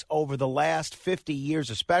debates over the last 50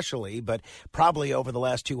 years especially, but probably over the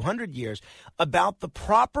last 200 years, about the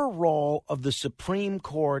proper role of the Supreme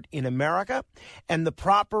Court in America and the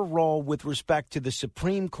proper role with respect to the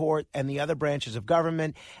Supreme Court and the other branches of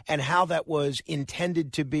government and how that was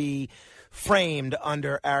intended to be framed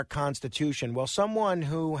under our Constitution. Well, someone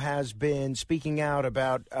who has been speaking out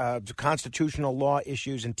about constitutional law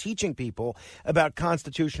issues and teaching people about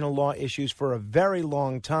constitutional law issues for a very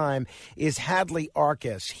long time is Hadley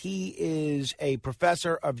Arkes. He is a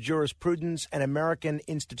professor of jurisprudence and American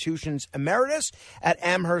institutions emeritus at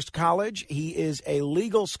Amherst College. He is a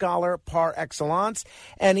legal scholar par excellence,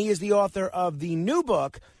 and he is the author of the new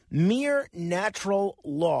book, Mere Natural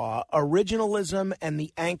Law, Originalism and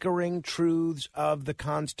the Anchoring Truths of the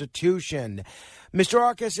Constitution. Mr.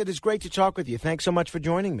 Arkes, it is great to talk with you. Thanks so much for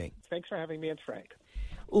joining me. Thanks for having me. It's Frank.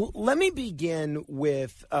 Let me begin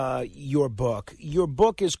with your book. Your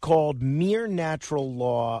book is called Mere Natural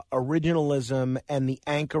Law, Originalism, and the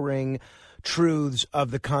Anchoring Truths of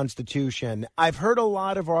the Constitution. I've heard a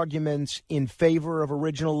lot of arguments in favor of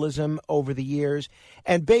originalism over the years,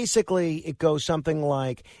 and basically it goes something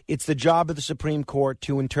like it's the job of the Supreme Court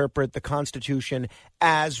to interpret the Constitution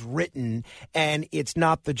as written, and it's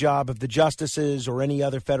not the job of the justices or any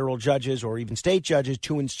other federal judges or even state judges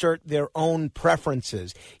to insert their own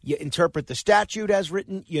preferences. You interpret the statute as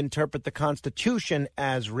written, you interpret the Constitution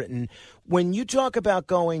as written. When you talk about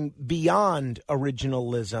going beyond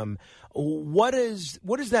originalism, what does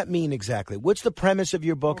that mean exactly? What's the premise of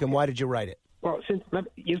your book, and why did you write it? Well, since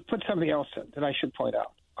you put something else in that I should point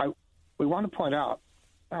out. We want to point out,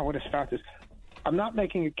 I want to start this. I'm not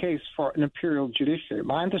making a case for an imperial judiciary.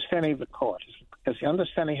 My understanding of the court is the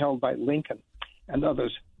understanding held by Lincoln and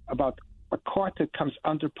others about a court that comes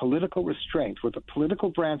under political restraint, where the political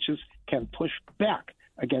branches can push back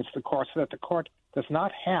against the court so that the court does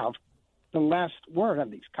not have the last word on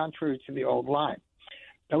these, contrary to the old line.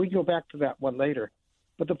 Now, we can go back to that one later.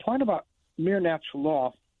 But the point about mere natural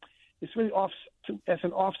law is really as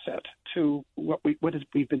an offset to what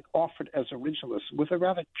we've been offered as originalism, with a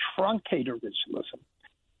rather truncated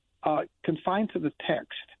originalism, confined to the text,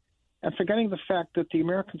 and forgetting the fact that the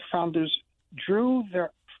American founders drew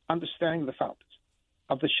their understanding of the founders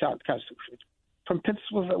of the Constitution from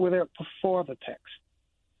principles that were there before the text.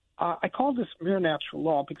 I call this mere natural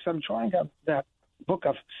law because I'm drawing on that book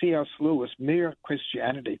of C.S. Lewis, Mere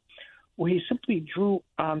Christianity, where he simply drew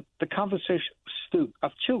on the conversation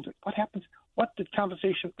of children. What did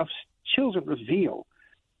conversation of children reveal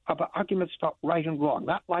about arguments about right and wrong,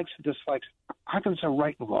 not likes and dislikes? Arguments are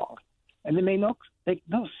right and wrong. And they make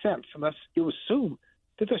no sense unless you assume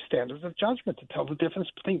that they're standards of judgment to tell the difference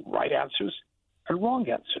between right answers and wrong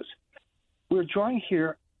answers. We're drawing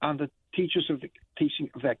here on the teaching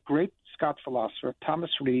of that great Scotch philosopher,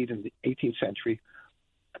 Thomas Reid, in the 18th century,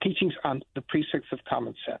 teachings on the precepts of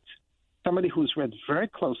common sense. Somebody who's read very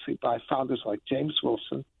closely by founders like James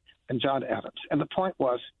Wilson and John Adams. And the point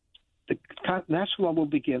was, the natural law will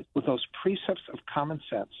begin with those precepts of common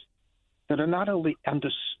sense that are not only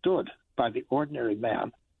understood by the ordinary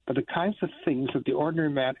man, but the kinds of things that the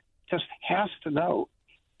ordinary man just has to know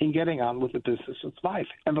in getting on with the business of life.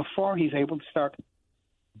 And before he's able to start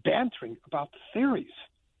bantering about the theories.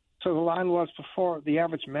 So the line was, before the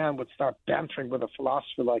average man would start bantering with a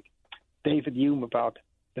philosopher like David Hume about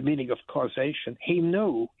the meaning of causation, he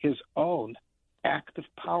knew his own active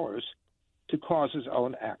powers to cause his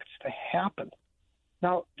own acts to happen.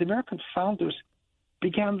 Now, the American founders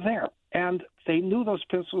began there, and they knew those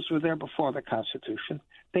principles were there before the Constitution.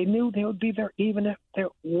 They knew they would be there even if there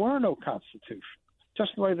were no Constitution.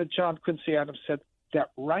 Just the way that John Quincy Adams said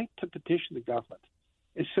that right to petition the government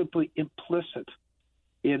is simply implicit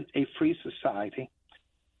in a free society.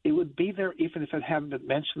 It would be there even if it hadn't been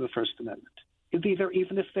mentioned in the First Amendment. It would be there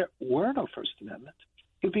even if there were no First Amendment.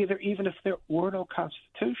 It would be there even if there were no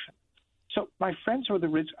Constitution. So my friends were the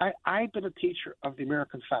original. I've been a teacher of the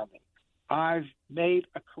American founding. I've made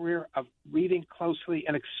a career of reading closely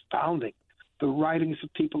and expounding the writings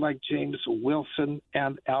of people like James Wilson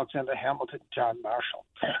and Alexander Hamilton, John Marshall.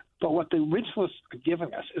 But what the originalists are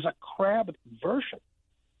giving us is a crabbed version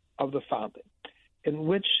of the founding, in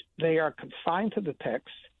which they are confined to the text,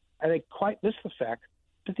 and they quite miss the fact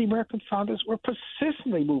that the American founders were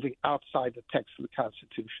persistently moving outside the text of the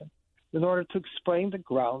Constitution in order to explain the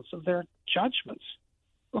grounds of their judgments.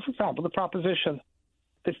 Well, for example, the proposition,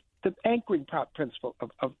 the anchoring principle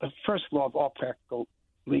of the first law of all practical,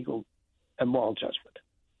 legal, and moral judgment.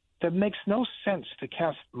 There makes no sense to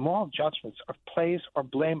cast moral judgments or praise or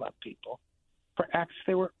blame on people for acts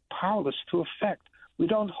they were powerless to effect. We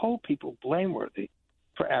don't hold people blameworthy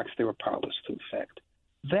for acts they were powerless to effect.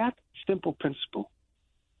 That simple principle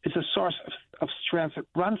is a source of strength that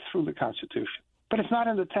runs through the Constitution, but it's not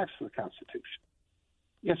in the text of the Constitution.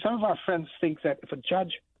 Yet some of our friends think that if a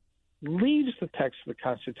judge leaves the text of the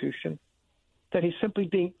Constitution, that he's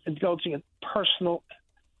simply indulging in personal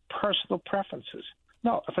preferences.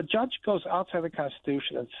 No, if a judge goes outside the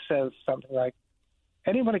Constitution and says something like,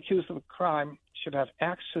 anyone accused of a crime should have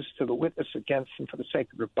access to the witness against him for the sake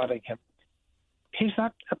of rebutting him, he's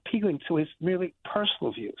not appealing to his merely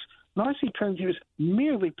personal views. Nor is he appealing to his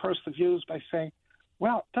merely personal views by saying,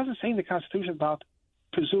 well, it doesn't say in the Constitution about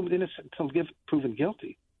presumed innocent until proven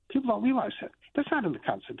guilty. People don't realize that. That's not in the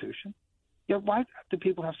Constitution. Yet why do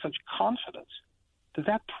people have such confidence that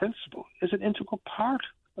that principle is an integral part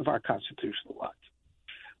of our constitutional life?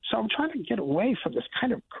 So I'm trying to get away from this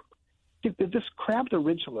kind of – this crabbed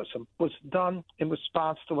originalism was done in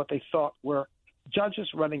response to what they thought were judges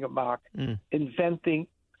running amok, inventing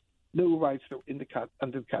new rights that were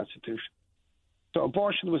under the Constitution. So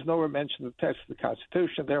abortion was nowhere mentioned in the text of the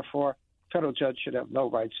Constitution. Therefore, federal judge should have no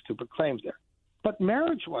rights to proclaim there. But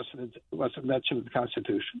marriage wasn't mentioned in the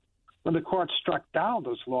Constitution. When the court struck down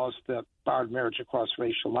those laws that barred marriage across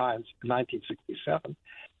racial lines in 1967,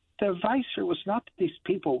 the advice here was not that these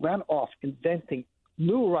people ran off inventing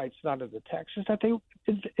new rights not in the text, is that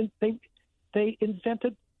they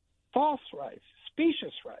invented false rights,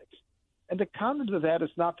 specious rights. And the counter to that is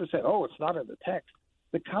not to say, oh, it's not in the text.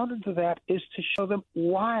 The counter to that is to show them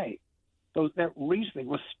why that reasoning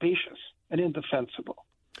was specious and indefensible.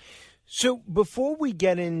 So before we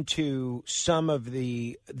get into some of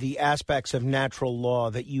the aspects of natural law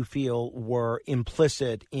that you feel were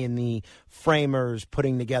implicit in the framers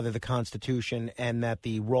putting together the Constitution, and that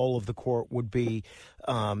the role of the court would be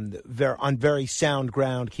on very sound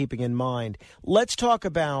ground, keeping in mind, let's talk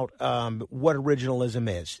about what originalism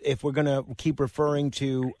is. If we're going to keep referring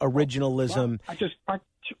to originalism, well,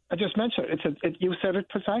 I just mentioned it. You said it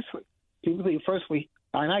precisely.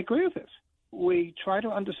 And I agree with this. We try to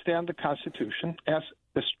understand the Constitution as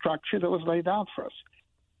the structure that was laid out for us.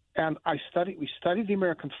 And we studied the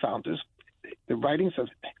American founders, the writings of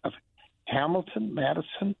Hamilton,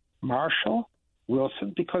 Madison, Marshall,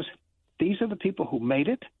 Wilson, because these are the people who made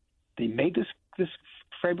it. They made this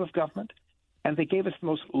frame of government, and they gave us the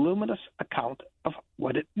most luminous account of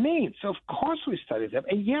what it means. So, of course, we studied them.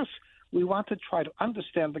 And, yes, we want to try to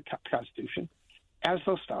understand the Constitution as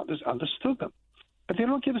those founders understood them. But they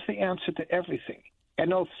don't give us the answer to everything.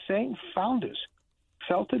 And those same founders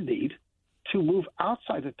felt the need to move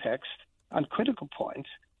outside the text on critical points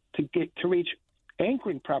to reach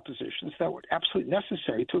anchoring propositions that were absolutely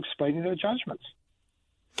necessary to explaining their judgments.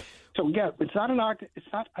 So again, it's not an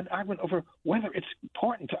argument over whether it's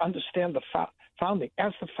important to understand the founding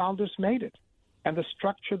as the founders made it and the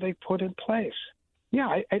structure they put in place.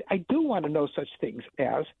 Yeah, I do want to know such things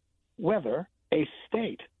as whether a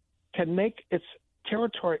state can make its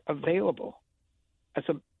territory available as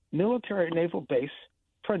a military or naval base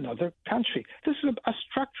for another country. This is a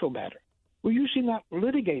structural matter. We're usually not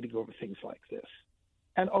litigating over things like this.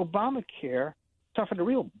 And Obamacare suffered a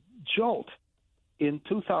real jolt in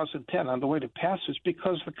 2010 on the way to passage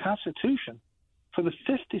because the Constitution, for the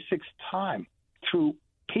 56th time through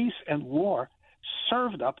peace and war,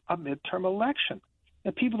 served up a midterm election.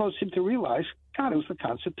 And people don't seem to realize, God, it was the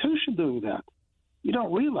Constitution doing that. You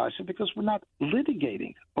don't realize it because we're not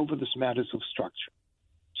litigating over these matters of structure.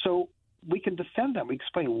 So we can defend them. We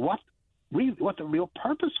explain what the real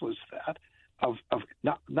purpose was that of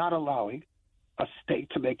not allowing a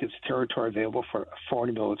state to make its territory available for a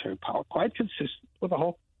foreign military power, quite consistent with the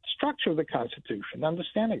whole structure of the Constitution,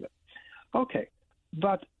 understanding it. Okay,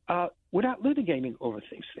 but we're not litigating over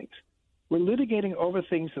these things. We're litigating over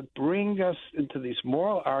things that bring us into these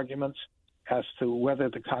moral arguments as to whether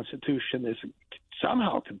the Constitution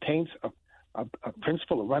somehow contains a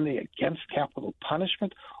principle of running against capital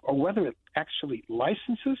punishment, or whether it actually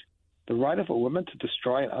licenses the right of a woman to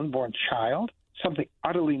destroy an unborn child, something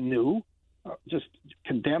utterly new, just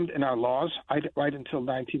condemned in our laws right until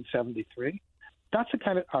 1973. That's the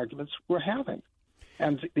kind of arguments we're having.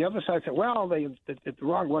 And the other side said, well, the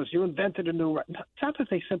wrong was you invented a new right. It's not that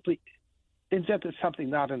they simply invented something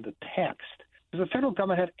not in the text. Because the federal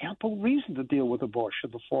government had ample reason to deal with abortion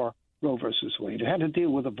before Roe versus Wade. It had to deal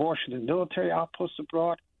with abortion in military outposts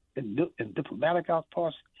abroad, in diplomatic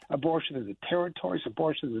outposts, abortion in the territories,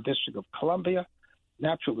 abortion in the District of Columbia,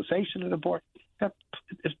 naturalization of abortion.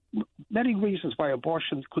 There's many reasons why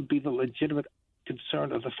abortion could be the legitimate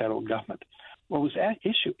concern of the federal government. What was at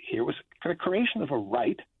issue here was the creation of a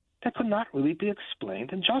right that could not really be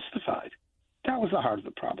explained and justified. That was the heart of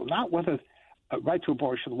the problem, not whether a right to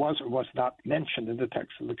abortion was or was not mentioned in the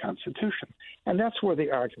text of the Constitution. And that's where the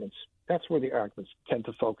arguments tend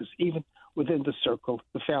to focus, even within the circle,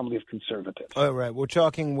 the family of conservatives. All right. We're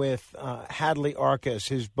talking with Hadley Arkes.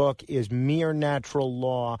 His book is Mere Natural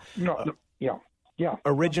Law.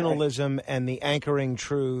 Originalism and the Anchoring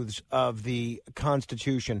Truths of the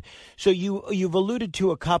Constitution. So you've alluded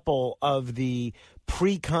to a couple of the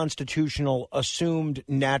pre-constitutional assumed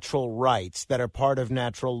natural rights that are part of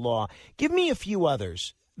natural law. Give me a few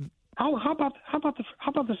others. How about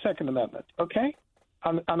the Second Amendment? Okay,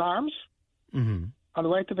 on arms, on the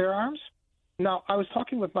right to bear arms. Now, I was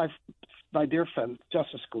talking with my dear friend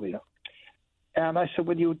Justice Scalia, and I said,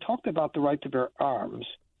 when you talked about the right to bear arms,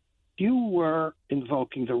 you were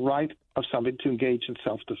invoking the right of somebody to engage in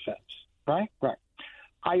self-defense, right? Right.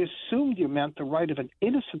 I assumed you meant the right of an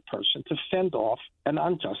innocent person to fend off an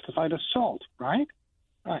unjustified assault, right?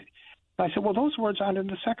 Right. And I said, well, those words aren't in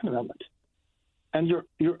the Second Amendment. and your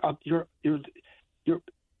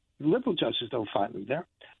liberal judges don't find them there.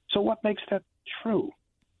 So what makes that true?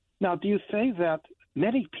 Now, do you say that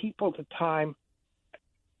many people at the time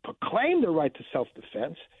proclaimed the right to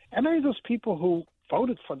self-defense, and many of those people who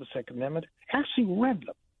voted for the Second Amendment actually read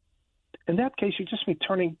them? In that case, you just be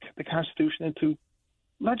turning the Constitution into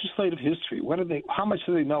legislative history. How much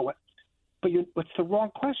do they know? But it's the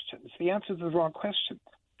wrong question. It's the answer to the wrong question.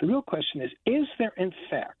 The real question is there in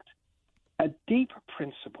fact a deep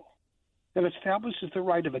principle that establishes the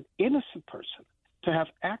right of an innocent person to have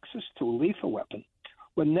access to a lethal weapon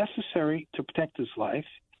when necessary to protect his life?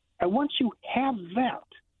 And once you have that,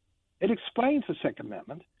 it explains the Second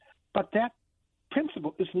Amendment, but that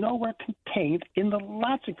principle is nowhere contained in the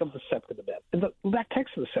logic of the Second Amendment, in the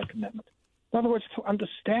text of the Second Amendment. In other words, to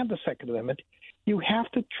understand the Second Amendment, you have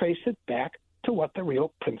to trace it back to what the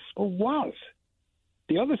real principle was.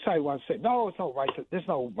 The other side wants to say, no, there's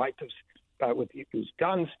no right to use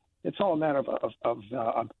guns. It's all a matter of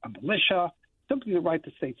a militia, simply the right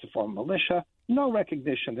to states to form a militia, no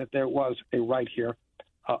recognition that there was a right here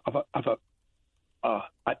of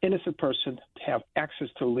an innocent person to have access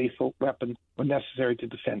to a lethal weapon when necessary to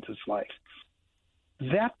defend his life.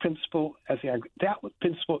 That principle,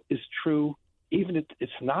 is true even if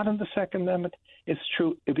it's not in the Second Amendment. It's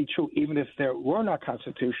true. It'd be true even if there were no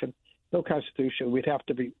Constitution. We'd have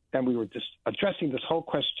to be, and we were just addressing this whole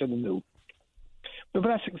question anew. But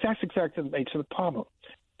that's exactly the nature of the problem.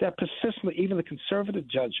 That persistently, even the conservative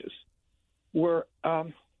judges have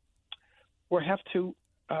to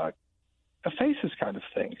face this kind of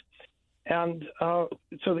thing. And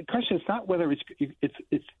so the question is not whether it's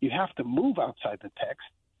you have to move outside the text.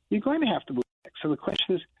 You're going to have to move the text. So the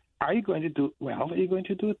question is, are you going to do it well, or are you going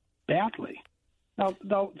to do it badly? Now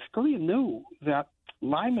Scalia knew that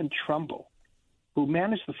Lyman Trumbull, who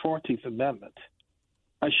managed the 14th Amendment,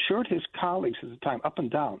 assured his colleagues at the time, up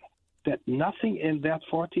and down, that nothing in that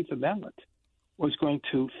 14th Amendment was going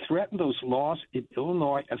to threaten those laws in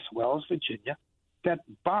Illinois as well as Virginia that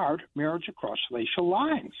barred marriage across racial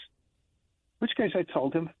lines. In which case I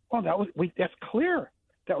told him, well, that's clear.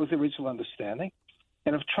 That was the original understanding.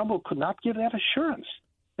 And if Trumbull could not give that assurance,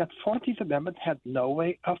 that 14th Amendment had no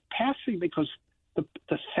way of passing because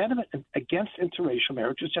the sentiment against interracial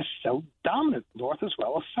marriage was just so dominant, north as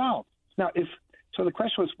well as south. Now, so the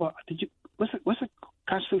question was, well, was the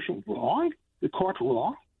Constitution wrong? The court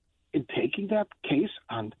wrong in taking that case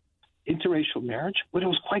on interracial marriage? Well, it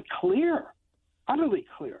was quite clear, utterly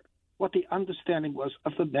clear, what the understanding was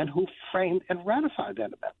of the men who framed and ratified that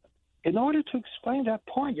amendment. In order to explain that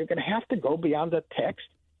point, you're going to have to go beyond the text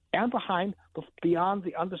and beyond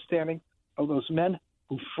the understanding of those men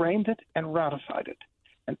who framed it and ratified it.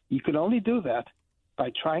 And you can only do that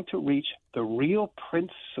by trying to reach the real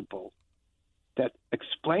principle that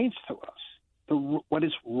explains to us what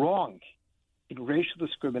is wrong in racial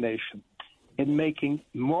discrimination, in making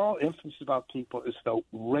moral inferences about people as though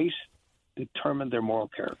race determined their moral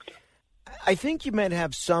character. I think you might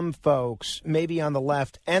have some folks, maybe on the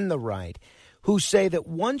left and the right, who say that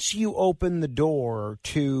once you open the door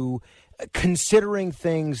to considering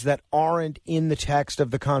things that aren't in the text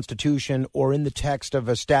of the Constitution or in the text of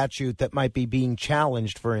a statute that might be being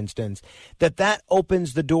challenged, for instance, that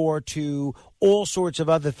opens the door to all sorts of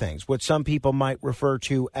other things, what some people might refer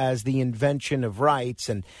to as the invention of rights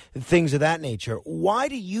and things of that nature. Why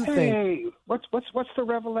do you think... Hey, what's the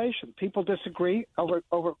revelation? People disagree over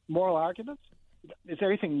moral arguments? Is there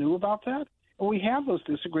anything new about that? When we have those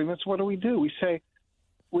disagreements, what do? We say,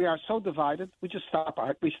 we are so divided, we just stop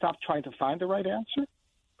trying to find the right answer?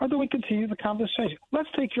 Or do we continue the conversation? Let's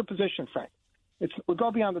take your position, Frank. We'll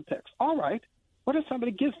go beyond the text. All right, what if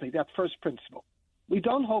somebody gives me that first principle? We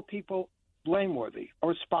don't hold people blameworthy or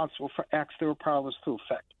responsible for acts they were powerless to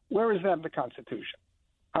effect. Where is that in the Constitution?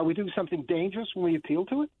 Are we doing something dangerous when we appeal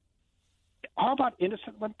to it? How about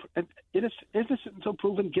innocent until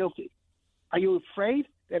proven guilty? Are you afraid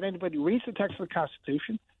that anybody reads the text of the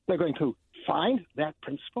Constitution, they're going to find that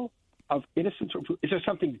principle of innocence? Is there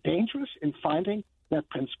something dangerous in finding that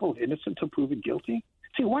principle of innocence until proven guilty?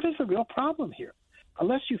 See, what is the real problem here?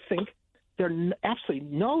 Unless you think there are absolutely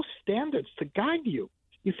no standards to guide you,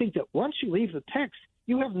 you think that once you leave the text,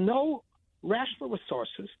 you have no rational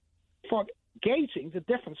resources for gauging the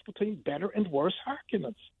difference between better and worse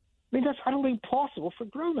arguments. I mean, that's utterly impossible for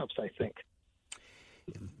grown-ups, I think.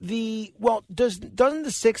 Doesn't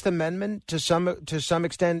the Sixth Amendment to some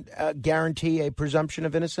extent guarantee a presumption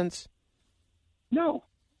of innocence? No,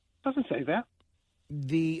 it doesn't say that.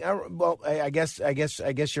 I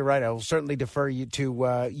guess you're right. I will certainly defer you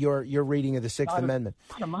to your reading of the Sixth Amendment.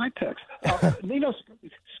 Not in my text. Nino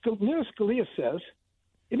Scalia says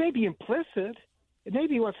it may be implicit It may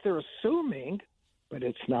be what they're assuming, but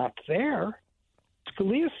it's not there.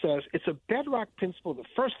 Scalia says it's a bedrock principle of the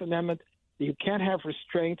First Amendment that you can't have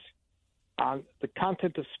restraints on the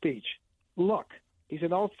content of speech. Look, he's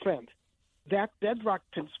an old friend. That bedrock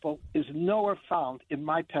principle is nowhere found in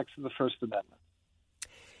my text of the First Amendment.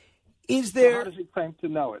 Is there? So how does he claim to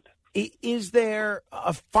know it? Is there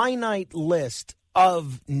a finite list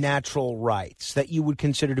of natural rights that you would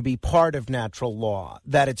consider to be part of natural law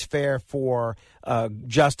that it's fair for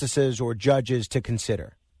justices or judges to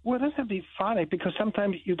consider? Well, it doesn't be finite because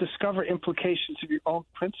sometimes you discover implications of your own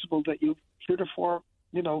principle that you've heretofore,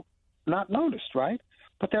 not noticed, right?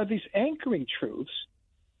 But there are these anchoring truths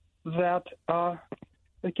that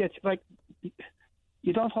it gets like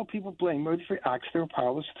you don't hold people blameworthy for acts they were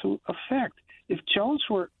powerless to affect. If Jones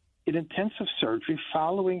were in intensive surgery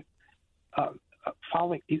following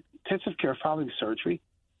intensive care following surgery,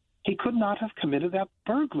 he could not have committed that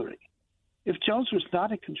burglary. If Jones was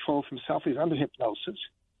not in control of himself, he was under hypnosis,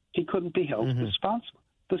 he couldn't be held responsible.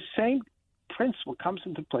 The same principle comes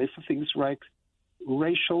into play for things like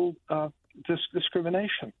racial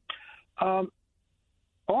discrimination.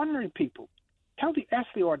 Ordinary people, ask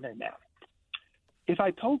the ordinary man. If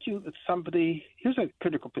I told you that somebody, here's a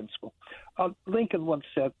critical principle. Lincoln once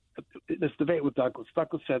said, in this debate with Douglas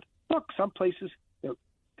said, look, some places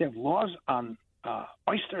they have laws on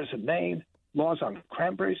oysters in Maine, laws on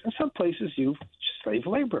cranberries, and some places use slave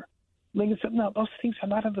labor. Lincoln said, no, those things are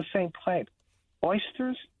not on the same plane.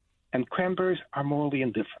 Oysters and cranberries are morally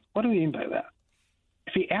indifferent. What do we mean by that?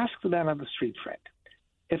 If you ask the man on the street, Frank,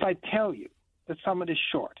 if I tell you that someone is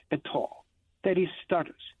short and tall, that he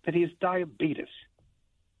stutters, that he has diabetes,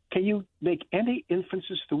 can you make any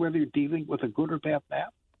inferences to whether you're dealing with a good or bad man?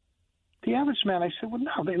 The average man, I said, well,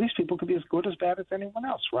 no, these people could be as good as bad as anyone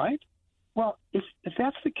else, right? Well, if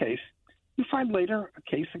that's the case, you find later a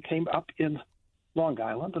case that came up in Long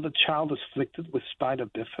Island of a child afflicted with spina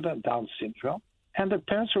bifida and Down syndrome, and the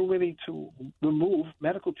parents were willing to remove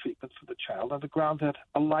medical treatment for the child on the ground that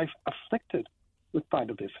a life afflicted with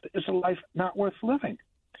spina bifida is a life not worth living.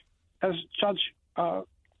 As Judge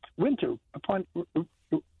Winter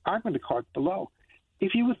argument the court below,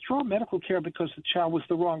 if you withdraw medical care because the child was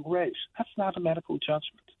the wrong race, that's not a medical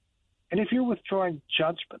judgment. And if you're withdrawing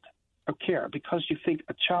judgment or care because you think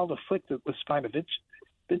a child afflicted with spina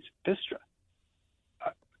bifida,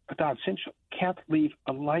 Down syndrome, can't lead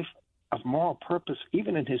a life of moral purpose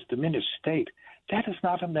even in his diminished state, that is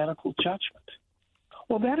not a medical judgment.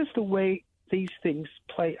 Well, that is the way these things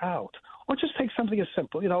play out. Or just take something as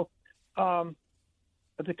simple.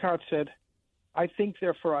 Descartes said, I think,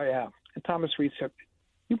 therefore I am. And Thomas Reid said,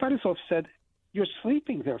 you might as well have said, you're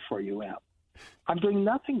sleeping, therefore you am. I'm doing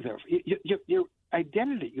nothing, therefore. Your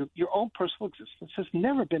identity, your own personal existence has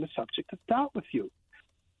never been a subject of doubt with you.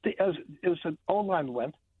 As an old line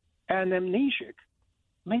went, an amnesiac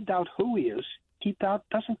may doubt who he is. He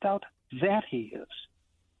doesn't doubt that he is.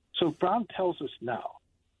 So Brown tells us now,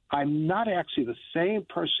 I'm not actually the same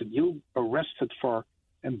person you arrested for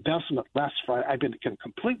embezzlement last Friday. I've been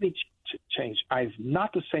completely changed. I'm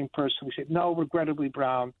not the same person. We say, no, regrettably,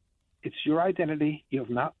 Brown, it's your identity. You have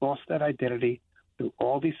not lost that identity through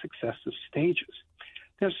all these successive stages.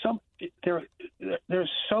 There are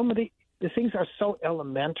so many. The things are so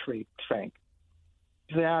elementary, Frank,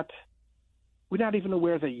 that we're not even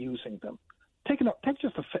aware they're using them. Take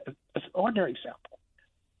just an ordinary example.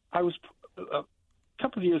 I was a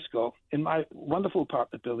couple of years ago in my wonderful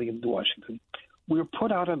apartment building in Washington. We were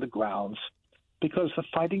put out on the grounds because the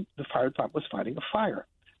fire department was fighting a fire.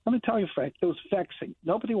 Let me tell you, Frank, it was vexing.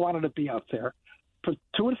 Nobody wanted to be out there for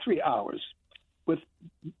 2 or 3 hours with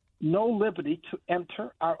no liberty to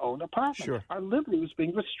enter our own apartment. Sure. Our liberty was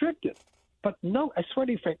being restricted. But no, I swear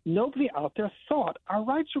to you, Frank, nobody out there thought our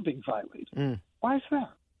rights were being violated. Why is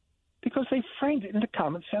that? Because they framed it in a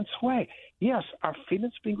common sense way. Yes, our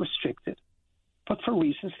freedom's being restricted, but for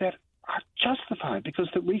reasons that are justified, because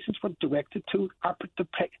the reasons were directed to our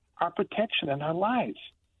protection and our lives.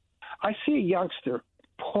 I see a youngster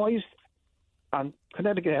poised on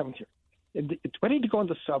Connecticut Avenue, ready to go in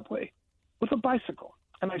the subway with a bicycle.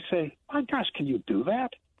 And I say, my gosh, can you do that?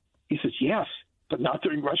 He says, yes, but not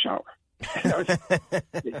during rush hour.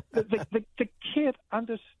 the kid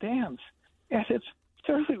understands, and it's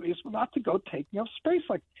fairly reasonable not to go taking up space.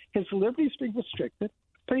 Like his liberty is being restricted,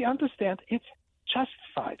 but he understands it's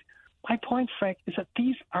justified. My point, Frank, is that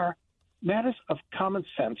these are matters of common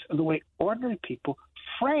sense and the way ordinary people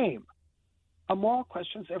frame moral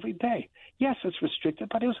questions every day. Yes, it's restricted,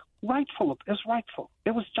 but it was rightful. It was rightful.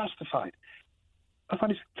 It was justified.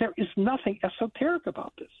 There is nothing esoteric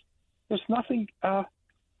about this. There's nothing.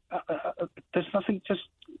 There's nothing just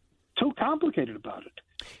too complicated about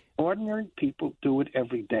it. Ordinary people do it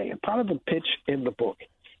every day. And part of the pitch in the book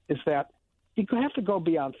is that you have to go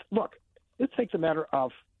beyond. Look, let's take the matter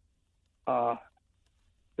of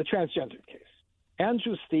the transgender case.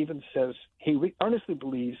 Andrew Stevens says he earnestly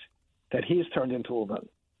believes that he is turned into a woman.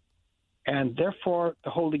 And therefore,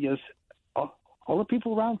 the holding is all the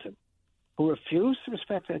people around him who refuse to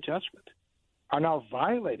respect that judgment are now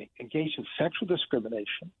violating, engaged in sexual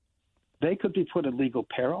discrimination. They could be put in legal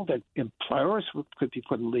peril. Their employers could be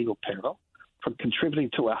put in legal peril for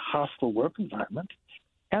contributing to a hostile work environment.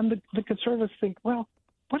 And the conservatives think, well,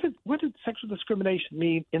 what did sexual discrimination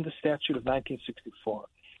mean in the statute of 1964?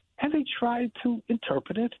 And they try to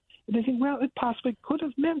interpret it, and they think, well, it possibly could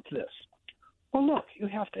have meant this. Well, look, you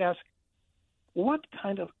have to ask,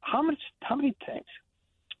 how many tanks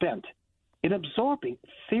spent in absorbing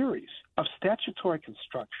theories of statutory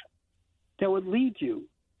construction that would lead you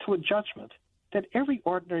to a judgment that every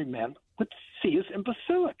ordinary man would see as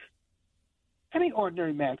imbecilic? Any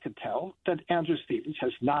ordinary man could tell that Andrew Stevens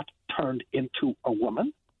has not turned into a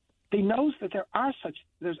woman. He knows that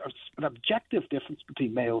there's an objective difference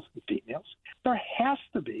between males and females. There has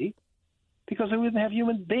to be, because we wouldn't have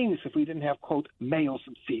human beings if we didn't have, quote, males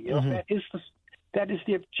and females. Mm-hmm. That is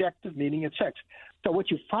the objective meaning of sex. So what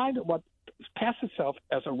you find, what passes itself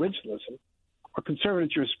as originalism or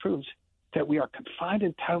conservative jurisprudence, that we are confined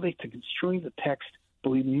entirely to construing the text,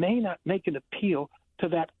 but we may not make an appeal to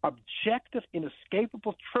that objective,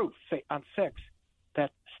 inescapable truth, say, on sex,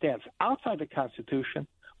 that stands outside the Constitution,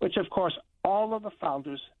 which, of course, all of the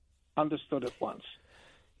founders understood at once.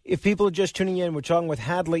 If people are just tuning in, we're talking with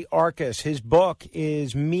Hadley Arkes. His book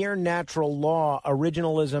is Mere Natural Law,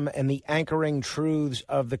 Originalism and the Anchoring Truths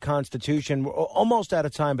of the Constitution. We're almost out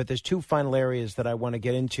of time, but there's two final areas that I want to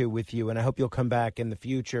get into with you, and I hope you'll come back in the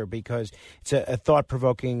future because it's a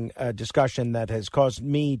thought-provoking discussion that has caused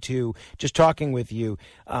me to, just talking with you,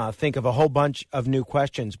 think of a whole bunch of new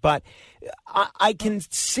questions. But I can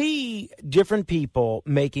see different people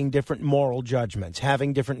making different moral judgments,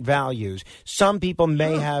 having different values. Some people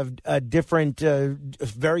may have different,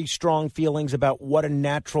 very strong feelings about what a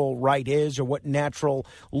natural right is or what natural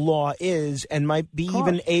law is, and might be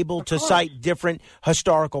even able to cite different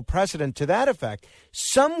historical precedent to that effect.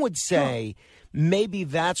 Some would say maybe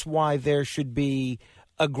that's why there should be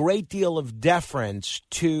a great deal of deference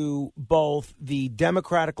to both the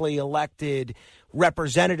democratically elected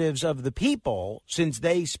representatives of the people, since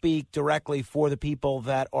they speak directly for the people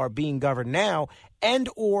that are being governed now, and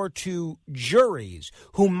or to juries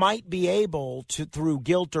who might be able to, through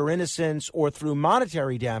guilt or innocence or through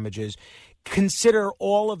monetary damages, consider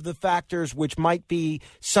all of the factors which might be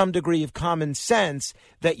some degree of common sense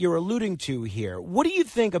that you're alluding to here. What do you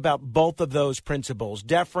think about both of those principles,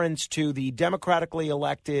 deference to the democratically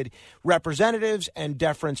elected representatives and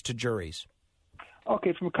deference to juries?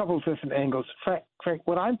 Okay, from a couple of different angles. Frank,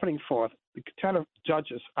 what I'm putting forth, the kind of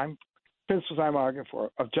judges, principles I'm arguing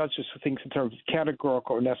for, of judges who think in terms of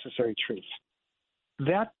categorical or necessary truths.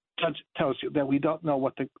 That judge tells you that we don't know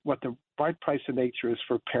what the right price of nature is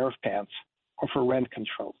for a pair of pants or for rent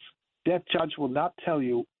controls. That judge will not tell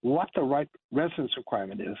you what the right residence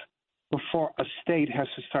requirement is before a state has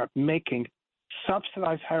to start making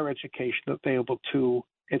subsidized higher education available to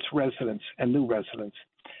its residents and new residents.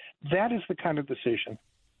 That is the kind of decision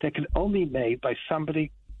that can only be made by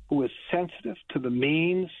somebody who is sensitive to the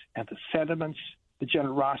means and the sentiments, the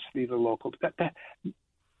generosity of the local.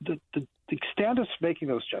 The standards for making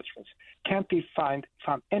those judgments can't be found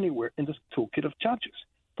anywhere in the toolkit of judges.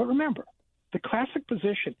 But remember, the classic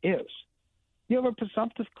position is you have a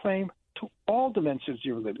presumptive claim to all dimensions of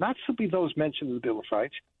your living, not simply those mentioned in the Bill of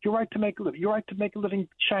Rights. Your right to make a living, your right to make a living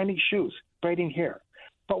shining shoes, braiding hair.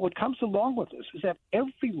 But what comes along with this is that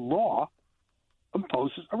every law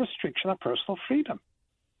imposes a restriction on personal freedom.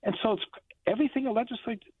 And so it's everything the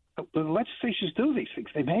legislatures do these things.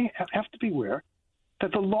 They may have to be aware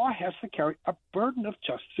that the law has to carry a burden of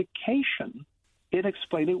justification in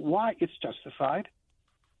explaining why it's justified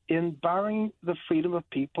in barring the freedom of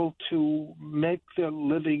people to make their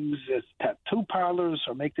livings as tattoo parlors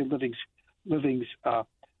or make their livings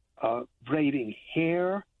braiding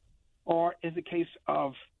hair, or in the case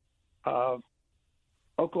of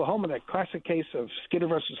Oklahoma, that classic case of Skinner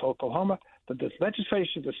versus Oklahoma, that the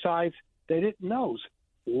legislature decides that it knows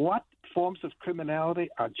what forms of criminality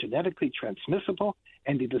are genetically transmissible,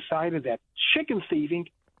 and they decided that chicken thieving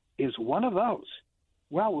is one of those.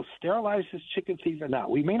 Well, we'll sterilize this chicken thiever now.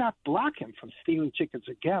 We may not block him from stealing chickens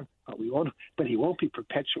again, but he won't be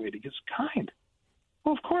perpetuating his kind.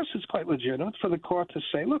 Well, of course, it's quite legitimate for the court to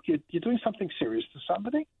say, look, you're doing something serious to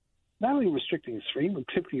somebody, not only restricting his freedom,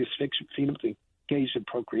 but typically restricting freedom to engage in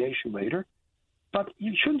procreation later. But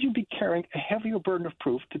shouldn't you be carrying a heavier burden of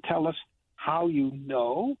proof to tell us how you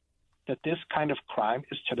know that this kind of crime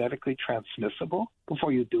is genetically transmissible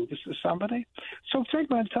before you do this to somebody? So,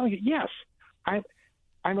 frankly, I'm telling you, yes, I'm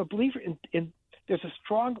a believer in there's a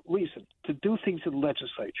strong reason to do things in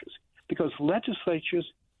legislatures, because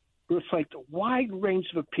legislatures reflect a wide range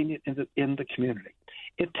of opinion in the community.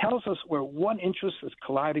 It tells us where one interest is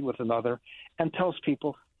colliding with another and tells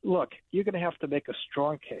people, look, you're going to have to make a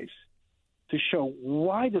strong case to show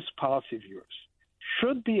why this policy of yours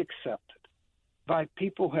should be accepted by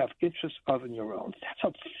people who have interests other than your own. That's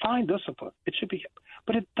a fine discipline. It should be,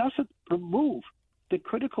 but it doesn't remove the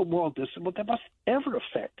critical moral discipline that must ever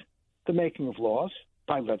affect the making of laws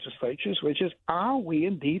by legislatures, which is, are we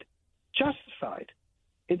indeed justified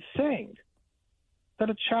in saying that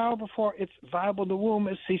a child before it's viable in the womb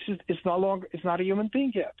is not a human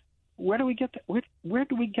being yet? Where do we get that? Where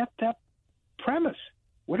do we get that premise?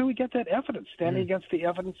 Where do we get that evidence standing against the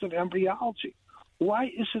evidence of embryology? Why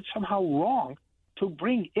is it somehow wrong to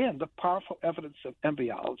bring in the powerful evidence of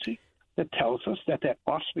embryology that tells us that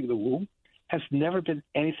offspring of the womb has never been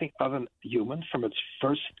anything other than human from its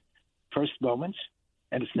first moments,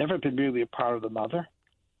 and it's never been merely a part of the mother?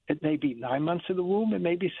 It may be 9 months in the womb, it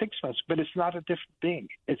may be 6 months, but it's not a different being.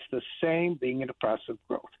 It's the same being in the process of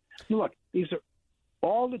growth. Look, these are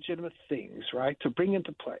all legitimate things, right, to bring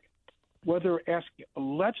into play. Whether we're asking a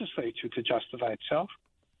legislature to justify itself,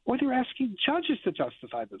 or they're asking judges to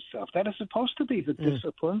justify themselves. That is supposed to be the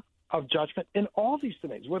discipline of judgment in all these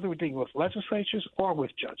domains, whether we're dealing with legislatures or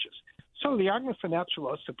with judges. So the argument for natural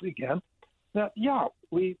law is simply, again, that, yeah,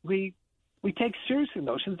 we take seriously the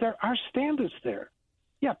notion there are standards there.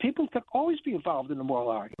 Yeah, people can always be involved in the moral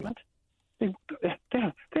argument. They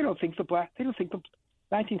don't think the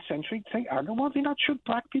 19th century thing argument, well, they're not sure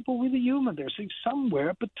black people were the human. They're saying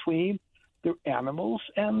somewhere between the animals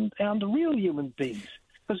and the real human beings.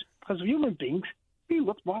 Because human beings, we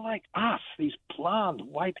look more like us, these blonde,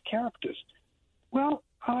 white characters. Well,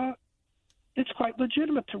 it's quite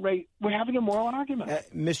legitimate to rate. We're having a moral argument.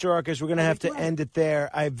 Mr. Arcus, we're going to have to end it there.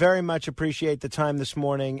 I very much appreciate the time this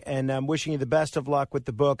morning, and I'm wishing you the best of luck with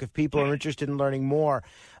the book. If people are interested in learning more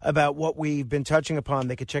about what we've been touching upon,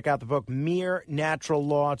 they could check out the book, Mere Natural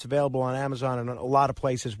Law. It's available on Amazon and a lot of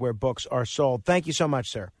places where books are sold. Thank you so much,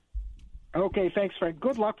 sir. Okay, thanks, Frank.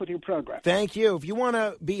 Good luck with your program. Thank you. If you want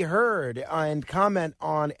to be heard and comment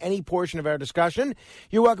on any portion of our discussion,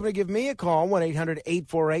 you're welcome to give me a call,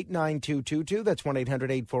 1-800-848-9222. That's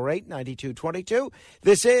 1-800-848-9222.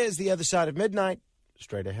 This is The Other Side of Midnight.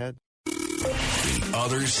 Straight ahead. The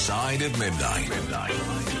Other Side of Midnight.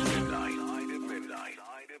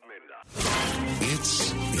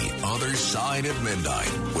 It's The Other Side of Midnight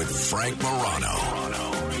with Frank Morano.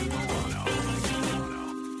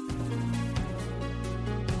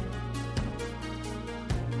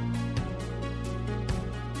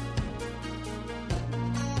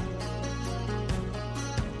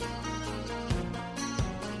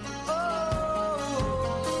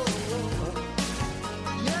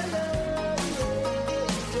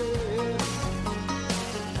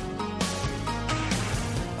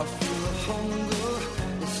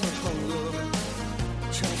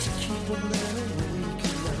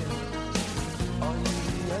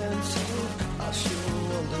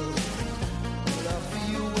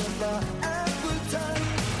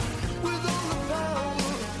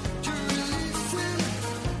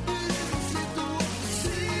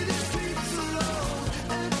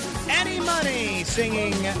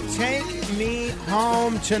 Singing Take Me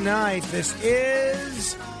Home Tonight. This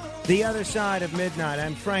is The Other Side of Midnight.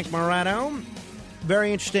 I'm Frank Morano.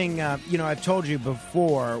 Very interesting. I've told you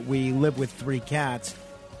before, we live with 3 cats.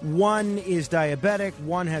 One is diabetic,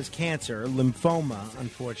 one has cancer, lymphoma,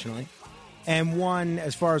 unfortunately. And one,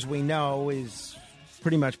 as far as we know, is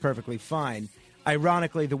pretty much perfectly fine.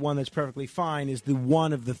 Ironically, the one that's perfectly fine is the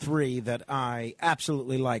one of the 3 that I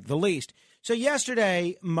absolutely like the least. So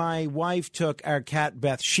yesterday, my wife took our cat,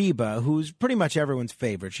 Bathsheba, who's pretty much everyone's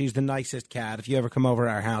favorite. She's the nicest cat. If you ever come over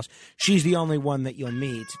to our house, she's the only one that you'll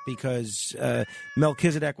meet because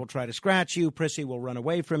Melchizedek will try to scratch you, Prissy will run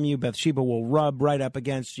away from you, Bathsheba will rub right up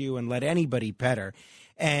against you and let anybody pet her.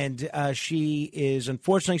 And she is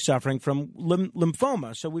unfortunately suffering from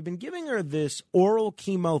lymphoma. So we've been giving her this oral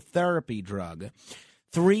chemotherapy drug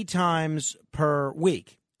 3 times per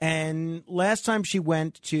week. And last time she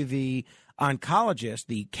went to the oncologist,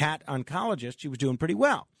 the cat oncologist, she was doing pretty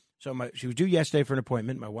well. So she was due yesterday for an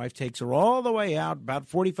appointment. My wife takes her all the way out, about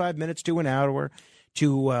 45 minutes to an hour,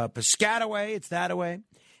 to Piscataway. It's that away.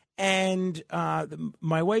 And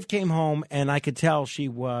my wife came home, and I could tell she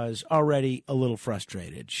was already a little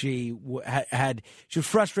frustrated. She she was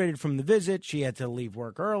frustrated from the visit. She had to leave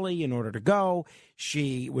work early in order to go.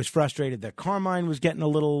 She was frustrated that Carmine was getting a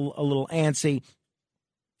little antsy,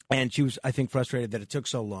 and she was, I think, frustrated that it took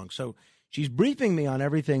so long. So she's briefing me on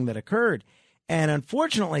everything that occurred. And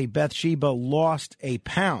unfortunately, Bathsheba lost a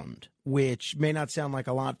pound, which may not sound like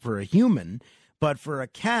a lot for a human, but for a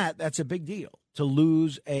cat, that's a big deal to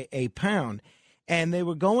lose a pound. And they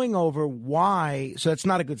were going over why, so it's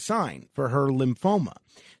not a good sign for her lymphoma.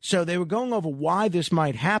 So they were going over why this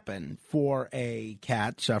might happen for a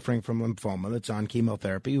cat suffering from lymphoma that's on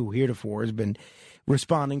chemotherapy, who heretofore has been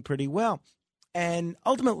responding pretty well. And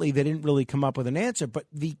ultimately, they didn't really come up with an answer. But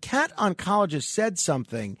the cat oncologist said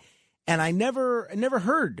something, and I never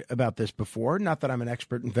heard about this before, not that I'm an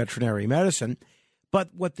expert in veterinary medicine,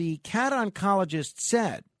 but what the cat oncologist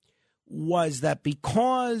said was that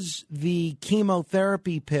because the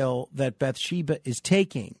chemotherapy pill that Bathsheba is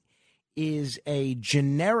taking is a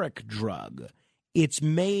generic drug, it's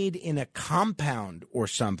made in a compound or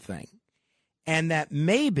something, and that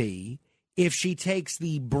maybe if she takes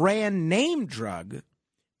the brand name drug,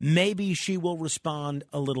 maybe she will respond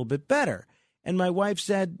a little bit better. And my wife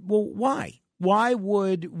said, well, why? Why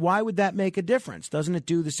would that make a difference? Doesn't it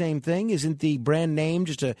do the same thing? Isn't the brand name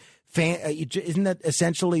just isn't that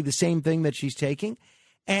essentially the same thing that she's taking?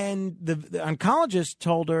 And the oncologist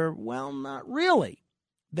told her, well, not really.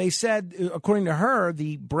 They said, according to her,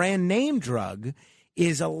 the brand name drug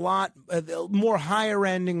is a lot more higher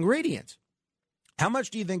end ingredients. How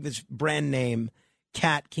much do you think this brand name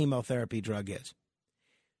cat chemotherapy drug is?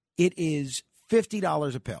 It is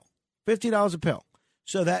 $50 a pill. $50 a pill.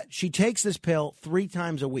 So that she takes this pill 3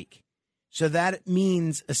 times a week. So that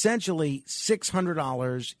means essentially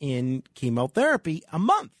 $600 in chemotherapy a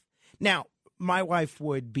month. Now, my wife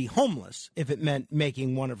would be homeless if it meant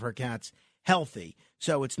making one of her cats healthy.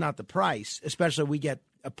 So it's not the price, especially we get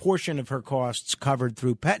a portion of her costs covered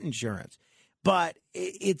through pet insurance. But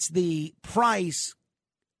it's the price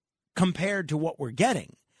compared to what we're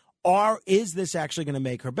getting. Or is this actually going to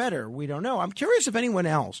make her better? We don't know. I'm curious if anyone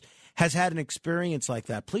else has had an experience like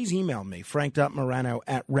that. Please email me,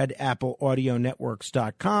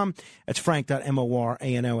 frank.morano@redappleaudionetworks.com. That's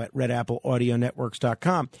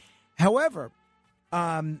frank.morano@redappleaudionetworks.com. However,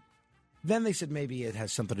 then they said maybe it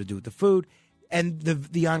has something to do with the food. And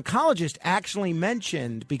the oncologist actually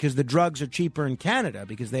mentioned, because the drugs are cheaper in Canada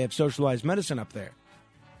because they have socialized medicine up there,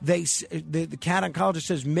 the cat oncologist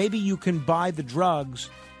says maybe you can buy the drugs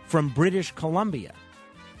from British Columbia,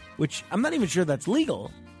 which I'm not even sure that's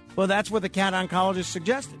legal. Well, that's what the cat oncologist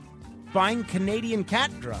suggested. Find Canadian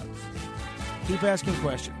cat drugs. Keep asking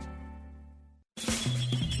questions.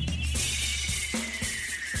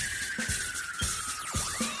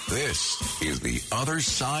 This is The Other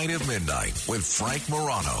Side of Midnight with Frank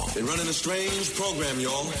Morano. They're running a strange program,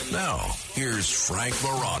 y'all. Now, here's Frank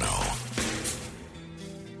Morano.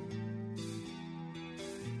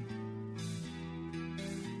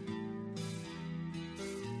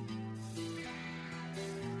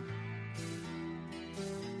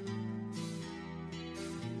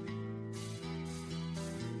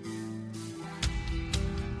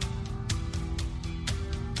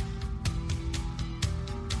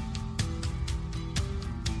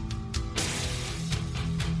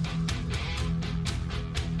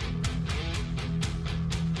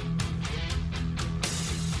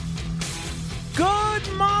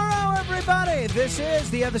 This is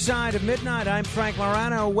The Other Side of Midnight. I'm Frank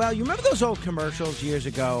Morano. Well, you remember those old commercials years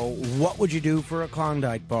ago? What would you do for a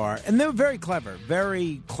Klondike bar? And they were very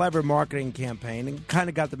clever marketing campaign, and kind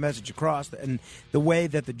of got the message across. And the way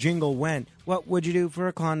that the jingle went, what would you do for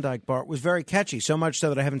a Klondike bar, was very catchy, so much so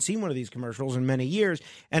that I haven't seen one of these commercials in many years,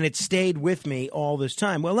 and it stayed with me all this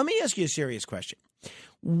time. Well, let me ask you a serious question.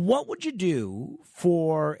 What would you do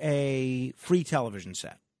for a free television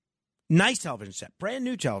set? Nice television set, brand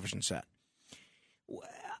new television set.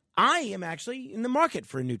 I am actually in the market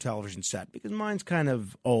for a new television set because mine's kind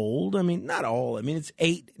of old. I mean, not old. I mean, it's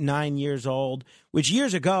 8-9 years old, which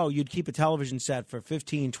years ago you'd keep a television set for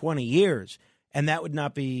 15, 20 years, and that would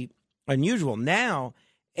not be unusual. Now,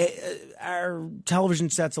 our television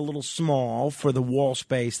set's a little small for the wall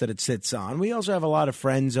space that it sits on. We also have a lot of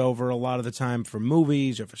friends over a lot of the time for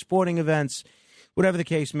movies or for sporting events, whatever the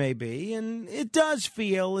case may be, and it does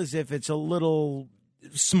feel as if it's a little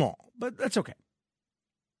small, but that's okay.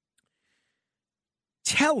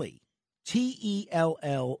 Telly,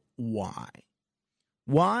 T-E-L-L-Y.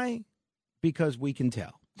 Why? Because we can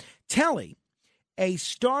tell. Telly, a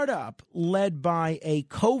startup led by a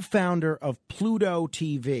co-founder of Pluto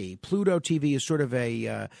TV. Pluto TV is sort of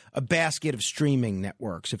a basket of streaming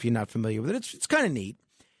networks, if you're not familiar with it. It's kind of neat.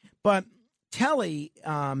 But Telly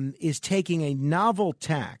is taking a novel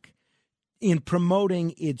tack in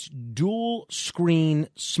promoting its dual-screen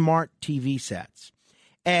smart TV sets.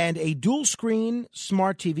 And a dual-screen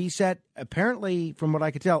smart TV set, apparently, from what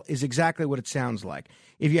I could tell, is exactly what it sounds like.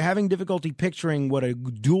 If you're having difficulty picturing what a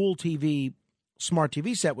dual TV smart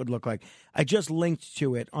TV set would look like, I just linked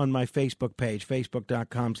to it on my Facebook page,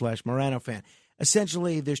 facebook.com/MoranoFan.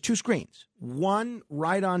 Essentially, there's two screens, one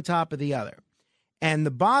right on top of the other. And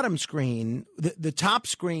the bottom screen, the top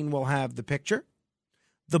screen will have the picture.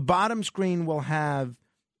 The bottom screen will have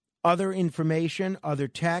other information, other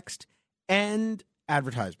text, and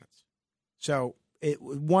advertisements. So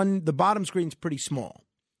the bottom screen's pretty small.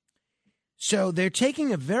 So they're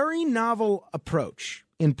taking a very novel approach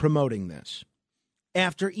in promoting this.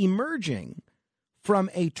 After emerging from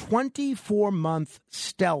a 24-month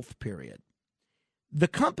stealth period, the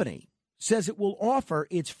company says it will offer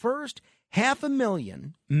its first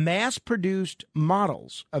 500,000 mass-produced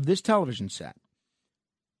models of this television set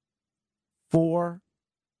for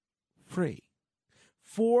free.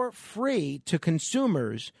 For free to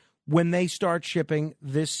consumers when they start shipping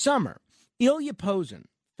this summer. Ilya Posen,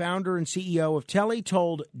 founder and CEO of Telly,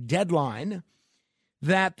 told Deadline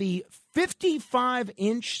that the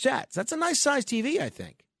 55-inch sets, that's a nice size TV, I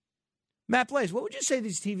think. Matt Blaze, what would you say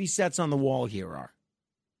these TV sets on the wall here are?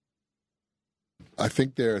 I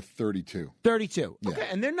think they're 32. 32. Yeah. Okay,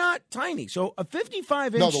 and they're not tiny. So a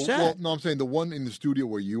 55-inch set. I'm saying the one in the studio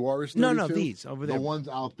where you are is 32. No, these over there. The ones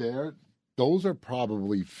out there, those are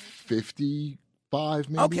probably 55,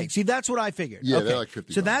 maybe. Okay, see, that's what I figured. Yeah, okay. they're like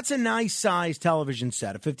 55. So that's a nice size television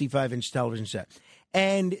set, a 55-inch television set.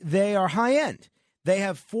 And they are high-end. They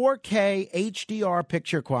have 4K HDR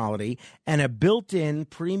picture quality and a built-in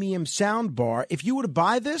premium sound bar. If you were to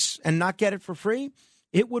buy this and not get it for free,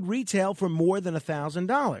 it would retail for more than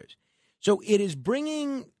 $1,000. So it is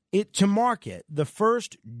bringing it to market, the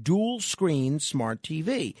first dual-screen smart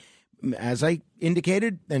TV. As I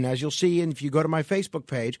indicated, and as you'll see, and if you go to my Facebook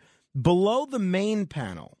page, below the main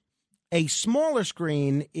panel, a smaller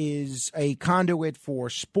screen is a conduit for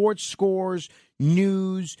sports scores,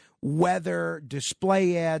 news, weather,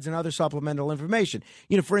 display ads, and other supplemental information.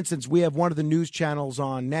 You know, for instance, we have one of the news channels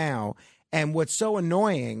on now, and what's so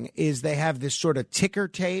annoying is they have this sort of ticker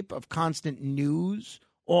tape of constant news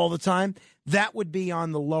all the time. That would be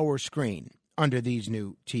on the lower screen under these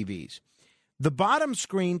new TVs. The bottom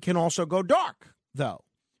screen can also go dark, though,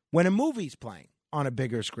 when a movie's playing on a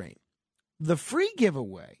bigger screen. The free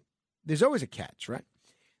giveaway, there's always a catch, right?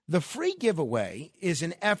 The free giveaway is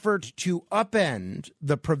an effort to upend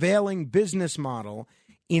the prevailing business model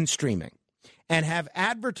in streaming and have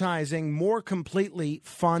advertising more completely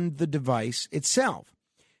fund the device itself.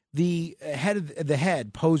 The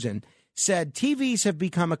head, Posen, said TVs have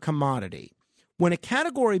become a commodity. When a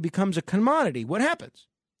category becomes a commodity, what happens?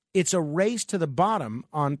 It's a race to the bottom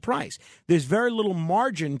on price. There's very little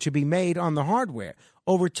margin to be made on the hardware.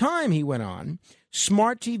 Over time, he went on,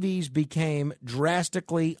 smart TVs became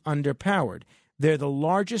drastically underpowered. They're the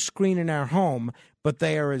largest screen in our home, but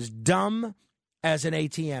they are as dumb as an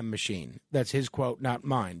ATM machine. That's his quote, not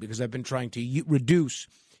mine, because I've been trying to reduce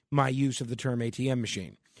my use of the term ATM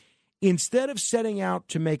machine. Instead of setting out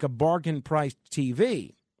to make a bargain-priced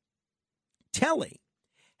TV, Telly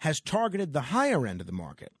has targeted the higher end of the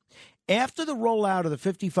market. After the rollout of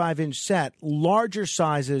the 55-inch set, larger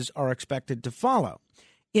sizes are expected to follow.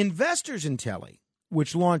 Investors in Telly,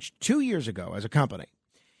 which launched 2 years ago as a company,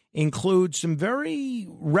 include some very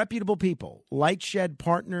reputable people, Lightshed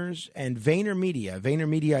Partners and VaynerMedia.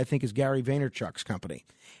 VaynerMedia, I think, is Gary Vaynerchuk's company.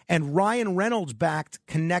 And Ryan Reynolds-backed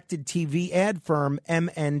connected TV ad firm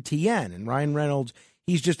MNTN. And Ryan Reynolds,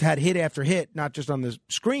 he's just had hit after hit, not just on the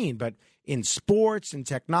screen, but in sports and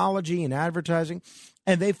technology and advertising.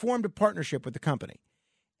 And they formed a partnership with the company.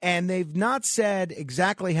 And they've not said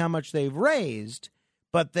exactly how much they've raised,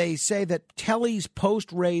 but they say that Telly's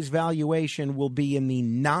post-raise valuation will be in the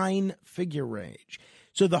 9-figure range.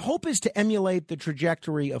 So the hope is to emulate the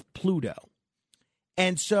trajectory of Pluto.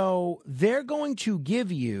 And so they're going to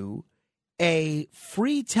give you a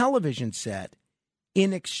free television set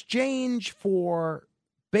in exchange for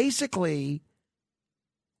basically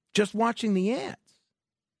just watching the ads.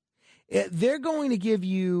 They're going to give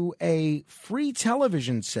you a free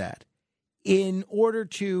television set in order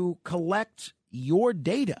to collect your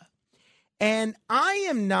data. And I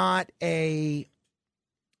am not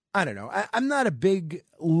I'm not a big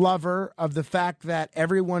lover of the fact that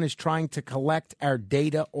everyone is trying to collect our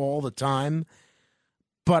data all the time.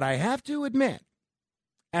 But I have to admit,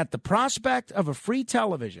 at the prospect of a free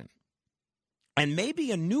television and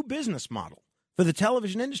maybe a new business model for the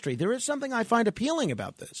television industry, there is something I find appealing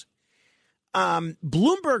about this.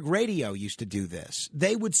 Bloomberg Radio used to do this.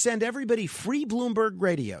 They would send everybody free Bloomberg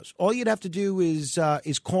radios. All you'd have to do is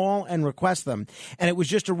call and request them. And it was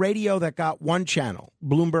just a radio that got one channel,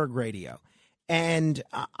 Bloomberg Radio. And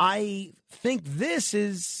I think this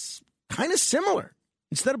is kind of similar.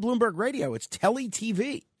 Instead of Bloomberg Radio, it's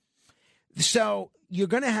Tele-TV. So you're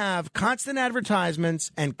going to have constant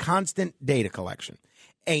advertisements and constant data collection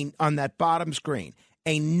on that bottom screen.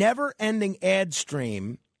 A never-ending ad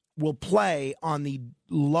stream will play on the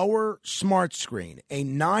lower smart screen. A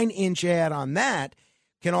 9-inch ad on that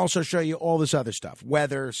can also show you all this other stuff,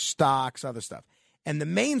 weather, stocks, other stuff. And the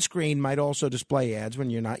main screen might also display ads when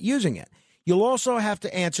you're not using it. You'll also have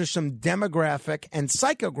to answer some demographic and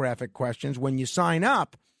psychographic questions when you sign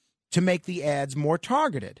up to make the ads more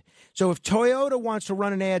targeted. So if Toyota wants to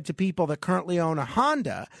run an ad to people that currently own a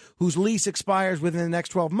Honda whose lease expires within the next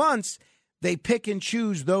 12 months, they pick and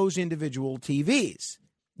choose those individual TVs.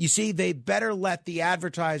 You see, they better let the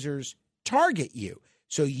advertisers target you.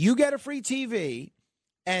 So you get a free TV,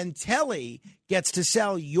 and Telly gets to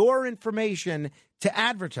sell your information to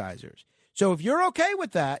advertisers. So if you're okay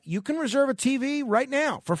with that, you can reserve a TV right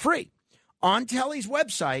now for free on Telly's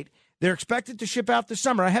website. They're expected to ship out this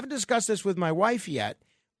summer. I haven't discussed this with my wife yet,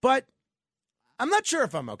 but I'm not sure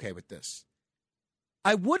if I'm okay with this.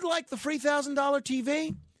 I would like the free $1,000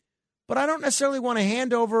 TV, but I don't necessarily want to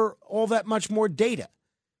hand over all that much more data.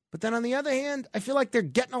 But then on the other hand, I feel like they're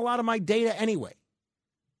getting a lot of my data anyway.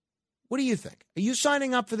 What do you think? Are you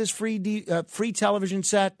signing up for this free television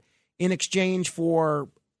set in exchange for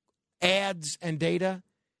ads and data?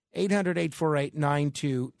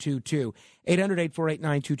 800-848-9222.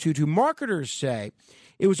 800-848-9222. Marketers say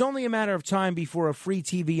it was only a matter of time before a free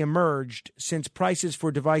TV emerged, since prices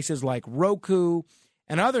for devices like Roku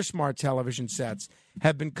and other smart television sets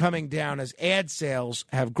have been coming down as ad sales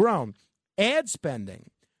have grown. Ad spending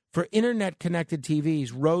for internet-connected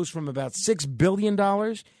TVs rose from about $6 billion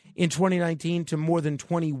in 2019 to more than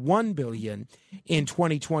 $21 billion in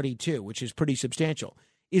 2022, which is pretty substantial.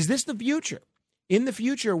 Is this the future? In the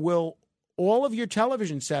future, will all of your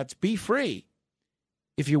television sets be free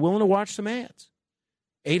if you're willing to watch some ads?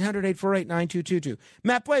 800-848-9222.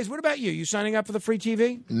 Matt Blaze, what about you? You signing up for the free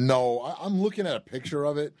TV? No, I'm looking at a picture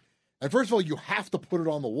of it. And first of all, you have to put it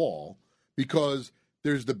on the wall because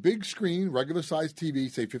there's the big screen, regular-sized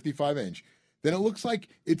TV, say 55-inch. Then it looks like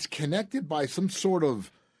it's connected by some sort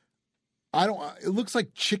of, it looks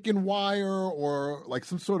like chicken wire or like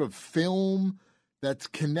some sort of film that's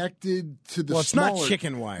connected to the smaller. Not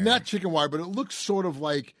chicken wire. Not chicken wire, but it looks sort of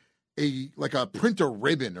like a printer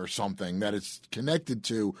ribbon or something that is connected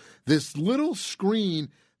to this little screen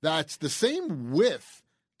that's the same width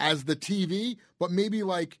as the TV, but maybe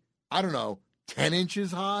 10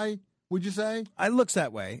 inches high, would you say? It looks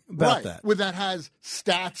that way, about that. That has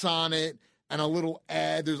stats on it and a little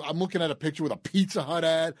ad. I'm looking at a picture with a Pizza Hut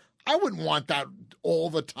ad. I wouldn't want that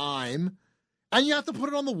all the time. And you have to put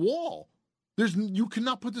it on the wall. You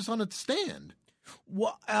cannot put this on a stand.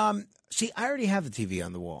 Well, see, I already have the TV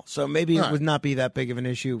on the wall, so maybe it would not be that big of an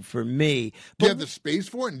issue for me. Do you have the space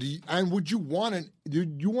for it? And would you want do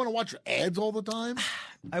you want to watch ads all the time?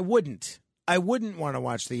 I wouldn't. I wouldn't want to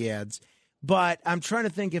watch the ads, but I'm trying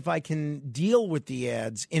to think if I can deal with the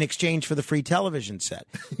ads in exchange for the free television set.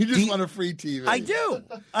 You just want a free TV. I do.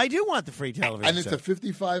 I do want the free television set. And it's a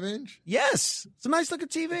 55-inch? Yes. It's a nice looking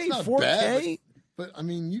TV. It's not 4K. Bad, but,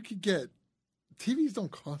 you could get... TVs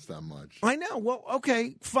don't cost that much. I know. Well,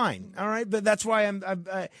 okay, fine. All right, but that's why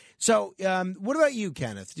So, what about you,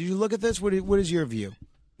 Kenneth? Did you look at this? What is your view?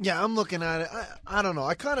 Yeah, I'm looking at it. I don't know.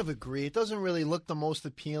 I kind of agree. It doesn't really look the most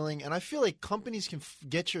appealing, and I feel like companies can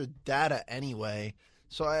get your data anyway.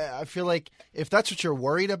 So I feel like if that's what you're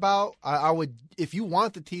worried about, I would. If you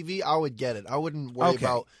want the TV, I would get it. I wouldn't worry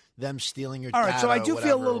about them stealing your data. All right, so I do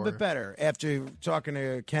feel a little bit better after talking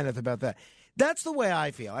to Kenneth about that. That's the way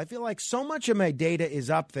I feel. I feel like so much of my data is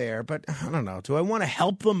up there, but I don't know. Do I want to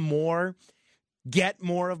help them more, get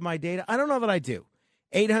more of my data? I don't know that I do.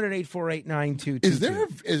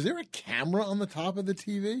 800-848-9222. Is there a camera on the top of the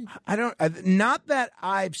TV? Not that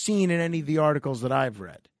I've seen in any of the articles that I've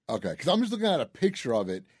read. Okay, because I'm just looking at a picture of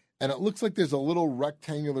it, and it looks like there's a little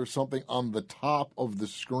rectangular something on the top of the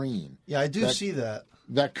screen. Yeah, I do see that.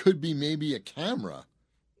 That could be maybe a camera.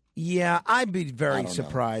 Yeah, I'd be very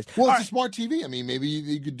surprised. Well, it's a smart TV. Maybe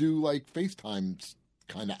you could do FaceTime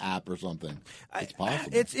kind of app or something. It's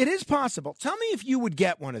possible. It is possible. Tell me if you would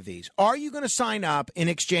get one of these. Are you going to sign up in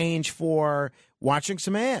exchange for watching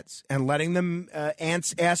some ads and letting them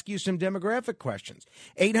ask you some demographic questions?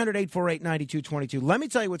 800-848-9222. Let me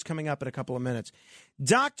tell you what's coming up in a couple of minutes.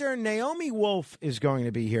 Dr. Naomi Wolf is going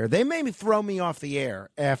to be here. They made me throw me off the air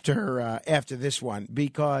after this one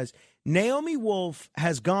because Naomi Wolf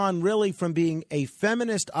has gone really from being a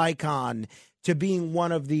feminist icon to being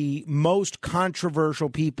one of the most controversial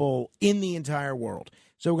people in the entire world.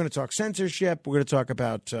 So we're going to talk censorship. We're going to talk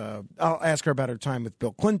about, I'll ask her about her time with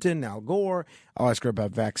Bill Clinton, Al Gore. I'll ask her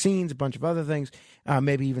about vaccines, a bunch of other things,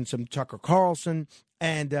 maybe even some Tucker Carlson.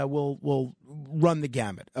 And we'll run the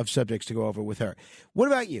gamut of subjects to go over with her. What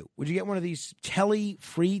about you? Would you get one of these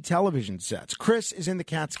free television sets? Chris is in the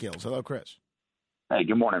Catskills. Hello, Chris. Hey,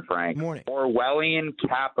 good morning, Frank. Good morning. Orwellian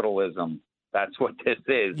capitalism. That's what this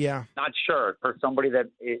is. Yeah. Not sure. For somebody that,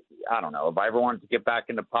 I don't know, if I ever wanted to get back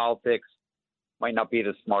into politics, might not be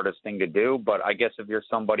the smartest thing to do. But I guess if you're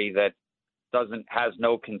somebody that has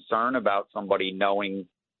no concern about somebody knowing,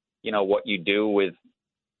 what you do with,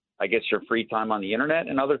 I guess, your free time on the internet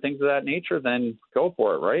and other things of that nature, then go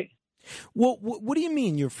for it, right? Well, what do you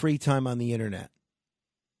mean your free time on the internet?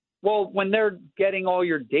 Well, when they're getting all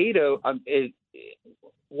your data,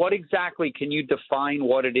 what exactly can you define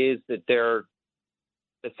what it is that they're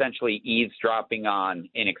essentially eavesdropping on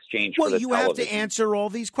in exchange for the television? Well, you have to answer all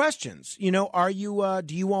these questions. Are you?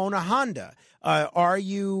 Do you own a Honda? Are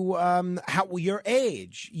you? Your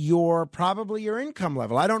age? Probably your income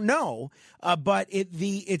level. I don't know, but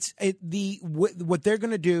what they're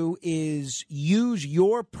going to do is use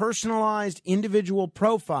your personalized individual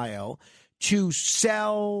profile to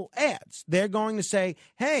sell ads. They're going to say,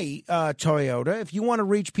 hey, Toyota, if you want to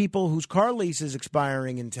reach people whose car lease is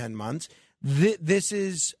expiring in 10 months, this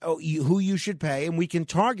is who you should pay, and we can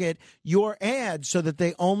target your ads so that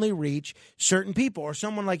they only reach certain people. Or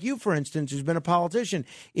someone like you, for instance, who's been a politician,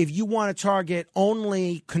 if you want to target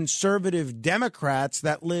only conservative Democrats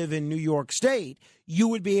that live in New York State, you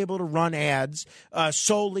would be able to run ads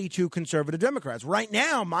solely to conservative Democrats. Right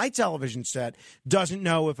now, my television set doesn't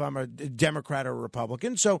know if I'm a Democrat or a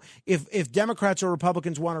Republican. So if Democrats or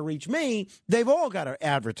Republicans want to reach me, they've all got to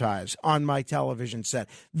advertise on my television set.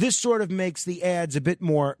 This sort of makes the ads a bit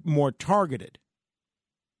more targeted.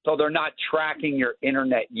 So they're not tracking your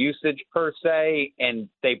internet usage per se,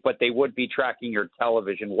 but they would be tracking your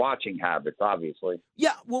television watching habits, obviously.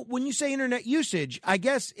 Yeah, well, when you say internet usage, I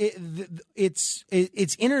guess it's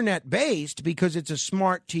internet based because it's a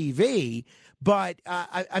smart TV. But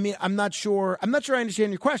I mean, I'm not sure I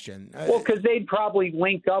understand your question. Well, because they'd probably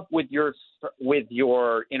link up with your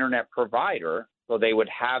internet provider, so they would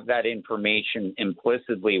have that information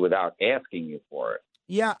implicitly without asking you for it.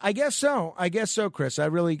 Yeah, I guess so, Chris.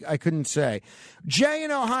 I couldn't say. Jay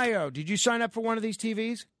in Ohio, did you sign up for one of these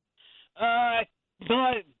TVs? No,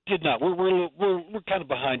 I did not. We're kind of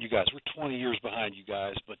behind you guys. We're 20 years behind you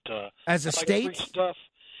guys. But as a state, free stuff,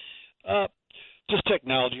 just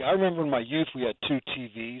technology. I remember in my youth we had two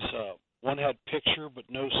TVs. One had picture but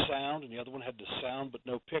no sound, and the other one had the sound but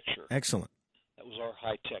no picture. Excellent. That was our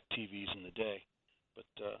high-tech TVs in the day. But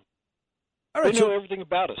all right, they know everything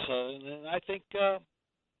about us, and I think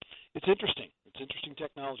it's interesting. It's interesting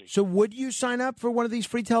technology. So would you sign up for one of these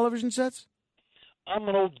free television sets? I'm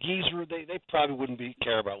an old geezer. They probably wouldn't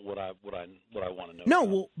care about what I want to know. No,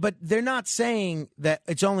 well, but they're not saying that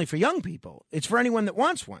it's only for young people. It's for anyone that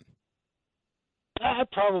wants one. I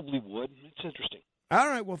probably would. It's interesting. All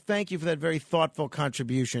right. Well, thank you for that very thoughtful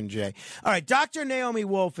contribution, Jay. All right. Dr. Naomi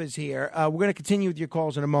Wolf is here. We're going to continue with your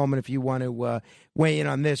calls in a moment if you want to weigh in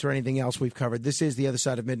on this or anything else we've covered. This is The Other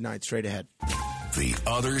Side of Midnight, straight ahead. The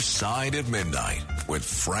Other Side of Midnight with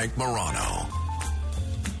Frank Morano.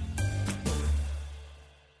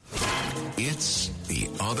 It's The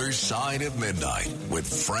Other Side of Midnight with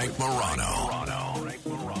Frank Morano.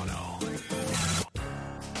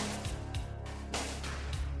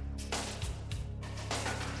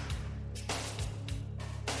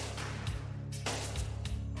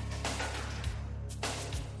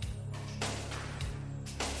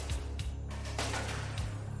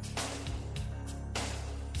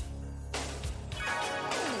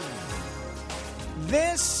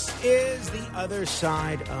 This is The Other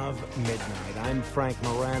Side of Midnight. I'm Frank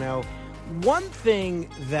Morano. One thing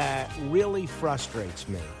that really frustrates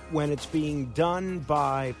me when it's being done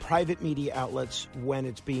by private media outlets, when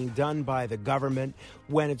it's being done by the government,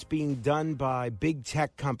 when it's being done by big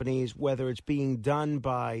tech companies, whether it's being done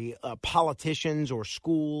by politicians or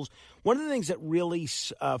schools, one of the things that really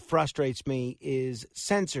frustrates me is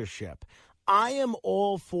censorship. I am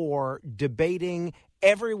all for debating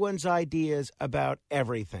everyone's ideas about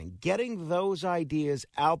everything, getting those ideas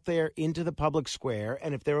out there into the public square.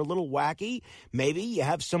 And if they're a little wacky, maybe you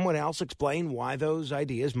have someone else explain why those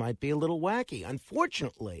ideas might be a little wacky.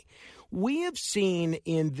 Unfortunately, we have seen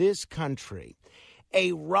in this country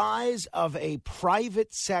a rise of a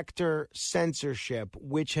private sector censorship,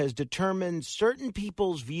 which has determined certain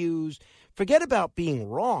people's views, forget about being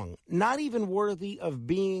wrong, not even worthy of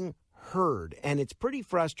being heard. And it's pretty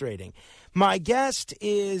frustrating. My guest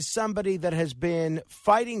is somebody that has been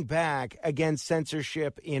fighting back against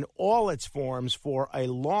censorship in all its forms for a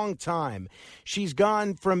long time. She's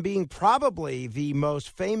gone from being probably the most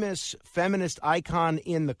famous feminist icon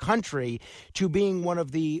in the country to being one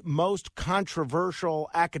of the most controversial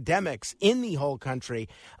academics in the whole country.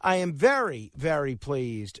 I am very, very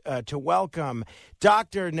pleased to welcome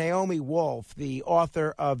Dr. Naomi Wolf, the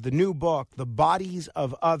author of the new book, The Bodies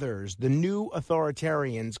of Others, The New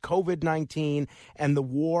Authoritarians, COVID-19 and the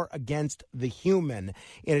War Against the Human.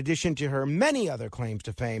 In addition to her many other claims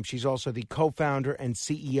to fame, she's also the co-founder and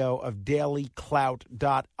CEO of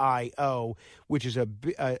DailyClout.io, which is a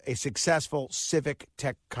successful civic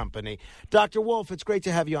tech company. Dr. Wolf, it's great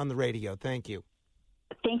to have you on the radio. Thank you.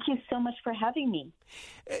 Thank you so much for having me.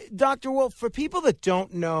 Dr. Wolf, for people that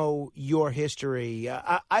don't know your history,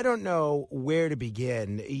 I don't know where to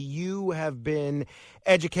begin. You have been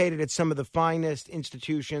educated at some of the finest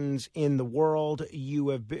institutions in the world. You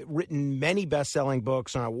have written many best-selling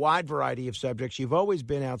books on a wide variety of subjects. You've always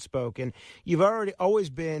been outspoken. You've always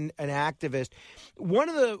been an activist. One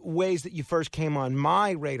of the ways that you first came on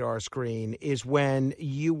my radar screen is when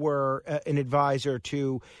you were an advisor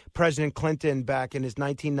to President Clinton back in his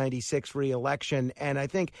 1996 reelection. And I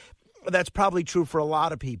think that's probably true for a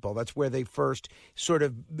lot of people. That's where they first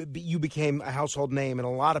you became a household name in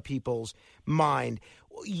a lot of people's mind.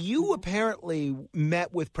 You apparently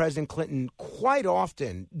met with President Clinton quite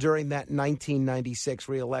often during that 1996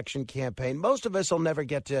 reelection campaign. Most of us will never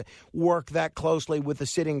get to work that closely with the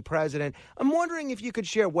sitting president. I'm wondering if you could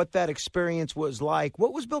share what that experience was like.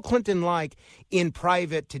 What was Bill Clinton like in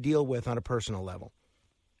private to deal with on a personal level?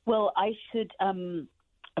 Well, I should, and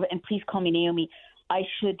please call me Naomi, I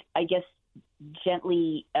should, I guess,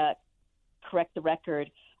 gently correct the record.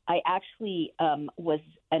 I actually was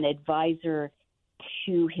an advisor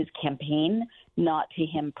to his campaign, not to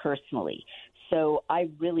him personally. So I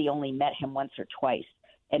really only met him once or twice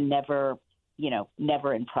and never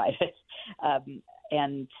in private.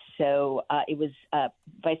 And so it was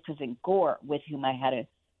Vice President Gore with whom I had a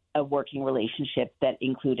working relationship that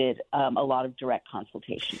included a lot of direct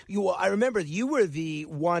consultation. I remember you were the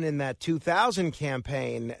one in that 2000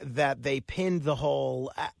 campaign that they pinned the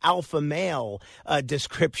whole alpha male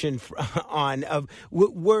description on.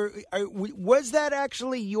 Was that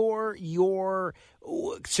actually your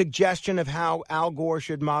suggestion of how Al Gore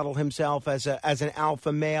should model himself as an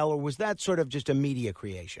alpha male, or was that sort of just a media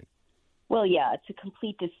creation? Well, yeah, it's a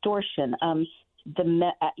complete distortion. As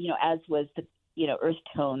was the Earth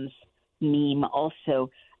Tones meme also.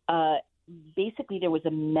 Basically, there was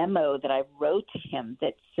a memo that I wrote to him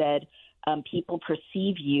that said, people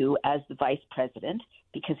perceive you as the vice president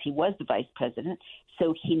because he was the vice president,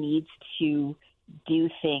 so he needs to do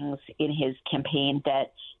things in his campaign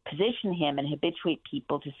that position him and habituate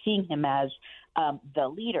people to seeing him as the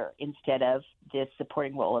leader instead of this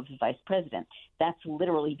supporting role of the vice president. That's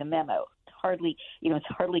literally the memo. It's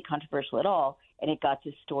hardly controversial at all, and it got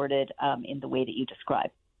distorted in the way that you described.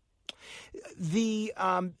 The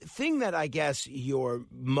thing that I guess you're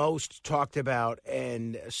most talked about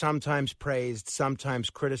and sometimes praised, sometimes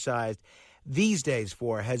criticized these days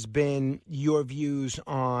for has been your views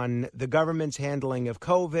on the government's handling of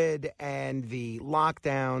COVID and the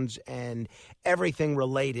lockdowns and everything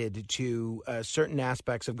related to certain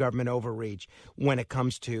aspects of government overreach when it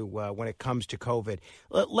comes to COVID.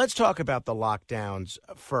 Let's talk about the lockdowns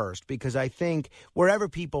first, because I think wherever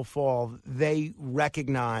people fall, they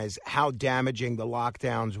recognize how damaging the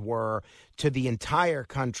lockdowns were to the entire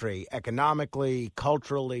country, economically,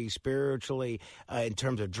 culturally, spiritually, in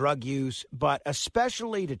terms of drug use, but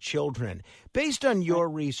especially to children. Based on your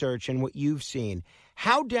research and what you've seen,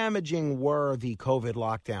 how damaging were the COVID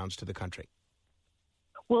lockdowns to the country?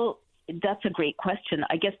 Well, that's a great question.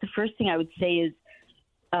 I guess the first thing I would say is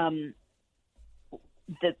the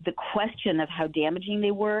question of how damaging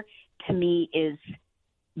they were, to me, is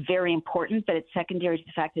very important, but it's secondary to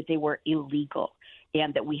the fact that they were illegal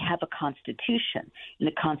and that we have a Constitution. And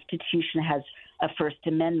the Constitution has a First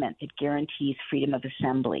Amendment that guarantees freedom of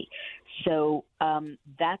assembly. So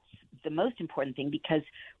that's the most important thing, because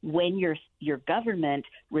when your government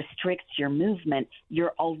restricts your movement,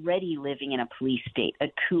 you're already living in a police state. A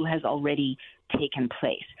coup has already taken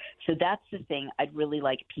place. So that's the thing I'd really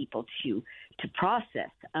like people to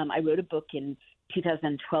process. I wrote a book in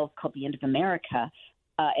 2012 called The End of America,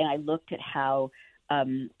 and I looked at how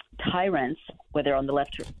tyrants, whether on the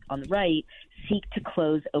left or on the right, seek to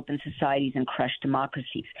close open societies and crush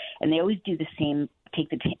democracies. And they always do the same, take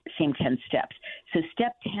the same 10 steps. So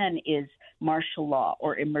step 10 is martial law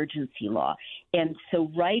or emergency law. And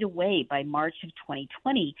so right away, by March of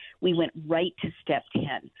 2020, we went right to step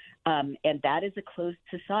 10. And that is a closed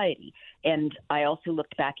society. And I also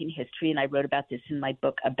looked back in history, and I wrote about this in my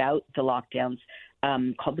book about the lockdowns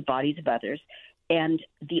called The Bodies of Others. And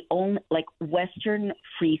the only, Western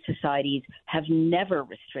free societies have never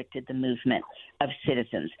restricted the movement of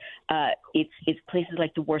citizens. It's places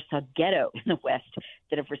like the Warsaw Ghetto in the West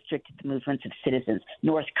that have restricted the movements of citizens.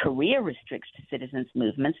 North Korea restricts citizens'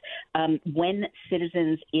 movements. When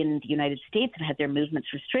citizens in the United States have had their movements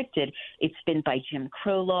restricted, it's been by Jim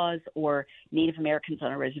Crow laws or Native Americans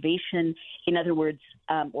on a reservation. In other words,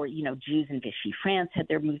 Jews in Vichy France had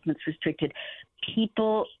their movements restricted.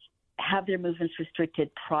 People have their movements restricted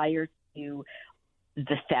prior to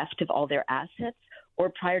the theft of all their assets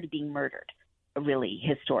or prior to being murdered, really,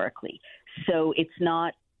 historically. So it's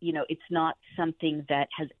not something that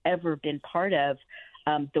has ever been part of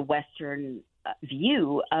the Western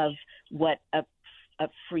view of what a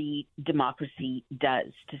free democracy does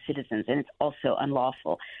to citizens, and it's also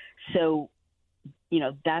unlawful. So,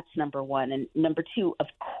 that's number one. And number two, of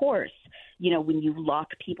course, when you lock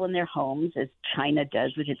people in their homes, as China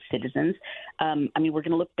does with its citizens, we're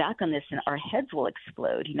going to look back on this and our heads will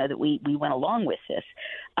explode, that we went along with this.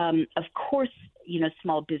 Of course,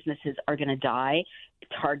 small businesses are going to die.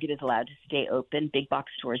 Target is allowed to stay open. Big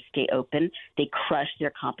box stores stay open. They crush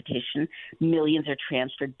their competition. Millions are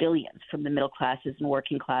transferred, billions, from the middle classes and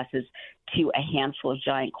working classes to a handful of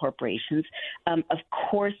giant corporations. Of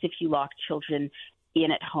course, if you lock children in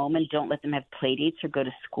at home and don't let them have play dates or go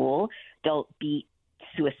to school, they'll be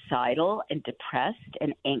suicidal and depressed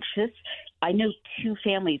and anxious. I know two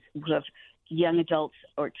families who have young adults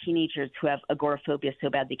or teenagers who have agoraphobia so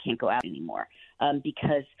bad they can't go out anymore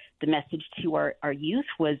because the message to our youth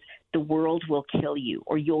was the world will kill you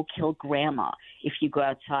or you'll kill grandma if you go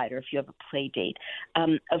outside or if you have a play date.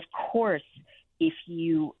 Of course, if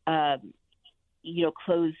you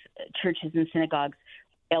close churches and synagogues,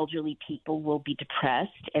 elderly people will be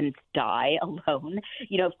depressed and die alone.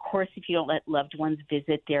 Of course, if you don't let loved ones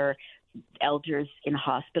visit their elders in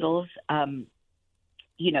hospitals,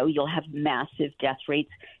 you'll have massive death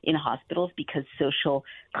rates in hospitals because social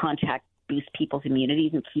contact boosts people's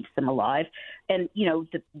immunities and keeps them alive. And,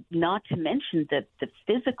 not to mention the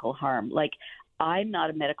physical harm. Like, I'm not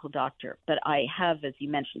a medical doctor, but I have, as you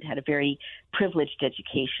mentioned, had a very privileged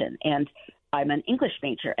education. And I'm an English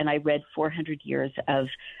major, and I read 400 years of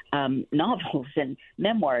novels and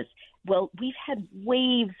memoirs. Well, we've had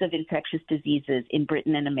waves of infectious diseases in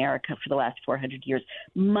Britain and America for the last 400 years,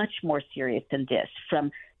 much more serious than this,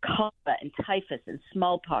 from cholera and typhus and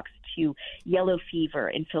smallpox to yellow fever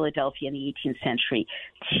in Philadelphia in the 18th century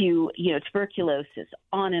to, tuberculosis,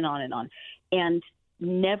 on and on and on. And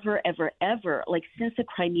never, ever, ever, since the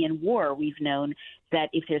Crimean War, we've known that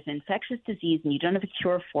if there's an infectious disease and you don't have a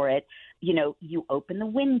cure for it, you open the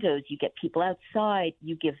windows, you get people outside,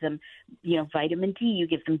 you give them, vitamin D, you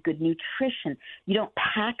give them good nutrition. You don't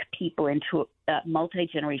pack people into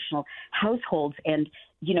multi-generational households and,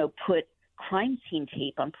 put crime scene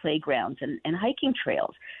tape on playgrounds and hiking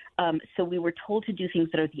trails. So we were told to do things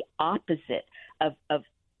that are the opposite of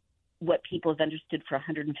what people have understood for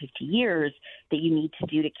 150 years that you need to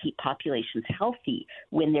do to keep populations healthy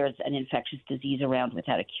when there's an infectious disease around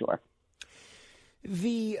without a cure.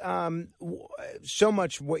 So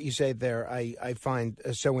much what you say there I find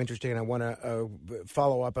so interesting, and I want to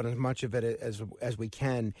follow up on as much of it as we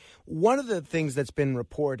can. One of the things that's been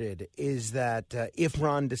reported is that if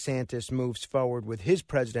Ron DeSantis moves forward with his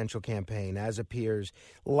presidential campaign, as appears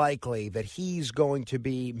likely, that he's going to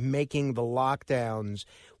be making the lockdowns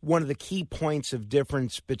one of the key points of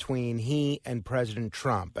difference between he and President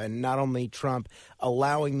Trump. And not only Trump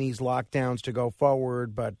allowing these lockdowns to go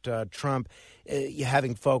forward, but Trump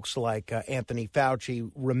having folks like Anthony Fauci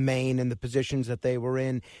remain in the positions that they were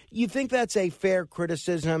in. You think that's a fair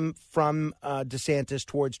criticism from DeSantis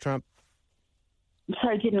towards Trump? I'm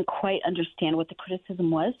sorry, I didn't quite understand what the criticism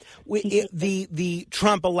was. The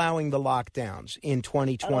Trump allowing the lockdowns in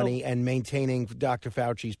 2020 and maintaining Dr.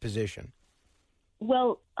 Fauci's position.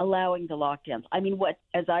 Well, allowing the lockdowns.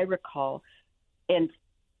 As I recall, and,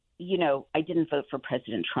 I didn't vote for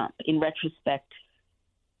President Trump. In retrospect,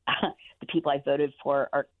 the people I voted for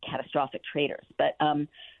are catastrophic traitors. But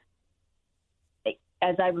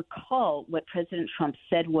as I recall, what President Trump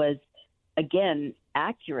said was, again,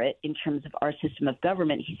 accurate in terms of our system of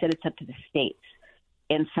government. He said it's up to the states.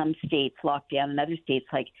 And some states locked down, and other states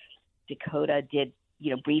like Dakota did,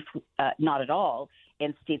 briefly, not at all.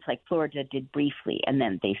 And states like Florida did briefly, and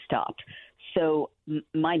then they stopped. So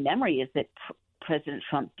my memory is that President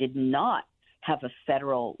Trump did not have a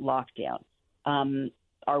federal lockdown.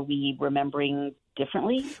 Are we remembering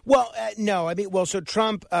differently? Well, no. I mean, so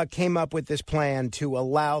Trump came up with this plan to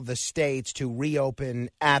allow the states to reopen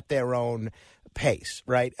at their own pace,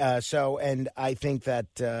 right? And I think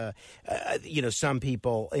that, some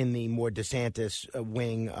people in the more DeSantis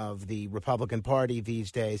wing of the Republican Party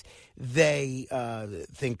these days, they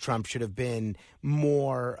think Trump should have been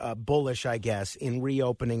more bullish, I guess, in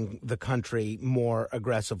reopening the country more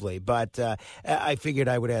aggressively. But I figured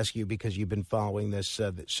I would ask you because you've been following this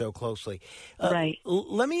so closely. Right.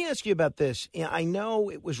 Let me ask you about this. I know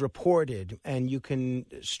it was reported, and you can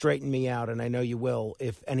straighten me out, and I know you will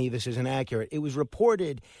if any of this isn't accurate. It was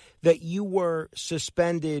reported that you were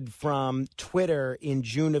suspended from Twitter in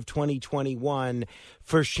June of 2021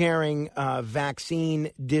 for sharing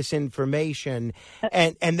vaccine disinformation.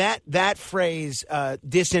 And that phrase,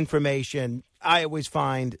 disinformation, I always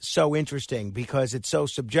find so interesting because it's so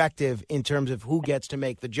subjective in terms of who gets to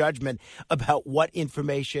make the judgment about what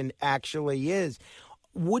information actually is.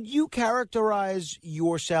 Would you characterize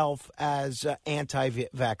yourself as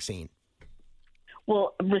anti-vaccine?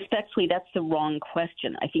 Well, respectfully, that's the wrong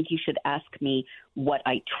question. I think you should ask me what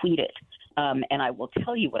I tweeted, and I will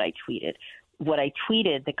tell you what I tweeted. What I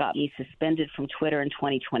tweeted that got me suspended from Twitter in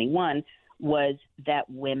 2021 was that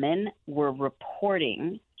women were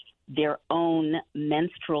reporting their own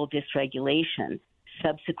menstrual dysregulation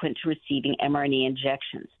subsequent to receiving mRNA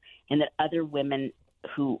injections, and that other women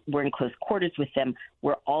who were in close quarters with them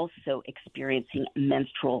were also experiencing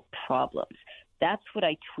menstrual problems. That's what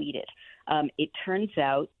I tweeted. It turns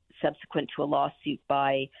out, subsequent to a lawsuit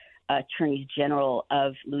by attorneys general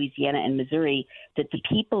of Louisiana and Missouri, that the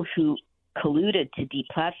people who colluded to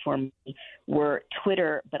deplatform me were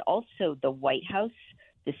Twitter, but also the White House,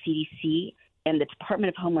 the CDC, and the Department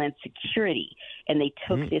of Homeland Security. And they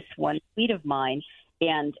took this one tweet of mine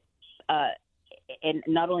and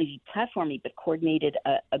not only deplatformed me, but coordinated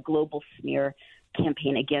a global smear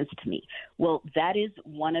campaign against me. Well, that is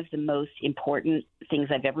one of the most important things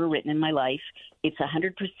I've ever written in my life. It's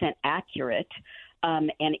 100% accurate.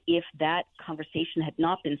 And if that conversation had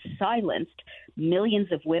not been silenced,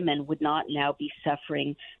 millions of women would not now be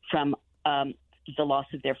suffering from the loss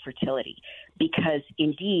of their fertility. Because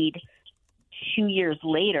indeed, 2 years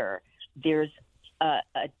later, there's a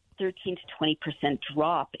 13 to 20%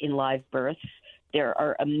 drop in live births. There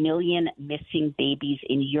are 1 million missing babies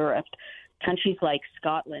in Europe. Countries like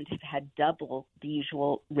Scotland have had double the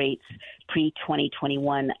usual rates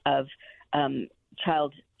pre-2021 of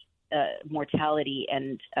child mortality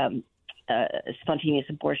and spontaneous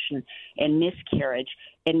abortion and miscarriage.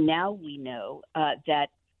 And now we know that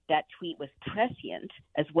tweet was prescient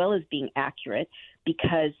as well as being accurate,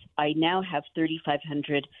 because I now have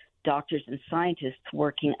 3,500 doctors and scientists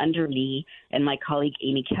working under me and my colleague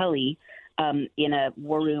Amy Kelly in a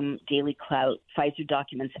War Room Daily Clout Pfizer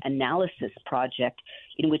documents analysis project,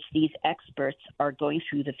 in which these experts are going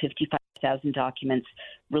through the 55,000 documents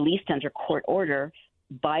released under court order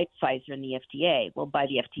by Pfizer and the FDA, by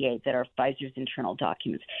the FDA, that are Pfizer's internal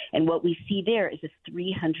documents. And what we see there is a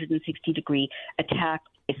 360-degree attack,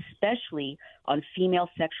 especially on female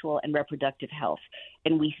sexual and reproductive health.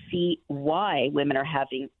 And we see why women are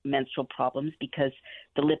having menstrual problems, because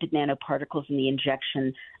the lipid nanoparticles in the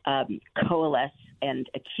injection coalesce and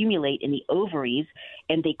accumulate in the ovaries,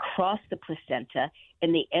 and they cross the placenta,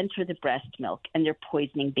 and they enter the breast milk, and they're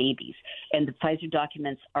poisoning babies. And the Pfizer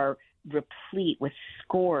documents are replete with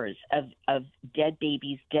scores of dead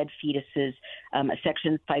babies, dead fetuses, a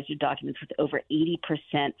section of Pfizer documents with over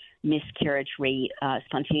 80% miscarriage rate,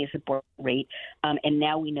 spontaneous abortion rate, and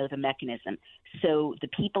now we know the mechanism. So the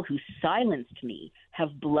people who silenced me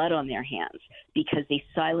have blood on their hands, because they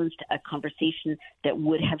silenced a conversation that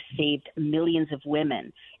would have saved millions of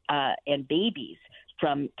women and babies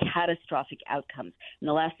from catastrophic outcomes. And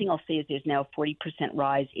the last thing I'll say is there's now a 40%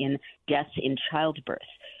 rise in deaths in childbirth,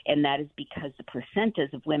 and that is because the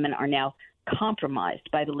placentas of women are now compromised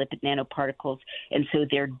by the lipid nanoparticles, and so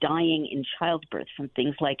they're dying in childbirth from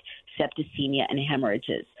things like septicemia and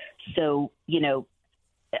hemorrhages. So,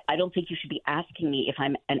 I don't think you should be asking me if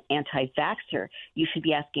I'm an anti-vaxxer. You should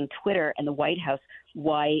be asking Twitter and the White House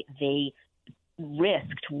why they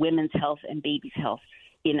risked women's health and babies' health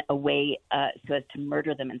in a way so as to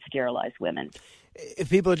murder them and sterilize women. If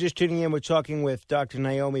people are just tuning in, we're talking with Dr.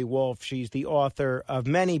 Naomi Wolf. She's the author of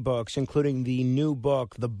many books, including the new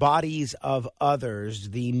book, The Bodies of Others,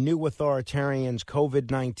 The New Authoritarians,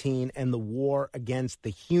 COVID-19, and the War Against the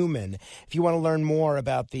Human. If you want to learn more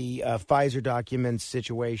about the Pfizer documents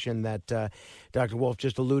situation that Dr. Wolf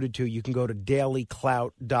just alluded to, you can go to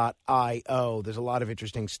dailyclout.io. There's a lot of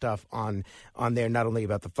interesting stuff on there, not only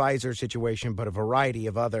about the Pfizer situation, but a variety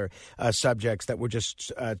of other subjects that we're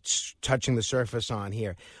just touching the surface on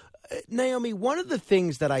here. Naomi, one of the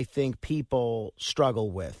things that I think people struggle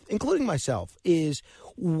with, including myself, is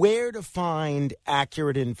where to find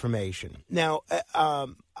accurate information. Now,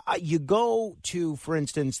 you go to, for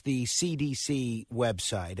instance, the CDC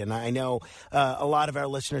website, and I know a lot of our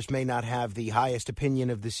listeners may not have the highest opinion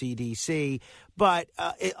of the CDC, but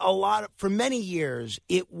for many years,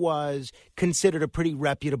 it was considered a pretty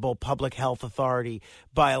reputable public health authority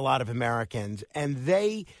by a lot of Americans, and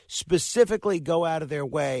they specifically go out of their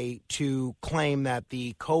way to claim that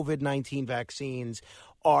the COVID-19 vaccines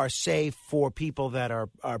are safe for people that are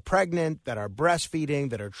pregnant, that are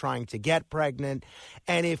breastfeeding, that are trying to get pregnant.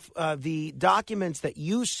 And if the documents that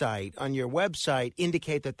you cite on your website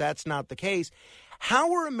indicate that that's not the case,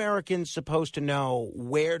 how are Americans supposed to know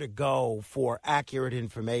where to go for accurate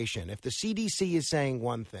information? If the CDC is saying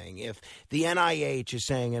one thing, if the NIH is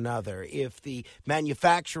saying another, if the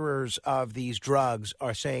manufacturers of these drugs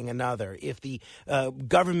are saying another, if the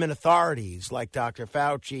government authorities like Dr.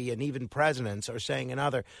 Fauci and even presidents are saying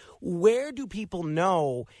another, where do people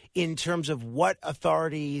know in terms of what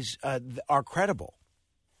authorities are credible?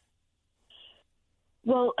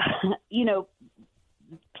 Well,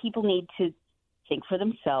 people need to think for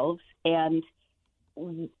themselves, and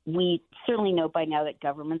we certainly know by now that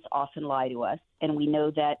governments often lie to us, and we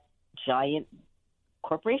know that giant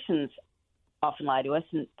corporations often lie to us,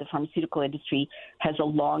 and the pharmaceutical industry has a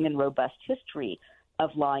long and robust history of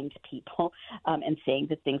lying to people and saying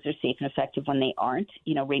that things are safe and effective when they aren't,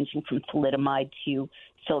 ranging from thalidomide to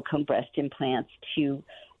silicone breast implants to,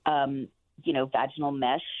 vaginal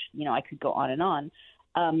mesh. I could go on and on.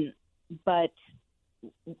 But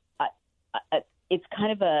it's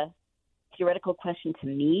kind of a theoretical question to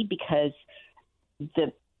me, because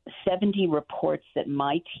the 70 reports that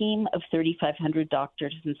my team of 3,500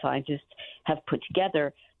 doctors and scientists have put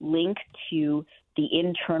together link to the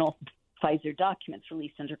internal Pfizer documents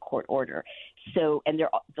released under court order. So, and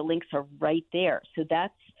the links are right there. So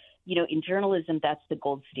that's, in journalism, that's the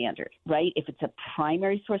gold standard, right? If it's a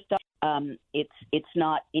primary source document, it's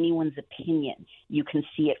not anyone's opinion. You can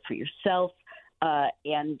see it for yourself.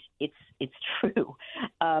 And it's true.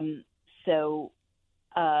 I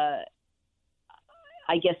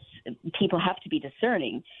guess people have to be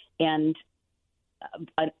discerning. And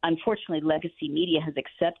unfortunately, legacy media has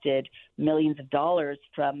accepted millions of dollars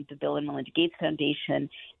from the Bill and Melinda Gates Foundation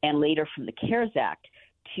and later from the CARES Act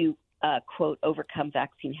to, quote, overcome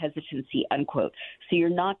vaccine hesitancy, unquote. So you're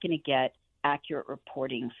not going to get accurate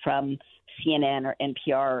reporting from CNN or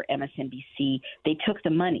NPR or MSNBC. They took the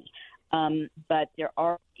money. But there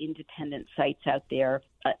are independent sites out there,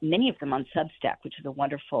 many of them on Substack, which is a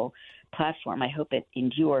wonderful platform. I hope it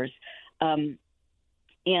endures. And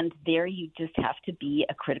there you just have to be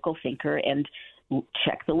a critical thinker and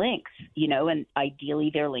check the links, and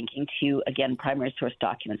ideally they're linking to, again, primary source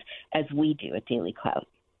documents, as we do at Daily Clout.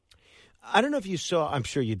 I don't know if you saw, I'm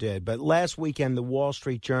sure you did, but last weekend the Wall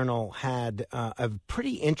Street Journal had a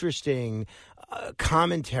pretty interesting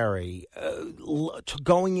commentary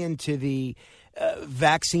going into the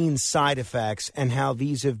vaccine side effects and how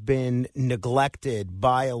these have been neglected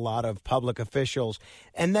by a lot of public officials.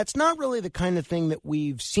 And that's not really the kind of thing that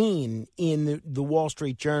we've seen in the Wall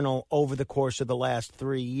Street Journal over the course of the last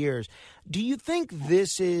 3 years. Do you think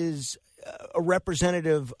this is a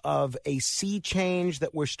representative of a sea change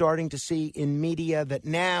that we're starting to see in media, that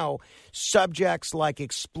now subjects like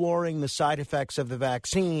exploring the side effects of the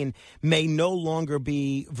vaccine may no longer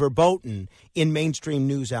be verboten in mainstream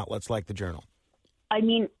news outlets like the Journal? I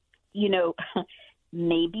mean,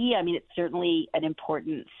 maybe. I mean, it's certainly an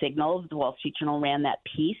important signal. The Wall Street Journal ran that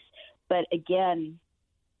piece. But again,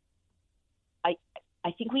 I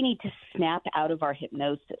think we need to snap out of our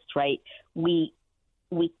hypnosis, right? We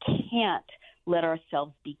can't let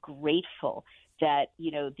ourselves be grateful that,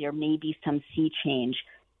 there may be some sea change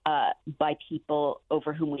by people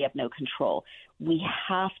over whom we have no control. We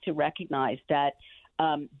have to recognize that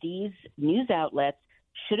these news outlets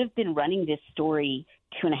should have been running this story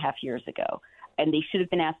 2.5 years ago. and they should have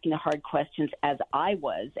been asking the hard questions as I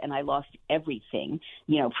was, and I lost everything,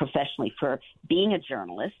 professionally for being a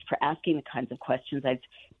journalist, for asking the kinds of questions I've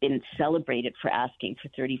been celebrated for asking for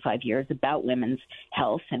 35 years about women's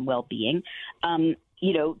health and well-being. The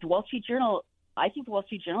Wall Street Journal, I think the Wall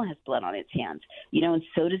Street Journal has blood on its hands, and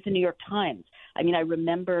so does the New York Times. I mean, I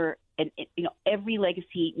remember, every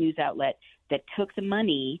legacy news outlet that took the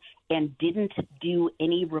money and didn't do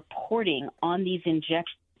any reporting on these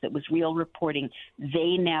injections, that was real reporting,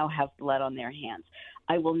 they now have blood on their hands.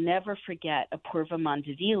 I will never forget Apurva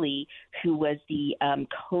Mandavili, who was the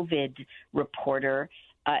COVID reporter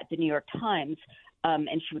at the New York Times, and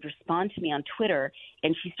she would respond to me on Twitter,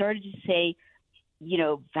 and she started to say,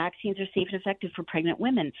 vaccines are safe and effective for pregnant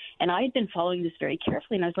women. And I had been following this very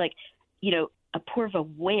carefully, and I was like, Apurva,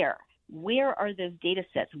 where are those data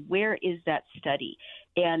sets? Where is that study?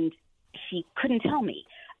 And she couldn't tell me.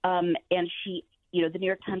 And she, the New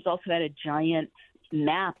York Times also had a giant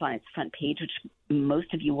map on its front page, which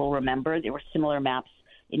most of you will remember. There were similar maps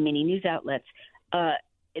in many news outlets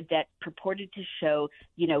that purported to show,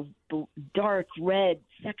 dark red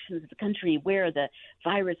sections of the country where the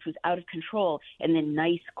virus was out of control, and then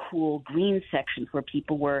nice, cool green sections where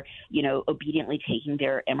people were, obediently taking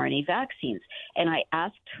their mRNA vaccines. And I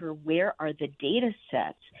asked her, where are the data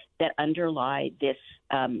sets that underlie this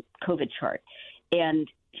COVID chart? And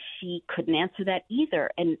she couldn't answer that either.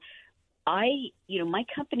 And my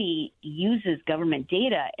company uses government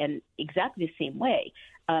data, and exactly the same way.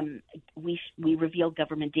 We reveal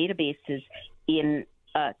government databases in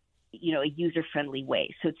a user-friendly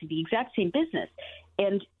way. So it's the exact same business.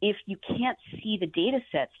 And if you can't see the data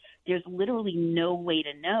sets, there's literally no way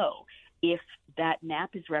to know if that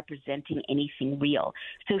map is representing anything real.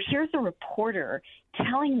 So here's a reporter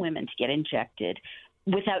telling women to get injected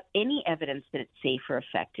without any evidence that it's safe or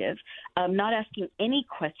effective, not asking any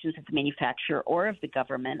questions of the manufacturer or of the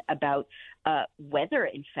government about whether,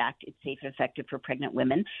 in fact, it's safe and effective for pregnant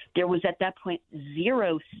women. There was at that point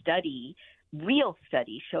zero real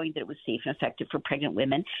study showing that it was safe and effective for pregnant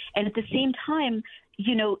women. And at the same time,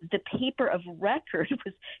 the paper of record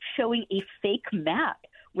was showing a fake map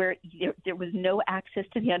where there was no access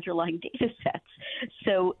to the underlying data sets.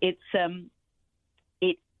 So it's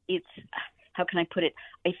how can I put it?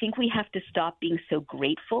 I think we have to stop being so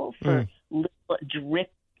grateful for little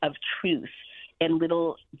drip of truth and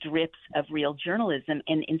little drips of real journalism,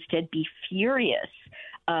 and instead be furious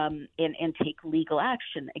and take legal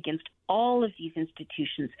action against all of these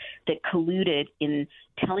institutions that colluded in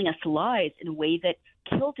telling us lies in a way that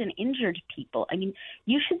killed and injured people. I mean,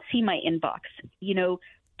 you should see my inbox.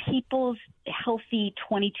 People's healthy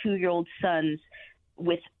 22-year-old sons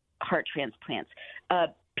with heart transplants,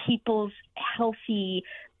 people's healthy,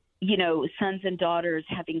 sons and daughters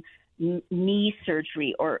having knee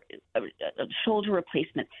surgery or shoulder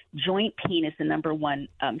replacement. Joint pain is the number one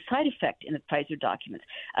side effect in the Pfizer documents.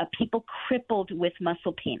 People crippled with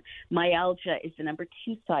muscle pain. Myalgia is the number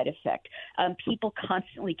 2 side effect. People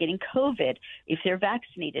constantly getting COVID. If they're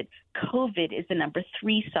vaccinated, COVID is the number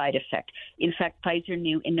 3 side effect. In fact, Pfizer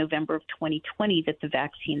knew in November of 2020 that the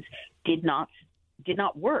vaccines did not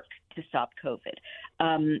work to stop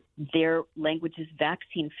COVID. Their language is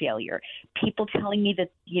vaccine failure. People telling me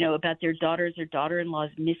that, about their daughters or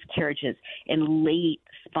daughter-in-law's miscarriages and late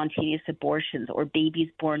spontaneous abortions, or babies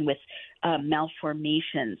born with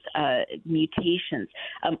malformations, mutations.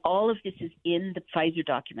 All of this is in the Pfizer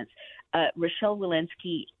documents. Rochelle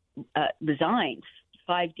Walensky resigned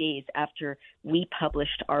 5 days after we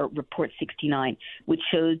published our Report 69, which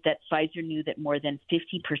showed that Pfizer knew that more than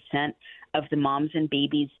 50% of the moms and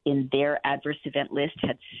babies in their adverse event list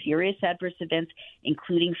had serious adverse events,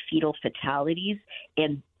 including fetal fatalities.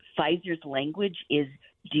 And Pfizer's language is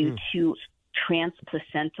due to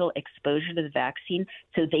transplacental exposure to the vaccine.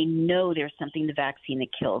 So they know there's something in the vaccine that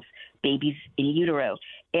kills babies in utero.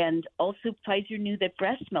 And also Pfizer knew that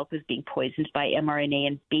breast milk was being poisoned by mRNA,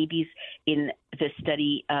 and babies in the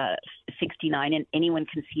study 69, and anyone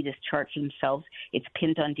can see this chart for themselves. It's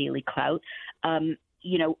pinned on Daily Clout.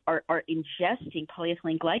 Are ingesting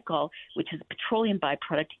polyethylene glycol, which is a petroleum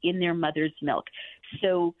byproduct, in their mother's milk.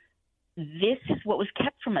 So this is what was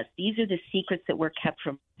kept from us. These are the secrets that were kept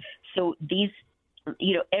from us. So these,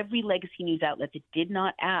 every legacy news outlet that did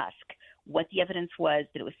not ask what the evidence was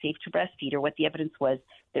that it was safe to breastfeed, or what the evidence was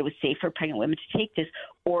that it was safe for pregnant women to take this,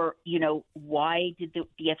 or, why did the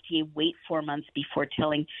FDA wait 4 months before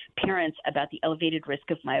telling parents about the elevated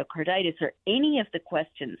risk of myocarditis, or any of the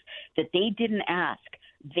questions that they didn't ask,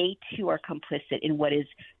 they too are complicit in what is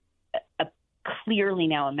clearly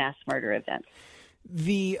now a mass murder event.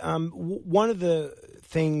 One of the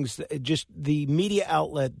things, just the media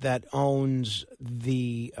outlet that owns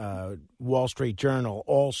the Wall Street Journal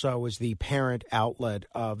also is the parent outlet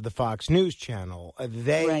of the Fox News channel.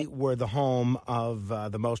 They were the home of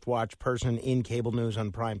the most watched person in cable news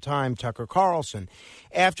on prime time, Tucker Carlson.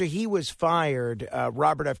 After he was fired,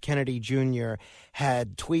 Robert F. Kennedy Jr.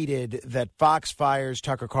 had tweeted that Fox fires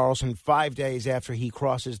Tucker Carlson 5 days after he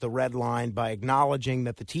crosses the red line by acknowledging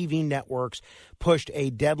that the TV networks pushed a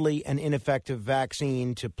deadly and ineffective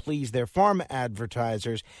vaccine to please their pharma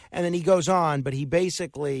advertisers. And then he goes on, but he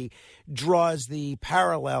basically draws the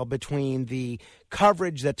parallel between the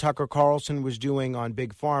coverage that Tucker Carlson was doing on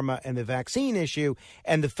Big Pharma and the vaccine issue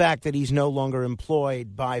and the fact that he's no longer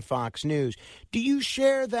employed by Fox News. Do you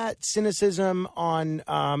share that cynicism on,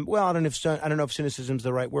 I don't know if cynicism is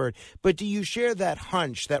the right word, but do you share that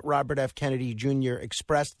hunch that Robert F. Kennedy Jr.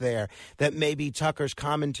 expressed there, that maybe Tucker's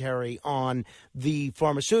commentary on the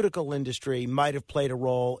pharmaceutical industry might have played a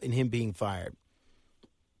role in him being fired?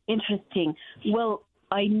 Interesting. Well,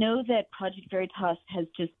 I know that Project Veritas has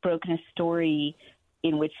just broken a story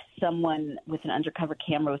in which someone with an undercover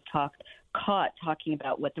camera was caught talking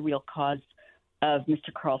about what the real cause of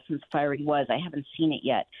Mr. Carlson's firing was. I haven't seen it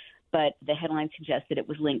yet, but the headline suggests that it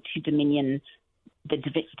was linked to the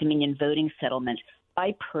Dominion voting settlement.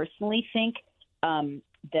 I personally think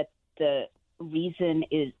that the reason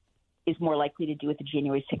is more likely to do with the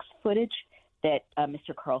January 6th footage that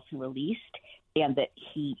Mr. Carlson released, and that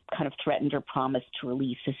he kind of threatened or promised to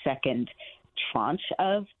release a second tranche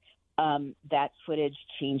of. That footage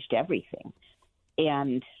changed everything,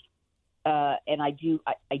 and I do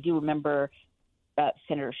remember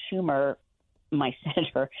Senator Schumer, my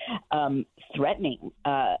senator, threatening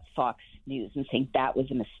Fox News and saying that was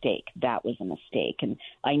a mistake. That was a mistake, and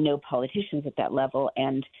I know politicians at that level,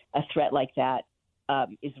 and a threat like that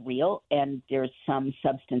is real, and there's some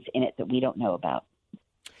substance in it that we don't know about.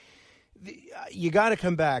 You got to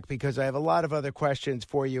come back because I have a lot of other questions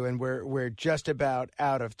for you, and we're just about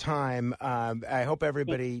out of time. I hope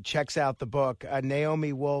everybody checks out the book.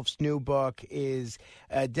 Naomi Wolf's new book is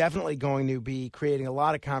definitely going to be creating a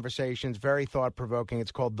lot of conversations, very thought-provoking.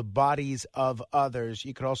 It's called The Bodies of Others.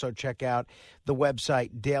 You could also check out the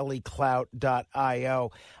website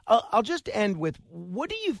dailyclout.io. I'll just end with,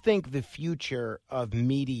 what do you think the future of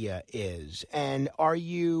media is? And are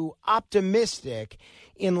you optimistic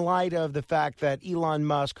in light of the fact that Elon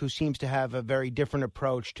Musk, who seems to have a very different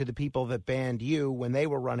approach to the people that banned you when they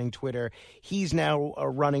were running Twitter, he's now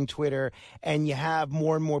running Twitter, and you have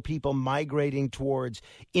more and more people migrating towards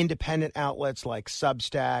independent outlets like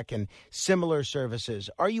Substack and similar services.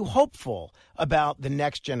 Are you hopeful about the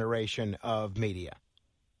next generation of media?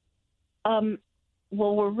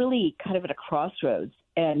 Well, we're really kind of at a crossroads,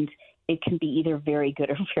 and it can be either very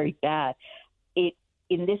good or very bad.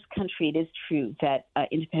 In this country, it is true that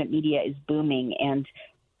independent media is booming and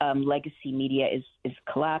legacy media is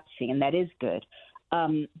collapsing, and that is good.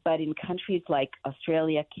 But in countries like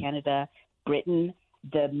Australia, Canada, Britain,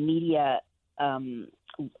 the media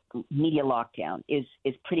lockdown is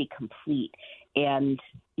pretty complete, and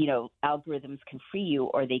algorithms can free you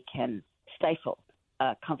or they can stifle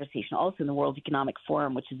conversation. Also, in the World Economic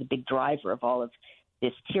Forum, which is a big driver of all of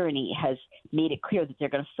this tyranny, has made it clear that they're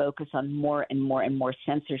going to focus on more and more and more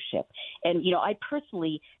censorship. And, I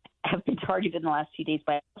personally have been targeted in the last few days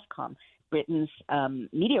by Ofcom, Britain's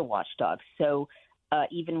media watchdog. So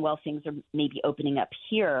even while things are maybe opening up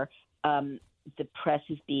here, the press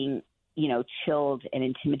is being, chilled and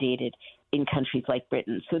intimidated in countries like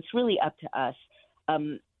Britain. So it's really up to us.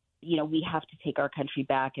 We have to take our country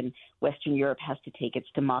back, and Western Europe has to take its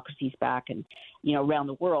democracies back. And, around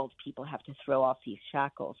the world, people have to throw off these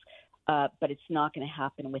shackles. But it's not going to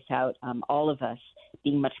happen without all of us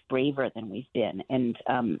being much braver than we've been and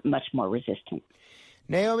much more resistant.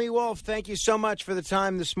 Naomi Wolf, thank you so much for the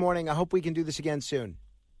time this morning. I hope we can do this again soon.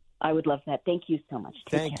 I would love that. Thank you so much.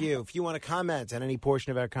 Thank you. If you want to comment on any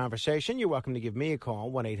portion of our conversation, you're welcome to give me a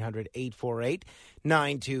call,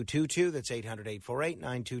 1-800-848-9222. That's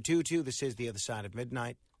 800-848-9222. This is The Other Side of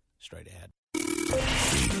Midnight. Straight ahead.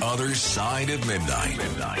 The Other Side of Midnight.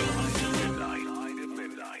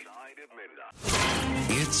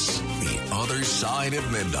 It's The Other Side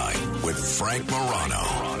of Midnight with Frank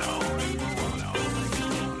Morano.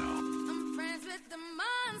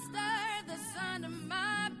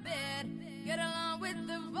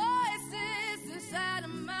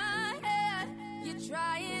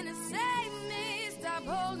 Trying to save me, stop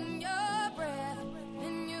holding your breath.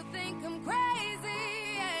 And you think I'm crazy,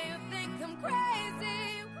 yeah, you think I'm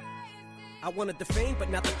crazy. I wanted the fame, but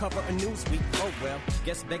not the cover of Newsweek. Oh well,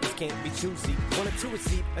 guess beggars can't be choosy. Wanted to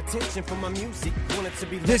receive attention from my music. Wanted to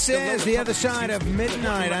be. This is The Other Side of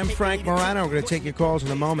Midnight. I'm Frank Morano. We're going to take your calls in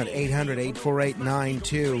a moment.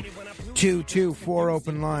 800-848-9222. 4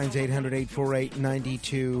 open lines.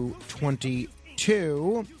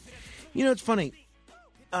 800-848-9222. You know, it's funny.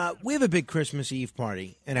 We have a big Christmas Eve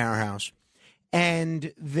party in our house.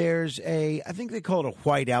 And there's I think they call it a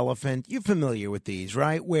white elephant. You're familiar with these,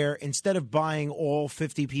 right? Where instead of buying all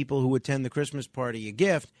 50 people who attend the Christmas party a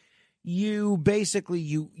gift, you basically,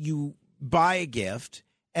 you buy a gift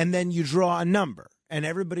and then you draw a number. And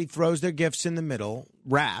everybody throws their gifts in the middle,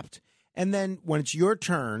 wrapped. And then when it's your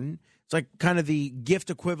turn, it's like kind of the gift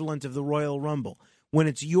equivalent of the Royal Rumble. When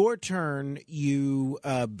it's your turn, you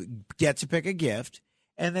get to pick a gift.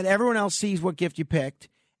 And then everyone else sees what gift you picked.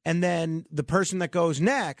 And then the person that goes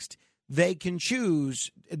next, they can choose,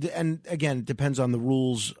 and again, it depends on the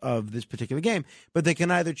rules of this particular game, but they can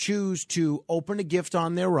either choose to open a gift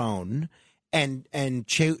on their own and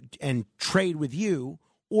trade with you,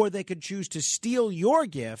 or they could choose to steal your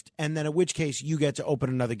gift, and then in which case you get to open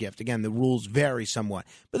another gift. Again, the rules vary somewhat,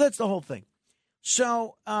 but that's the whole thing.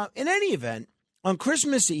 So in any event, on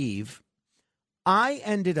Christmas Eve, I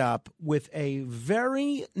ended up with a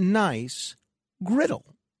very nice griddle.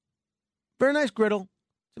 Very nice griddle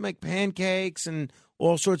to make pancakes and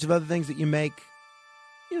all sorts of other things that you make,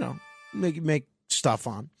 make stuff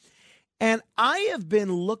on. And I have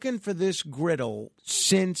been looking for this griddle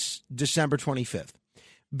since December 25th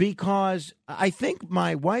because I think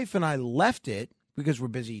my wife and I left it because we're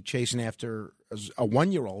busy chasing after a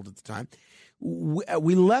 1-year-old at the time.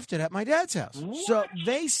 We left it at my dad's house. What? So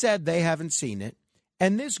they said they haven't seen it,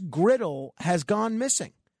 and this griddle has gone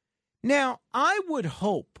missing. Now, I would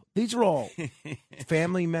hope, these are all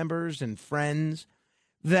family members and friends,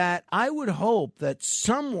 that I would hope that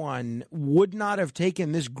someone would not have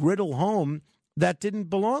taken this griddle home that didn't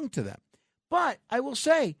belong to them. But I will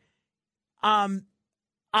say, I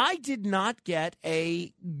did not get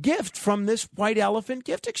a gift from this White Elephant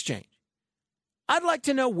gift exchange. I'd like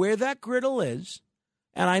to know where that griddle is.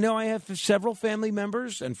 And I know I have several family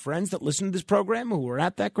members and friends that listen to this program who were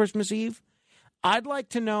at that Christmas Eve. I'd like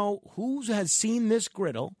to know who has seen this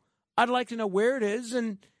griddle. I'd like to know where it is,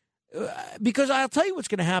 and because I'll tell you what's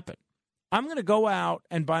going to happen. I'm going to go out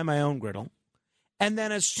and buy my own griddle, and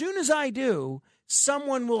then as soon as I do,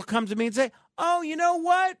 someone will come to me and say, oh, you know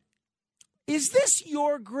what? Is this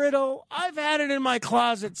your griddle? I've had it in my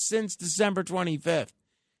closet since December 25th.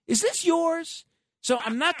 Is this yours? So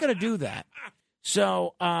I'm not going to do that.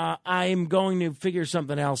 So I'm going to figure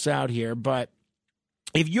something else out here, but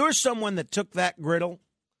if you're someone that took that griddle,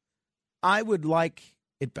 I would like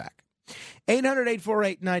it back.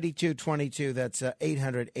 800-848-9222. That's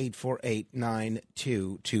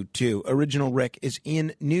 800-848-9222. Original Rick is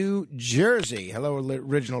in New Jersey. Hello,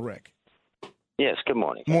 Original Rick. Yes, good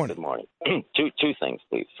morning. Morning. Good morning. Two things,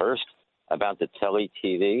 please. First, about the Tele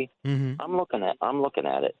TV. Mm-hmm. I'm looking at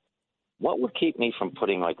it. What would keep me from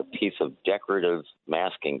putting like a piece of decorative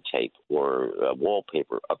masking tape or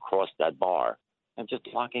wallpaper across that bar and just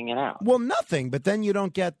blocking it out? Well, nothing, but then you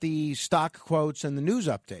don't get the stock quotes and the news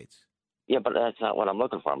updates. Yeah, but that's not what I'm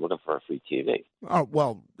looking for. I'm looking for a free TV. Oh,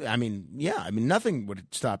 well, I mean, nothing would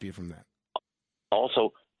stop you from that.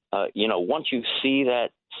 Also, once you see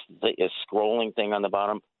that scrolling thing on the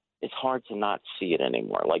bottom, it's hard to not see it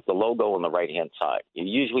anymore. Like the logo on the right-hand side. You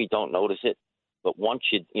usually don't notice it, but once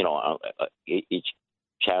each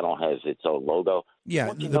channel has its own logo. Yeah,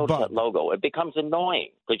 once you notice that logo, it becomes annoying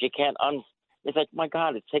because you can't it's like, my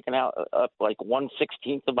God, it's taken out up like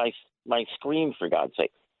 1/16 of my screen, for God's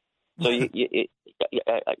sake. So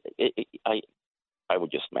I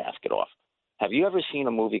would just mask it off. Have you ever seen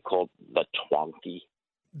a movie called The Twonky?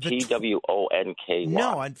 TWONKY?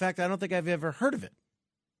 No, in fact, I don't think I've ever heard of it.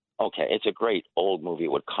 Okay, it's a great old movie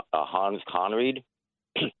with Hans Conried.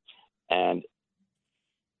 And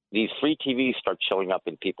these free TVs start showing up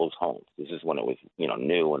in people's homes. This is when it was,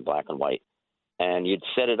 new and black and white. And you'd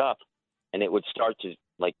set it up, and it would start to,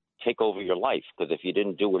 take over your life. Because if you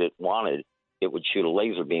didn't do what it wanted, it would shoot a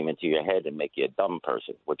laser beam into your head and make you a dumb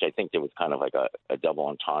person, which I think there was kind of like a double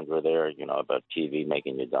entendre there, about TV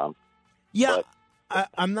making you dumb. Yeah, but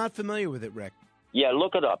I'm not familiar with it, Rick. Yeah,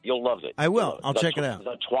 look it up. You'll love it. I will. I'll check it out.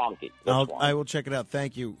 The Twonky. I will check it out.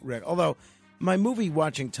 Thank you, Rick. Although my movie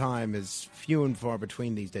watching time is few and far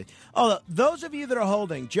between these days. Oh, those of you that are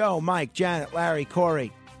holding, Joe, Mike, Janet, Larry,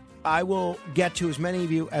 Corey, I will get to as many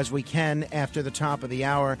of you as we can after the top of the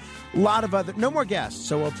hour. A lot of no more guests,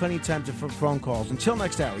 so we'll have plenty of time for phone calls. Until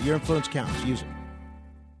next hour, your influence counts. Use it.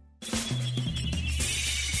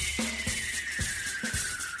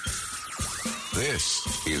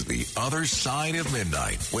 This is The Other Side of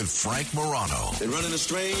Midnight with Frank Morano. They're running a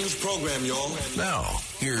strange program, y'all. Now,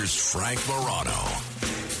 here's Frank Morano.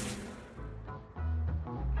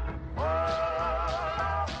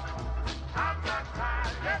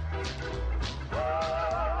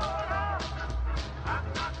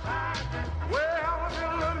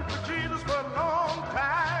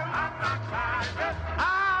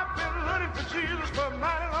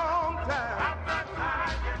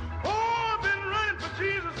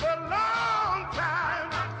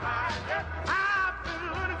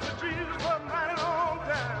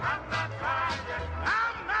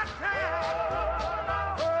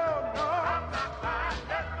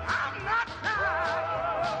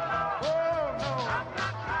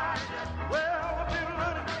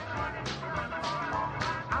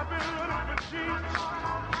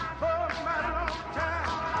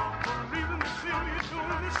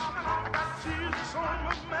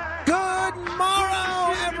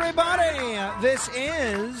 This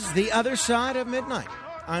is The Other Side of Midnight.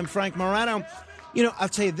 I'm Frank Morano. You know, I'll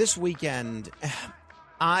tell you, this weekend,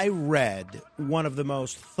 I read one of the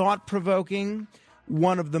most thought-provoking,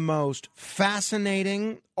 one of the most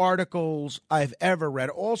fascinating articles I've ever read.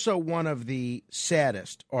 Also, one of the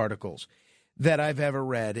saddest articles that I've ever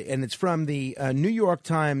read. And it's from the New York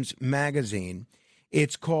Times Magazine.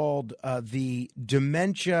 It's called The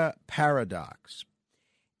Dementia Paradox.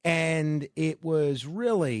 And it was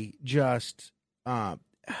really just, I'm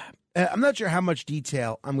not sure how much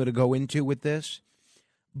detail I'm going to go into with this,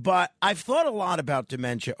 but I've thought a lot about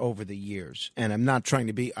dementia over the years, and I'm not trying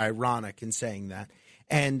to be ironic in saying that.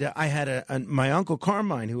 And I had my Uncle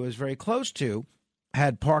Carmine, who I was very close to,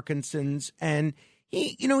 had Parkinson's, and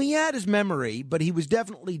he had his memory, but he was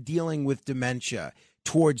definitely dealing with dementia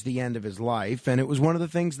towards the end of his life, and it was one of the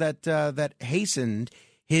things that hastened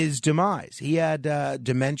his demise. He had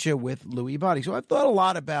dementia with Lewy body. So I've thought a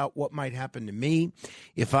lot about what might happen to me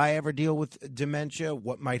if I ever deal with dementia,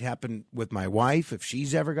 what might happen with my wife if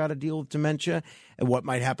she's ever got to deal with dementia, and what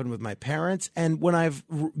might happen with my parents. And when I've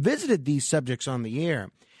visited these subjects on the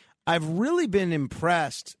air, I've really been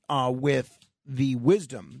impressed with the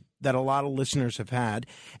wisdom that a lot of listeners have had.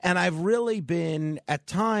 And I've really been, at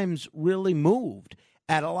times, really moved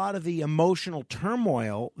at a lot of the emotional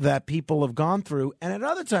turmoil that people have gone through. And at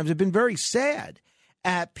other times, I've been very sad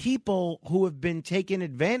at people who have been taken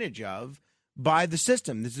advantage of by the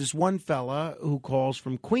system. There's this one fella who calls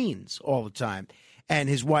from Queens all the time, and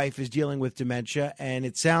his wife is dealing with dementia. And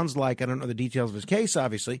it sounds like, I don't know the details of his case,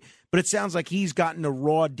 obviously, but it sounds like he's gotten a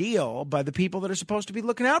raw deal by the people that are supposed to be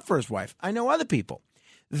looking out for his wife. I know other people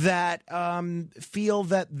that feel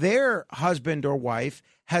that their husband or wife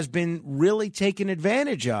has been really taken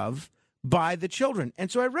advantage of by the children. And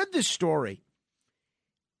so I read this story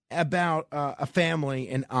about a family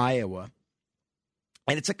in Iowa,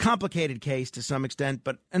 and it's a complicated case to some extent,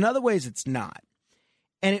 but in other ways it's not.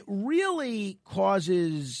 And it really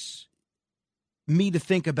causes me to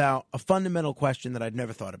think about a fundamental question that I'd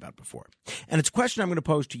never thought about before. And it's a question I'm going to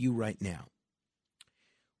pose to you right now.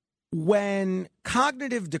 When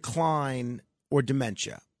cognitive decline or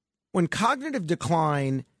dementia, when cognitive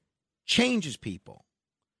decline changes people,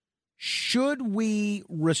 should we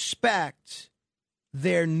respect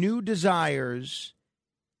their new desires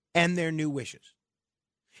and their new wishes?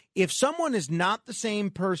 If someone is not the same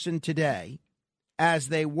person today as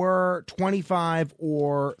they were 25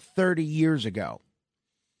 or 30 years ago,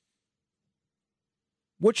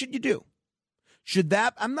 what should you do? Should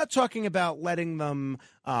that, I'm not talking about letting them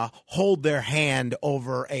hold their hand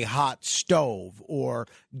over a hot stove or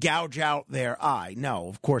gouge out their eye. No,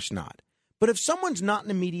 of course not. But if someone's not in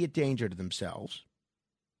immediate danger to themselves,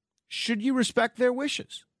 should you respect their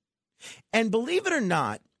wishes? And believe it or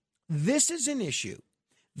not, this is an issue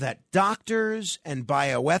that doctors and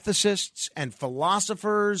bioethicists and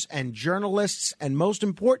philosophers and journalists and, most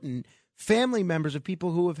important, family members of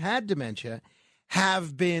people who have had dementia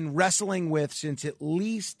have been wrestling with since at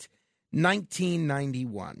least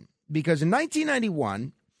 1991. Because in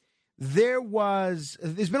 1991,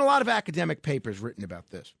 there's been a lot of academic papers written about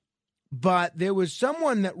this. But there was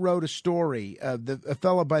someone that wrote a story, a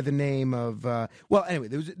fellow by the name of,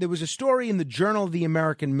 there was a story in the Journal of the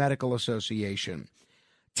American Medical Association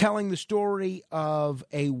telling the story of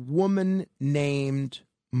a woman named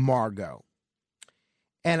Margot.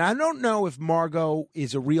 And I don't know if Margot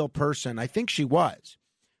is a real person. I think she was.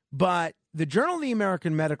 But the Journal of the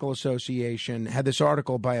American Medical Association had this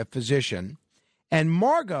article by a physician. And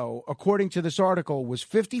Margot, according to this article, was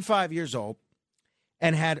 55 years old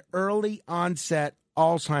and had early onset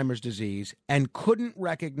Alzheimer's disease and couldn't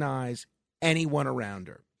recognize anyone around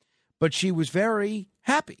her. But she was very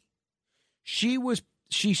happy.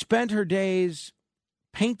 She spent her days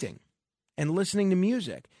painting and listening to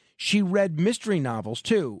music. She read mystery novels,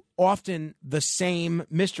 too, often the same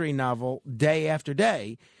mystery novel day after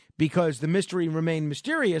day, because the mystery remained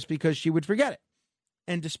mysterious because she would forget it.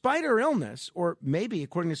 And despite her illness, or maybe,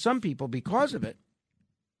 according to some people, because of it,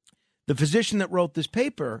 the physician that wrote this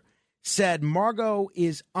paper said Margot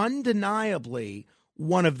is undeniably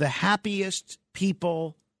one of the happiest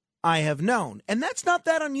people I have known. And that's not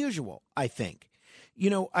that unusual, I think. You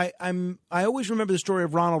know, I always remember the story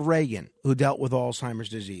of Ronald Reagan, who dealt with Alzheimer's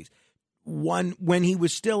disease. When he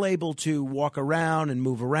was still able to walk around and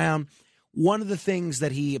move around, one of the things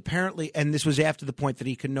that he apparently, and this was after the point that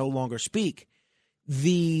he could no longer speak,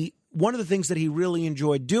 one of the things that he really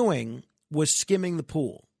enjoyed doing was skimming the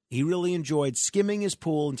pool. He really enjoyed skimming his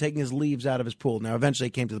pool and taking his leaves out of his pool. Now, eventually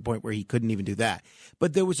it came to the point where he couldn't even do that.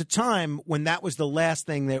 But there was a time when that was the last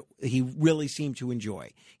thing that he really seemed to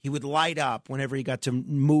enjoy. He would light up whenever he got to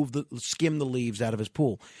skim the leaves out of his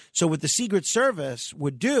pool. So what the Secret Service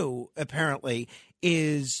would do, apparently,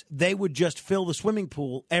 is they would just fill the swimming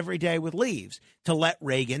pool every day with leaves to let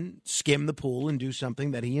Reagan skim the pool and do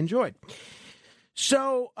something that he enjoyed.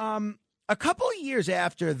 So a couple of years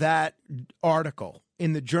after that article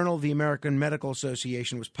in the Journal of the American Medical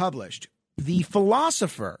Association was published, the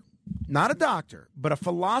philosopher, not a doctor, but a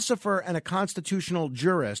philosopher and a constitutional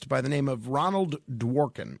jurist by the name of Ronald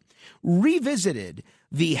Dworkin, revisited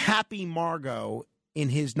the happy Margot in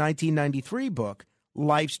his 1993 book,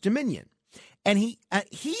 Life's Dominion. And he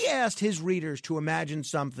asked his readers to imagine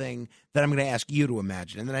something that I'm going to ask you to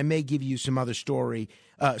imagine, and then I may give you some other story,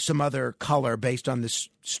 some other color based on this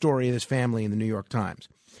story of this family in the New York Times.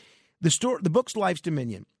 The book's Life's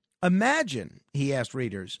Dominion. Imagine, he asked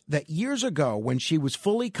readers, that years ago when she was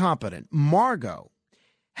fully competent, Margot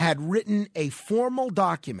had written a formal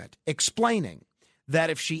document explaining that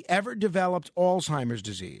if she ever developed Alzheimer's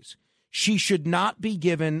disease, she should not be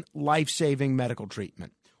given life-saving medical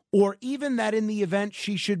treatment. Or even that in the event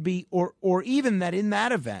she should be, or even that in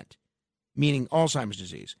that event, meaning Alzheimer's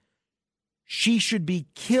disease, she should be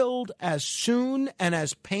killed as soon and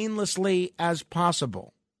as painlessly as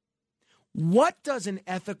possible. What does an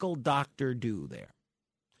ethical doctor do there?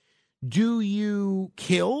 Do you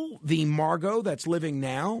kill the Margot that's living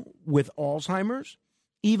now with Alzheimer's,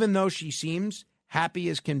 even though she seems happy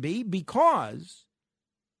as can be? Because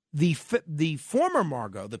the former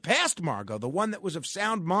Margot, the past Margot, the one that was of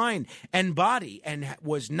sound mind and body and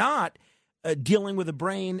was not dealing with a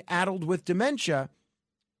brain addled with dementia,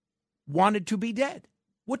 wanted to be dead.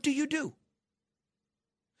 What do you do?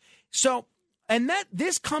 So, and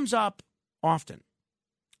this comes up often.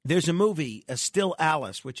 There's a movie, A Still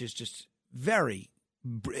Alice, which is just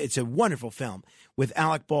it's a wonderful film with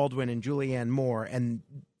Alec Baldwin and Julianne Moore, and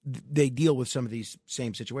they deal with some of these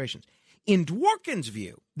same situations. In Dworkin's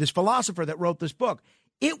view, this philosopher that wrote this book,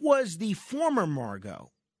 it was the former Margot,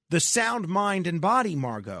 the sound mind and body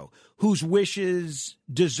Margot, whose wishes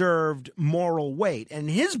deserved moral weight. And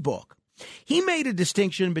in his book, he made a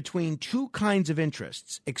distinction between two kinds of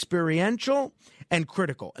interests, experiential and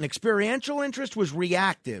critical. An experiential interest was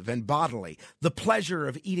reactive and bodily, the pleasure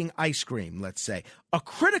of eating ice cream, let's say. A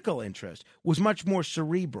critical interest was much more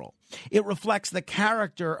cerebral. It reflects the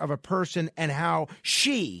character of a person and how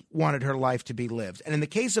she wanted her life to be lived. And in the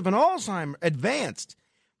case of an advanced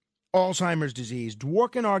Alzheimer's disease,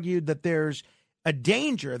 Dworkin argued that there's a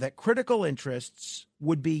danger that critical interests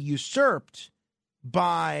would be usurped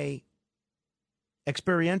by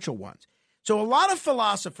experiential ones. So a lot of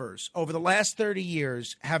philosophers over the last 30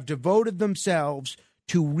 years have devoted themselves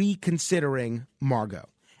to reconsidering Margot.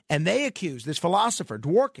 And they accuse this philosopher,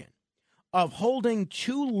 Dworkin, of holding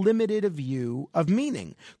too limited a view of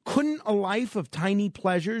meaning. Couldn't a life of tiny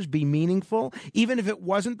pleasures be meaningful, even if it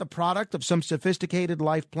wasn't the product of some sophisticated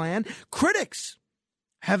life plan? Critics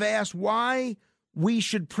have asked why we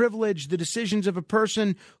should privilege the decisions of a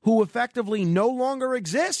person who effectively no longer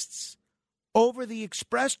exists over the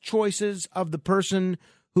expressed choices of the person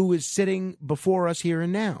who is sitting before us here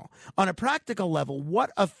and now. On a practical level,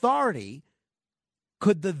 what authority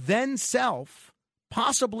could the then self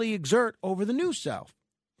possibly exert over the new self?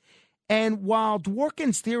 And while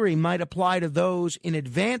Dworkin's theory might apply to those in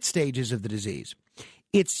advanced stages of the disease,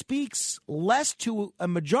 it speaks less to a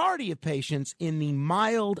majority of patients in the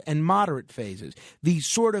mild and moderate phases, the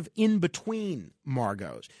sort of in-between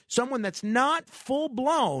Margots, someone that's not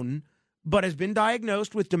full-blown but has been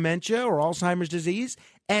diagnosed with dementia or Alzheimer's disease,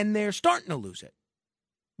 and they're starting to lose it.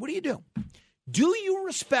 What do you do? Do you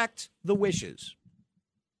respect the wishes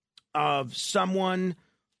of someone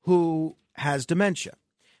who has dementia?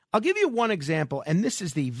 I'll give you one example, and this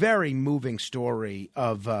is the very moving story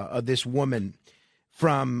of this woman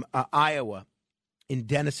from Iowa, in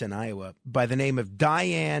Denison, Iowa, by the name of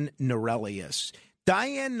Diane Norelius.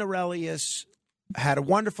 Diane Norelius had a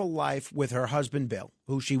wonderful life with her husband, Bill,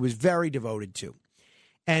 who she was very devoted to.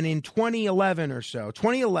 And in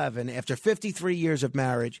 2011, after 53 years of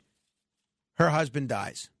marriage, her husband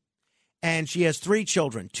dies. And she has 3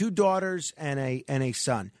 children, 2 daughters and a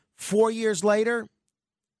son. 4 years later,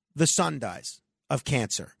 the son dies of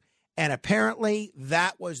cancer. And apparently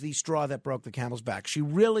that was the straw that broke the camel's back. She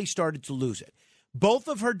really started to lose it. Both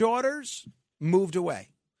of her daughters moved away.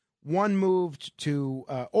 One moved to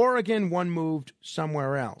Oregon, one moved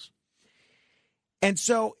somewhere else. And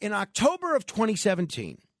so in October of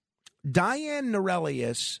 2017, Diane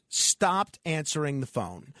Norelius stopped answering the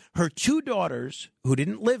phone. Her 2 daughters, who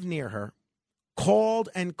didn't live near her, called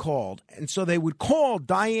and called. And so they would call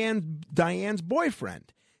Diane's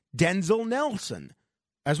boyfriend, Denzel Nelson,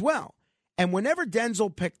 as well. And whenever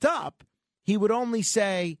Denzel picked up, he would only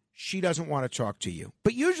say, she doesn't want to talk to you.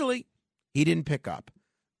 But usually he didn't pick up.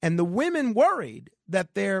 And the women worried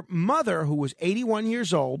that their mother, who was 81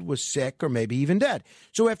 years old, was sick or maybe even dead.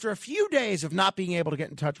 So after a few days of not being able to get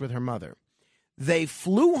in touch with her mother, they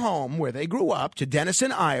flew home where they grew up to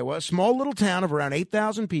Denison, Iowa, a small little town of around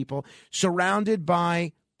 8,000 people surrounded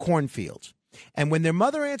by cornfields. And when their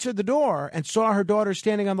mother answered the door and saw her daughter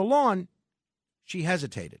standing on the lawn, she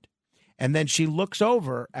hesitated. And then she looks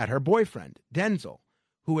over at her boyfriend, Denzel,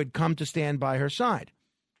 who had come to stand by her side.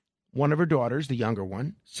 One of her daughters, the younger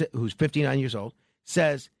one, who's 59 years old,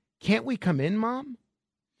 says, "Can't we come in, Mom?"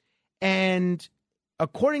 And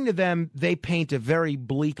according to them, they paint a very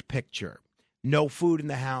bleak picture. No food in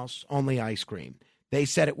the house, only ice cream. They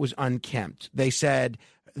said it was unkempt. They said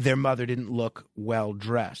their mother didn't look well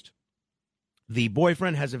dressed. The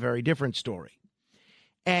boyfriend has a very different story.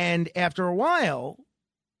 And after a while,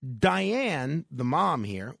 Diane, the mom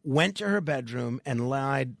here, went to her bedroom and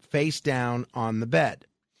lied face down on the bed.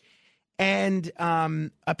 And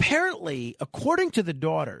apparently, according to the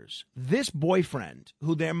daughters, this boyfriend,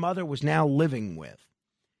 who their mother was now living with,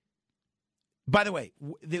 by the way,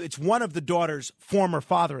 it's one of the daughters' former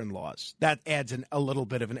father-in-laws. That adds a little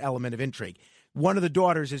bit of an element of intrigue. One of the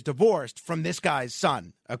daughters is divorced from this guy's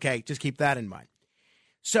son. Okay, just keep that in mind.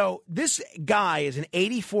 So this guy is an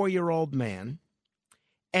 84-year-old man,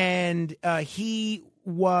 and he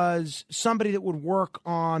was somebody that would work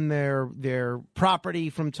on their property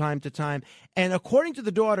from time to time. And according to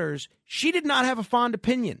the daughters, she did not have a fond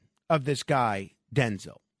opinion of this guy,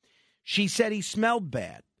 Denzel. She said he smelled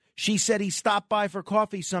bad. She said he stopped by for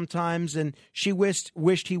coffee sometimes, and she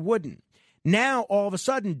wished he wouldn't. Now, all of a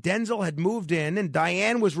sudden, Denzel had moved in, and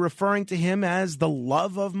Diane was referring to him as the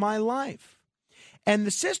love of my life. And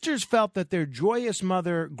the sisters felt that their joyous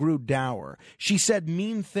mother grew dour. She said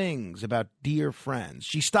mean things about dear friends.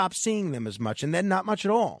 She stopped seeing them as much, and then not much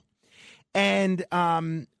at all. And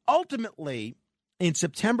ultimately, in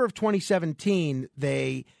September of 2017,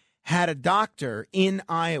 they had a doctor in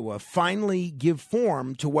Iowa finally give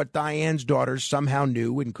form to what Diane's daughters somehow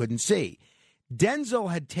knew and couldn't see.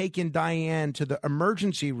 Denzel had taken Diane to the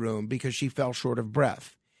emergency room because she fell short of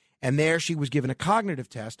breath. And there she was given a cognitive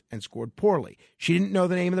test and scored poorly. She didn't know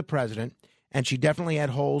the name of the president, and she definitely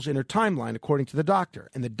had holes in her timeline, according to the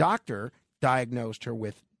doctor. And the doctor diagnosed her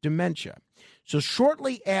with dementia. So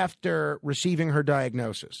shortly after receiving her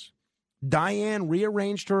diagnosis, Diane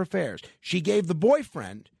rearranged her affairs. She gave the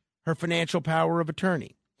boyfriend her financial power of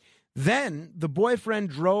attorney. Then the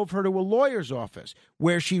boyfriend drove her to a lawyer's office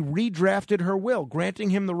where she redrafted her will,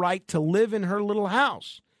 granting him the right to live in her little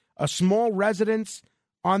house, a small residence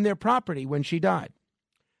on their property when she died.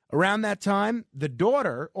 Around that time, the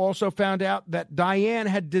daughter also found out that Diane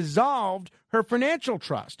had dissolved her financial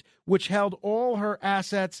trust, which held all her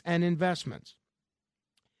assets and investments.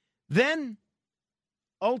 Then,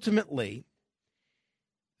 ultimately,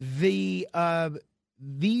 these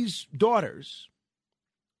daughters,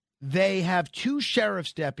 they have 2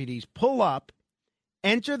 sheriff's deputies pull up,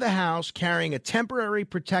 enter the house carrying a temporary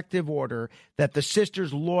protective order that the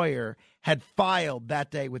sister's lawyer had filed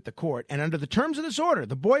that day with the court. And under the terms of this order,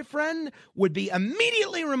 the boyfriend would be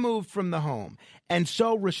immediately removed from the home and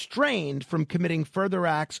so restrained from committing further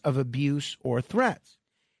acts of abuse or threats.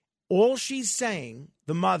 All she's saying,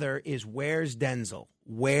 the mother, is, "Where's Denzel?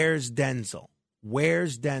 Where's Denzel?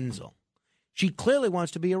 Where's Denzel?" She clearly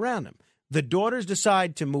wants to be around him. The daughters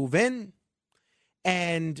decide to move in,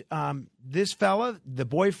 and this fella, the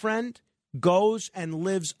boyfriend, goes and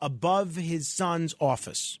lives above his son's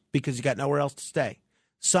office because he got nowhere else to stay.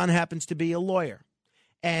 Son happens to be a lawyer.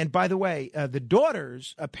 And by the way, the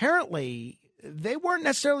daughters, apparently, they weren't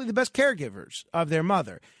necessarily the best caregivers of their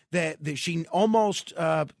mother. That she almost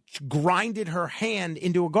grinded her hand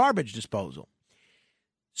into a garbage disposal.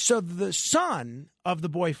 So the son of the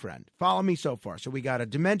boyfriend, follow me so far. So we got a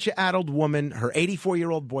dementia-addled woman, her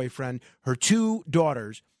 84-year-old boyfriend, her 2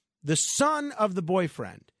 daughters. The son of the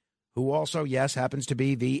boyfriend, who also, yes, happens to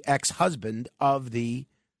be the ex-husband of the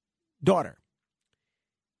daughter,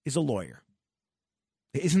 is a lawyer.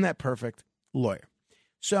 Isn't that perfect? Lawyer.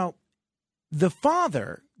 So the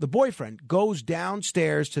father, the boyfriend, goes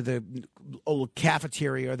downstairs to the old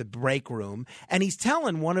cafeteria or the break room, and he's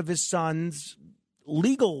telling one of his son's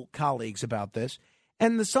legal colleagues about this.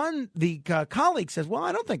 And the colleague says, well,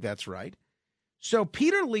 I don't think that's right. So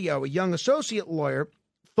Peter Leo, a young associate lawyer,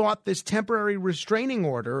 thought this temporary restraining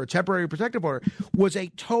order or temporary protective order was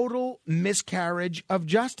a total miscarriage of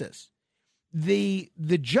justice. The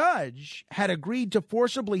judge had agreed to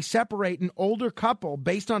forcibly separate an older couple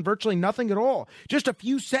based on virtually nothing at all, just a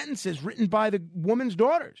few sentences written by the woman's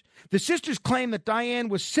daughters. The sisters claimed that Diane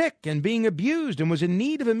was sick and being abused and was in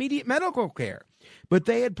need of immediate medical care, but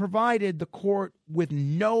they had provided the court with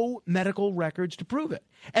no medical records to prove it.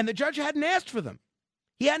 And the judge hadn't asked for them.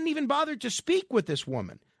 He hadn't even bothered to speak with this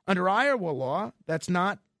woman. Under Iowa law, that's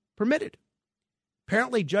not permitted.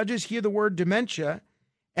 Apparently, judges hear the word dementia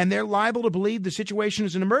and they're liable to believe the situation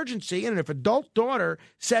is an emergency. And if adult daughter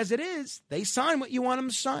says it is, they sign what you want them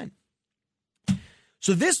to sign.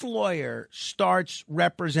 So this lawyer starts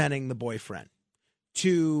representing the boyfriend.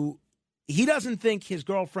 He doesn't think his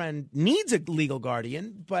girlfriend needs a legal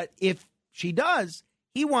guardian, but if she does,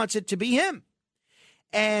 he wants it to be him.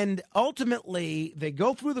 And ultimately, they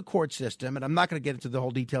go through the court system, and I'm not going to get into the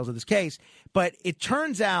whole details of this case, but it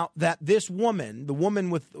turns out that this woman, the woman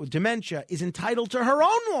with dementia, is entitled to her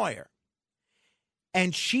own lawyer.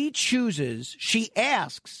 And she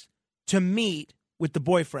asks to meet with the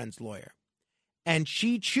boyfriend's lawyer. And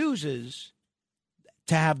she chooses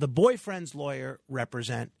to have the boyfriend's lawyer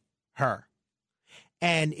represent her.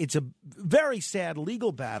 And it's a very sad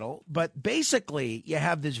legal battle, but basically you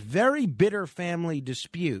have this very bitter family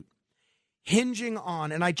dispute hinging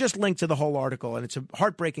on, and I just linked to the whole article, and it's a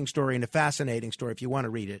heartbreaking story and a fascinating story if you want to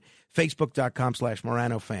read it,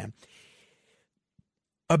 facebook.com/Morano fan.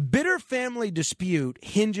 A bitter family dispute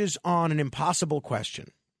hinges on an impossible question.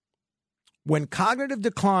 When cognitive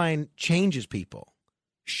decline changes people,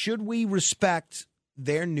 should we respect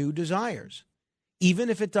their new desires?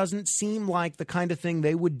 Even if it doesn't seem like the kind of thing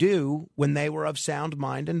they would do when they were of sound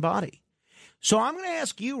mind and body. So I'm going to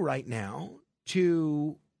ask you right now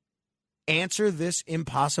to answer this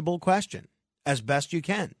impossible question as best you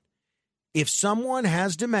can. If someone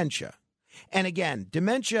has dementia, and again,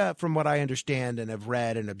 dementia, from what I understand and have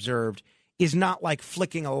read and observed, is not like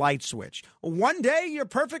flicking a light switch. One day you're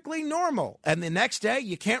perfectly normal, and the next day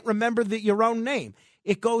you can't remember your own name.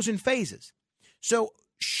 It goes in phases. So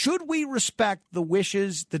should we respect the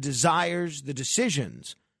wishes, the desires, the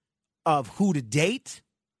decisions of who to date,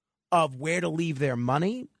 of where to leave their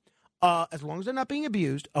money, as long as they're not being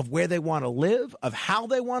abused, of where they want to live, of how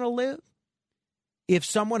they want to live? If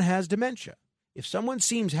someone has dementia, if someone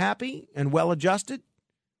seems happy and well-adjusted,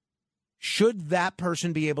 should that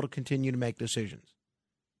person be able to continue to make decisions?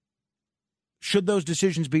 Should those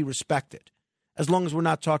decisions be respected, as long as we're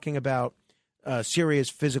not talking about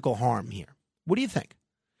serious physical harm here? What do you think?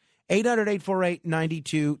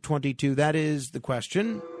 800-848-9222. That is the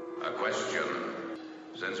question. A question.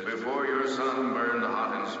 Since before your sun burned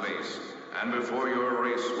hot in space and before your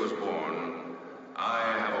race was born, I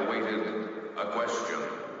have awaited a question.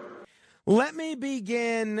 Let me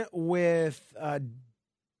begin with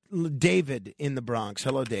David in the Bronx.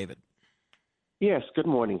 Hello, David. Yes, good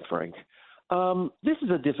morning, Frank. This is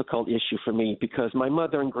a difficult issue for me because my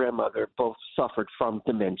mother and grandmother both suffered from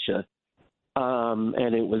dementia.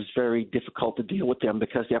 And it was very difficult to deal with them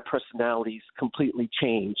because their personalities completely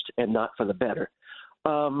changed and not for the better.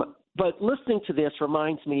 But listening to this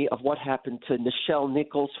reminds me of what happened to Nichelle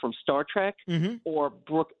Nichols from Star Trek or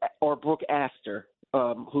Brooke Astor,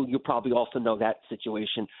 who you probably also know that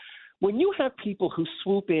situation. When you have people who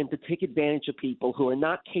swoop in to take advantage of people who are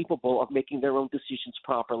not capable of making their own decisions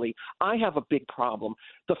properly, I have a big problem.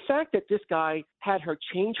 The fact that this guy had her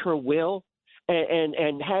change her will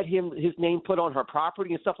and had his name put on her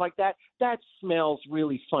property and stuff like that, that smells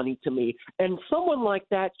really funny to me. And someone like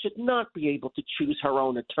that should not be able to choose her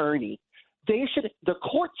own attorney. The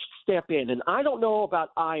court should step in, and I don't know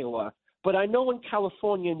about Iowa, but I know in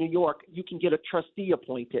California and New York you can get a trustee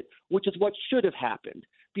appointed, which is what should have happened,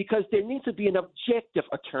 because there needs to be an objective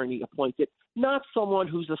attorney appointed, not someone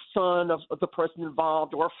who's a son of the person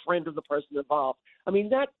involved or a friend of the person involved. I mean,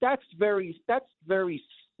 that's very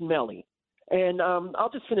smelly. And I'll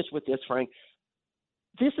just finish with this, Frank.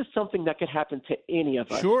 This is something that could happen to any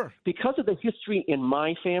of us. Sure. Because of the history in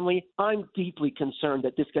my family, I'm deeply concerned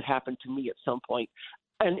that this could happen to me at some point.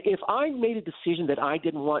 And if I made a decision that I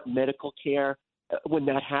didn't want medical care when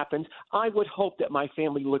that happens, I would hope that my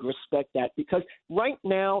family would respect that. Because right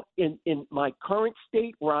now, in my current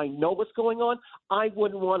state where I know what's going on, I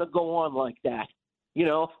wouldn't want to go on like that,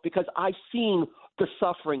 because I've seen the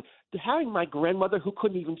suffering. Having my grandmother who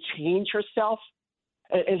couldn't even change herself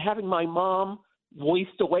and having my mom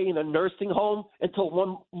voiced away in a nursing home until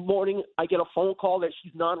one morning I get a phone call that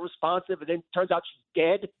she's non-responsive and then it turns out she's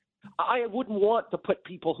dead. I wouldn't want to put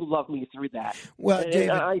people who love me through that. Well,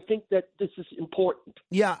 David, I think that this is important.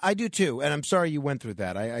 Yeah, I do too, and I'm sorry you went through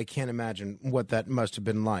that. I can't imagine what that must have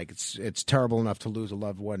been like. It's terrible enough to lose a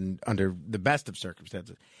loved one under the best of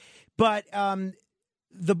circumstances. But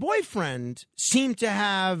the boyfriend seemed to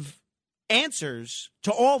have answers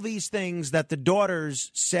to all these things that the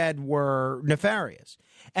daughters said were nefarious.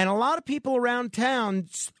 And a lot of people around town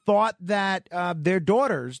thought that the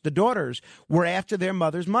daughters, were after their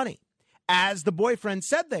mother's money, as the boyfriend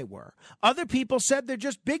said they were. Other people said they're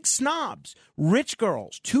just big snobs, rich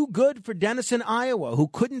girls, too good for Denison, Iowa, who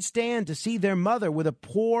couldn't stand to see their mother with a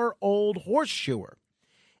poor old horseshoer.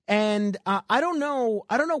 And I don't know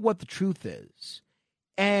what the truth is.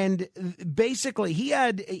 And basically, he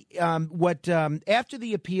had after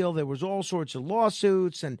the appeal, there was all sorts of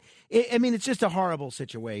lawsuits. And it's just a horrible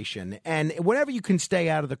situation. And whenever you can stay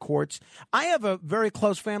out of the courts, I have a very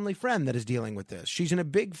close family friend that is dealing with this. She's in a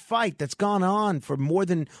big fight that's gone on for more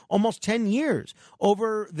than almost 10 years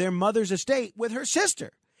over their mother's estate with her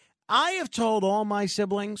sister. I have told all my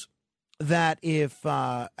siblings that if, we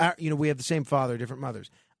have the same father, different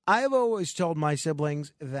mothers. I have always told my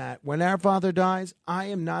siblings that when our father dies, I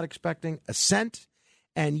am not expecting a cent,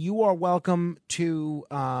 and you are welcome to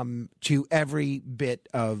every bit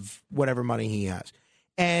of whatever money he has.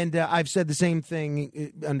 And I've said the same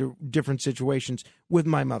thing under different situations with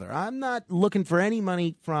my mother. I'm not looking for any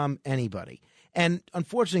money from anybody. And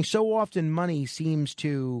unfortunately, so often money seems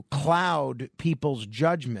to cloud people's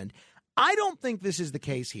judgment. I don't think this is the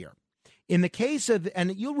case here. In the case of,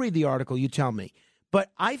 and you'll read the article, you tell me, but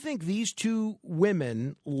I think these two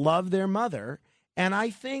women love their mother, and I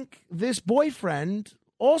think this boyfriend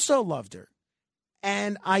also loved her.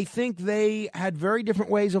 And I think they had very different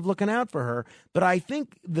ways of looking out for her. But I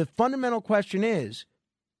think the fundamental question is,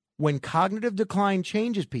 when cognitive decline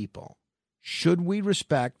changes people, should we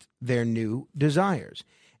respect their new desires?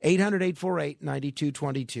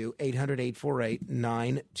 800-848-9222,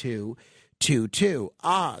 800-848-9222.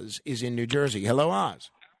 Oz is in New Jersey. Hello, Oz.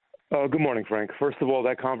 Good morning, Frank. First of all,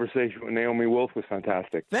 that conversation with Naomi Wolf was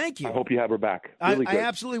fantastic. Thank you. I hope you have her back. Really I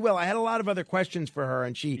absolutely will. I had a lot of other questions for her,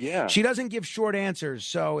 and she doesn't give short answers.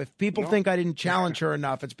 So if people think I didn't challenge her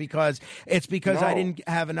enough, it's because I didn't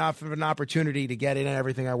have enough of an opportunity to get in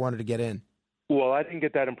everything I wanted to get in. Well, I didn't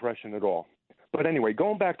get that impression at all. But anyway,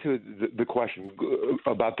 going back to the question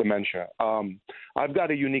about dementia, I've got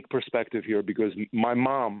a unique perspective here because my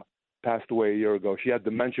mom passed away a year ago. She had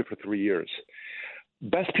dementia for 3 years.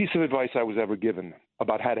 Best piece of advice I was ever given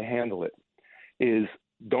about how to handle it is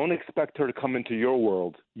don't expect her to come into your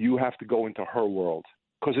world. You have to go into her world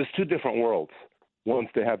because it's two different worlds once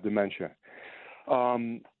they have dementia.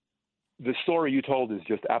 The story you told is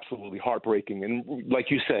just absolutely heartbreaking. And like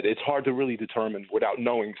you said, it's hard to really determine without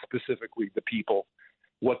knowing specifically the people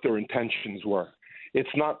what their intentions were. It's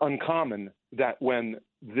not uncommon that when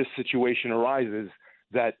this situation arises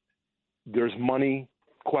that there's money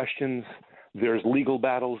questions, there's legal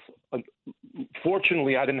battles.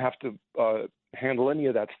 Fortunately, I didn't have to handle any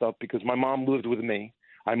of that stuff because my mom lived with me.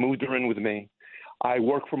 I moved her in with me. I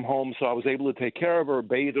work from home, so I was able to take care of her,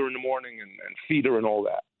 bathe her in the morning, and feed her and all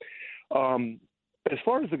that. As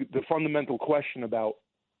far as the fundamental question about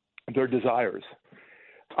their desires,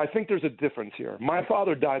 I think there's a difference here. My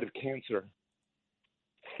father died of cancer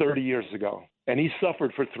 30 years ago, and he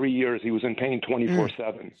suffered for 3 years. He was in pain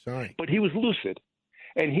 24/7. Sorry. But he was lucid.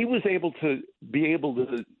 And he was able to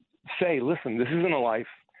say, listen, this isn't a life.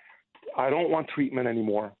 I don't want treatment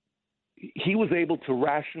anymore. He was able to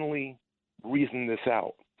rationally reason this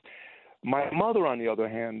out. My mother, on the other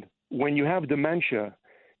hand, when you have dementia,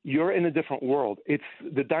 you're in a different world.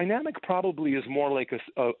 The dynamic probably is more like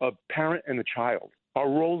a parent and a child. Our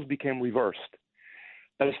roles became reversed.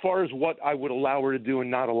 As far as what I would allow her to do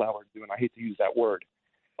and not allow her to do, and I hate to use that word,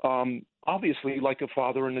 obviously like a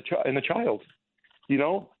father and a child. You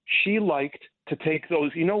know, she liked to take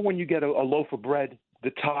those, when you get a loaf of bread,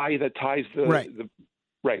 the tie that ties the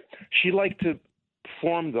right. She liked to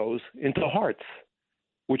form those into hearts,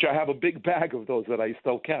 which I have a big bag of those that I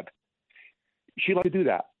still kept. she liked to do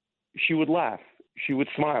that. She would laugh. She would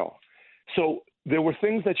smile. So there were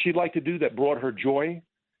things that she'd like to do that brought her joy.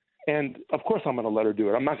 And, of course, I'm going to let her do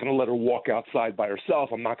it. I'm not going to let her walk outside by herself.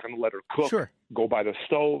 I'm not going to let her cook, go by the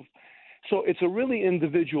stove. So it's a really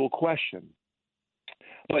individual question.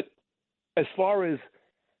 But as far as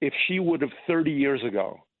if she would have 30 years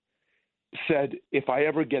ago said, if I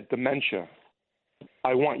ever get dementia,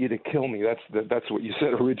 I want you to kill me. That's what you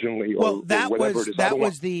said originally. Well, that or was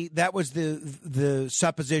it is. the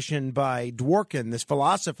supposition by Dworkin, this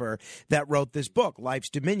philosopher that wrote this book, Life's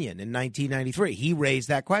Dominion, in 1993. He raised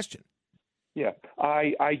that question. Yeah,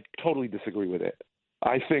 I totally disagree with it.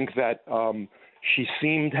 I think that she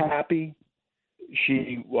seemed happy.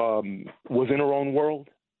 She was in her own world.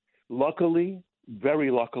 Luckily,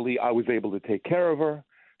 very luckily, I was able to take care of her.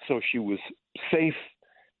 So she was safe.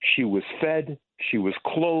 She was fed. She was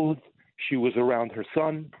clothed. She was around her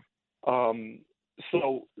son.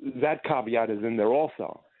 So that caveat is in there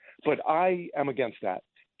also. But I am against that.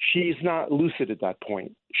 She's not lucid at that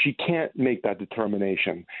point. She can't make that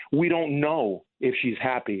determination. We don't know if she's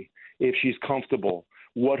happy, if she's comfortable,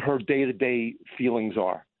 what her day-to-day feelings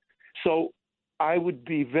are. So I would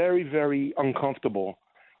be very, very uncomfortable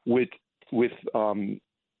with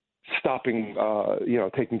stopping,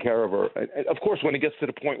 taking care of her. And of course, when it gets to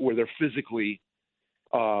the point where they're physically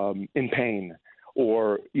in pain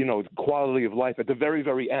or, quality of life, at the very,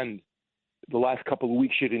 very end, the last couple of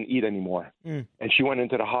weeks, she didn't eat anymore. And she went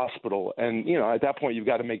into the hospital. And, at that point, you've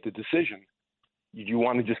got to make the decision. You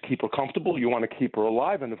want to just keep her comfortable? You want to keep her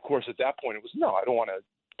alive? And, of course, at that point, it was, no, I don't want to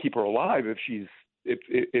keep her alive if she's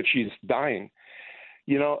dying.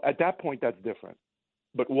 At that point, that's different.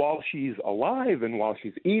 But while she's alive and while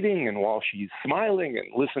she's eating and while she's smiling and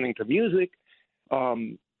listening to music,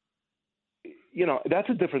 that's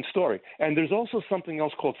a different story. And there's also something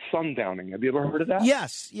else called sundowning. Have you ever heard of that?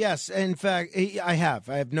 Yes. In fact, I have.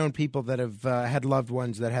 I have known people that have had loved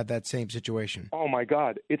ones that had that same situation. Oh, my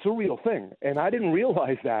God. It's a real thing. And I didn't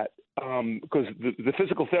realize that because the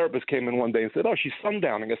physical therapist came in one day and said, oh, she's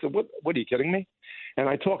sundowning. I said, what are you kidding me? And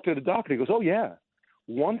I talked to the doctor. He goes, oh, yeah.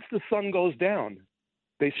 Once the sun goes down,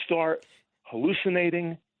 they start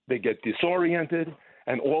hallucinating, they get disoriented,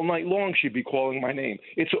 and all night long she'd be calling my name.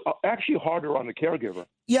 It's actually harder on the caregiver.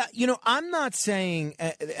 Yeah, I'm not saying,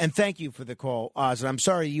 and thank you for the call, Oz, and I'm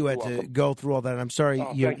sorry you had to go through all that. I'm sorry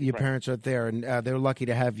your parents aren't there, and they're lucky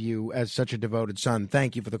to have you as such a devoted son.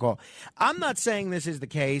 Thank you for the call. I'm not saying this is the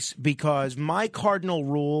case because my cardinal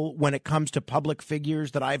rule when it comes to public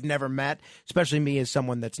figures that I've never met, especially me as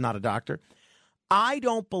someone that's not a doctor, I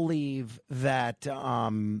don't believe that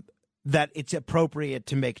that it's appropriate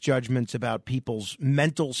to make judgments about people's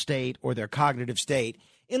mental state or their cognitive state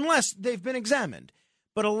unless they've been examined.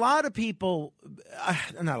 But a lot of people,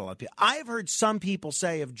 not a lot of people, I've heard some people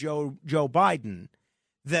say of Joe Biden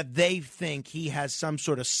that they think he has some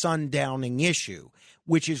sort of sundowning issue,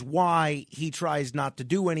 which is why he tries not to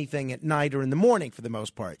do anything at night or in the morning for the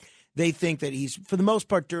most part. They think that he's, for the most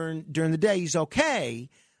part, during the day, he's okay.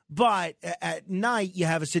 But at night, you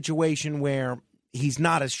have a situation where he's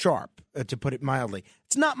not as sharp, to put it mildly.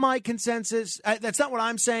 It's not my consensus. That's not what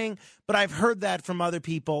I'm saying, but I've heard that from other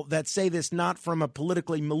people that say this not from a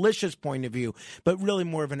politically malicious point of view, but really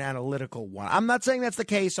more of an analytical one. I'm not saying that's the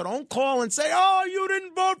case, so don't call and say, oh, you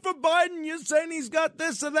didn't vote for Biden. You're saying he's got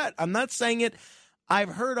this or that. I'm not saying it. I've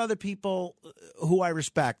heard other people who I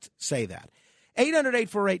respect say that.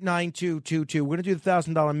 800-848-9222. We're going to do the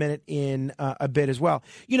 $1,000 minute in a bit as well.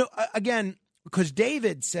 Again, because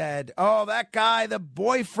David said, oh, that guy, the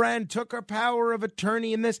boyfriend, took her power of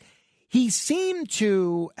attorney in this. He seemed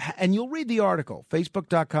to, and you'll read the article,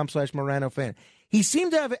 facebook.com/Morano fan. He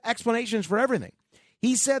seemed to have explanations for everything.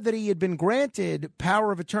 He said that he had been granted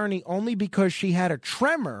power of attorney only because she had a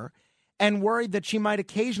tremor and worried that she might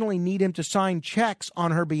occasionally need him to sign checks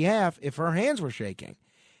on her behalf if her hands were shaking.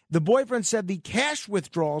 The boyfriend said the cash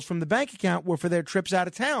withdrawals from the bank account were for their trips out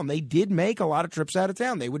of town. They did make a lot of trips out of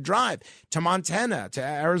town. They would drive to Montana, to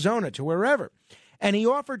Arizona, to wherever. And he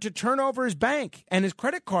offered to turn over his bank and his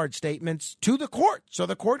credit card statements to the court so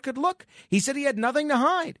the court could look. He said he had nothing to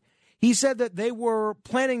hide. He said that they were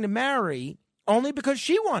planning to marry only because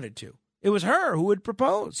she wanted to. It was her who had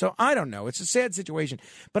proposed. So I don't know. It's a sad situation.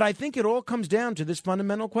 But I think it all comes down to this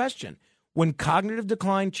fundamental question. When cognitive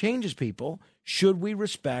decline changes people, should we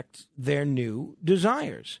respect their new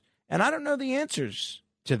desires? And I don't know the answers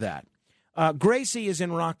to that. Gracie is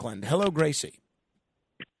in Rockland. Hello, Gracie.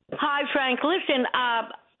 Hi, Frank. Listen,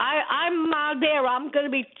 I'm there. I'm going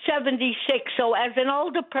to be 76. So as an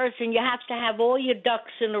older person, you have to have all your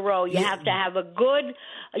ducks in a row. You have to have a good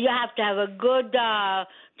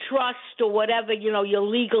trust or whatever, your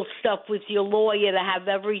legal stuff with your lawyer to have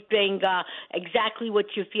everything exactly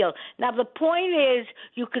what you feel. Now, the point is,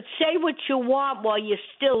 you could say what you want while you're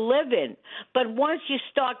still living, but once you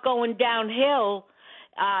start going downhill,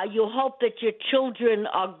 you hope that your children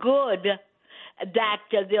are good, that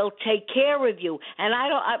they'll take care of you. And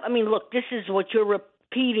I mean, look, this is what you're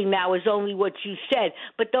repeating now is only what you said,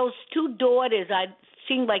 but those two daughters,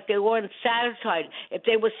 seemed like they weren't satisfied. If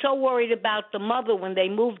they were so worried about the mother when they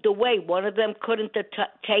moved away, one of them couldn't have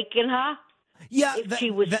taken her? Yeah. If she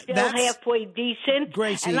was still halfway decent?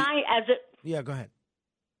 Gracie. And yeah, go ahead.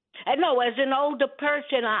 No, as an older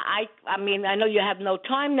person, I mean, I know you have no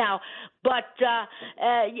time now, but of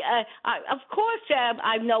course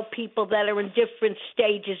I know people that are in different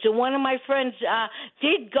stages. And one of my friends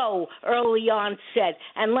did go early onset.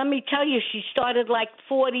 And let me tell you, she started like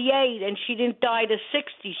 48 and she didn't die to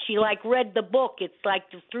 60. She read the book. It's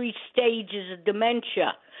like the 3 stages of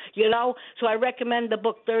dementia. So I recommend the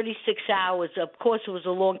book 36 Hours. Of course, it was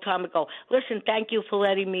a long time ago. Listen, thank you for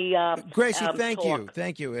letting me Gracie, thank talk.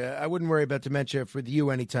 you. I wouldn't worry about dementia for you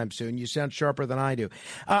anytime soon. You sound sharper than I do.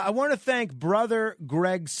 I want to thank Brother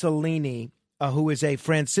Greg Cellini, who is a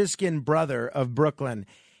Franciscan brother of Brooklyn.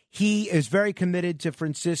 He is very committed to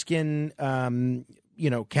Franciscan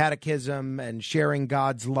catechism and sharing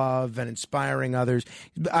God's love and inspiring others.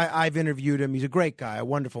 I've interviewed him. He's a great guy, a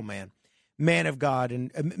wonderful man of God, and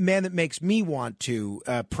a man that makes me want to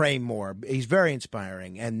pray more. He's very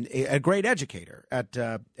inspiring and a great educator at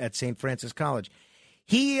St. Francis College.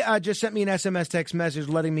 He just sent me an SMS text message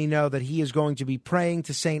letting me know that he is going to be praying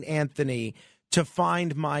to St. Anthony to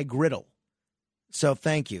find my griddle. So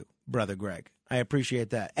thank you, Brother Greg. I appreciate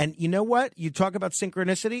that. And you know what? You talk about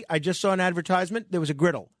synchronicity. I just saw an advertisement. There was a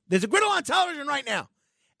griddle. There's a griddle on television right now,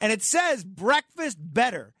 and it says breakfast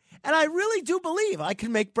better. And I really do believe I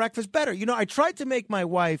can make breakfast better. I tried to make my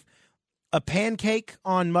wife a pancake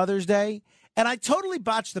on Mother's Day, and I totally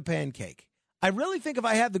botched the pancake. I really think if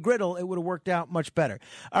I had the griddle, it would have worked out much better.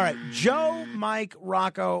 All right, Joe, Mike,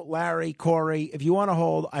 Rocco, Larry, Corey, if you want to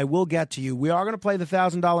hold, I will get to you. We are going to play the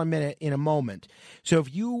 $1,000 minute in a moment. So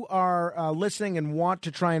if you are listening and want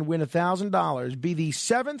to try and win $1,000, be the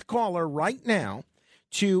 7th caller right now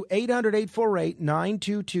to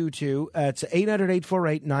 800-848-9222. It's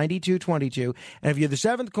 800-848-9222. And if you're the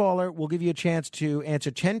 7th caller, we'll give you a chance to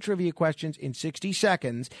answer 10 trivia questions in 60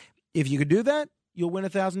 seconds. If you could do that, you'll win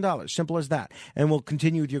 $1,000. Simple as that. And we'll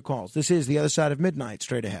continue with your calls. This is The Other Side of Midnight,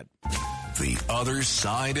 straight ahead. The Other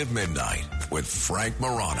Side of Midnight with Frank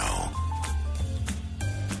Morano.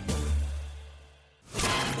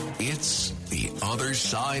 It's The Other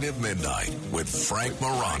Side of Midnight with Frank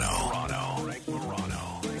Morano.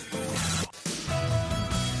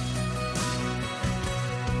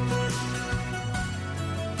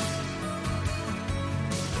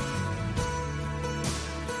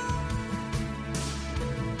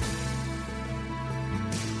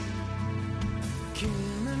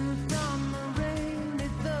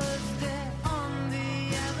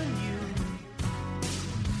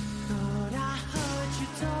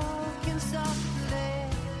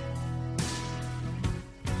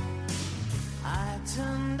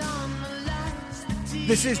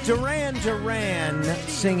 This is Duran Duran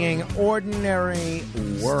singing Ordinary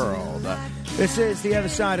World. This is The Other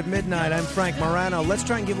Side of Midnight. I'm Frank Morano. Let's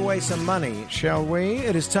try and give away some money, shall we?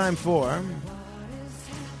 It is time for...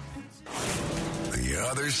 The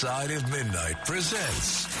Other Side of Midnight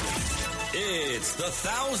presents... It's the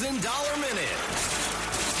 $1,000 Minute.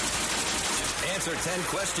 Answer 10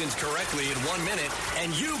 questions correctly in 1 minute,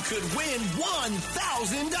 and you could win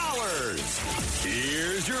 $1,000.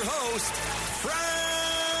 Here's your host,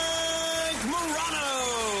 Frank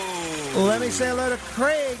Morano. Let me say hello to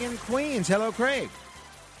Craig in Queens. Hello, Craig.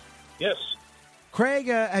 Yes. Craig,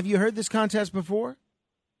 have you heard this contest before?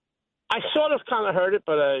 I sort of kind of heard it,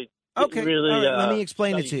 but I didn't really... All right. Let me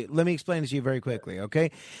explain it to you. Let me explain it to you very quickly,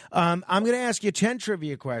 okay? I'm going to ask you 10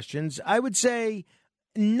 trivia questions. I would say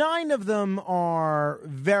 9 of them are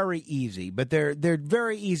very easy, but they're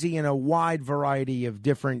very easy in a wide variety of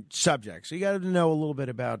different subjects. So you got to know a little bit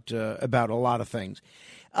about a lot of things.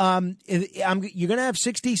 You're going to have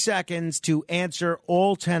 60 seconds to answer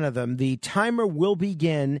all 10 of them. The timer will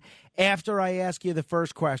begin after I ask you the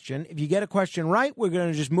first question. If you get a question right, we're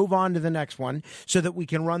going to just move on to the next one so that we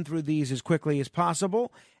can run through these as quickly as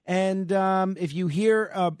possible. And if you hear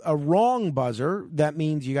a wrong buzzer, that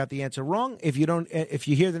means you got the answer wrong. If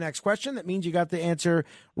you hear the next question, that means you got the answer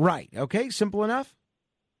right. Okay, simple enough?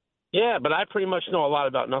 Yeah, but I pretty much know a lot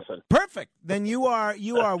about nothing. Perfect. Then you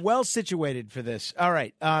are well situated for this. All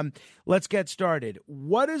right. Let's get started.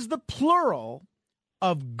 What is the plural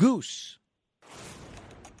of goose?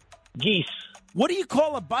 Geese. What do you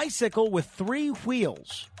call a bicycle with 3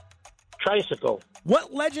 wheels? Tricycle.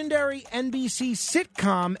 What legendary NBC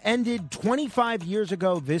sitcom ended 25 years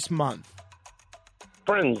ago this month?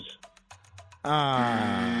 Friends.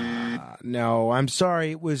 No, I'm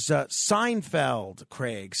sorry. It was Seinfeld,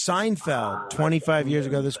 Craig. Seinfeld, 25 years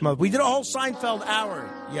ago this month. We did a whole Seinfeld hour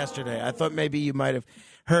yesterday. I thought maybe you might have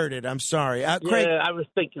heard it. I'm sorry. Craig, yeah, I was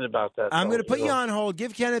thinking about that. I'm going to put you on hold.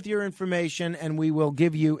 Give Kenneth your information, and we will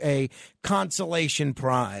give you a consolation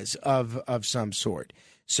prize of some sort.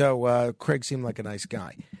 So Craig seemed like a nice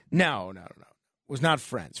guy. No. It was not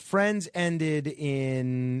Friends. Friends ended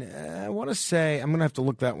in, I want to say, I'm going to have to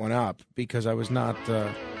look that one up because I was not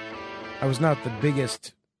the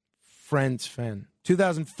biggest Friends fan.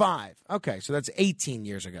 2005. Okay, so that's 18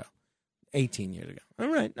 years ago. 18 years ago. All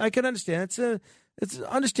right, I can understand. It's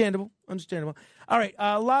understandable. All right,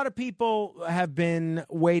 a lot of people have been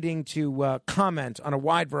waiting to comment on a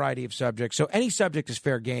wide variety of subjects, so any subject is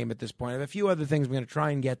fair game at this point. I have a few other things we're going to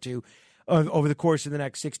try and get to over the course of the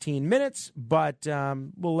next 16 minutes, but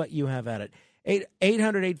we'll let you have at it.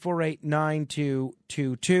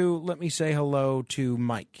 800-848-9222. Let me say hello to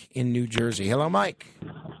Mike in New Jersey. Hello, Mike.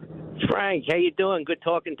 Frank, how you doing? Good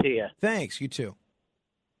talking to you. Thanks. You too.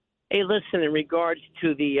 Hey, listen, in regards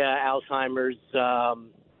to the Alzheimer's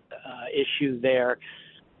issue there,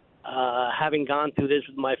 having gone through this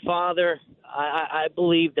with my father, I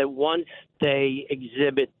believe that once they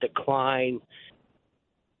exhibit decline,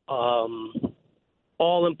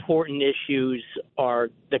 all important issues are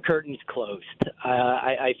the curtains closed.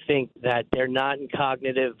 I think that they're not in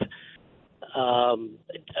cognitive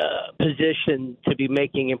position to be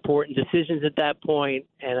making important decisions at that point,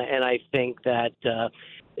 and I think that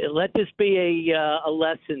let this be a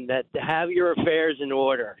lesson that have your affairs in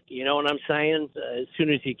order. You know what I'm saying? As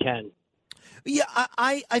soon as you can. Yeah,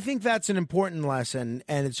 I think that's an important lesson,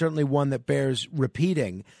 and it's certainly one that bears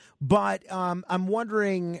repeating. But I'm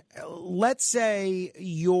wondering, let's say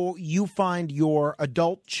you find your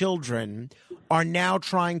adult children are now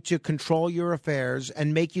trying to control your affairs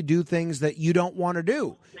and make you do things that you don't want to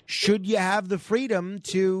do. Should you have the freedom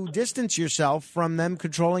to distance yourself from them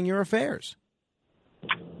controlling your affairs?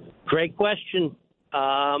 Great question.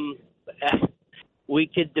 We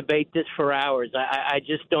could debate this for hours. I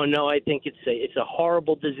just don't know. I think it's a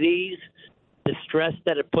horrible disease. The stress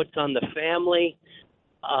that it puts on the family,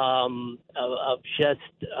 of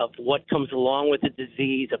what comes along with the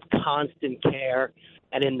disease, of constant care,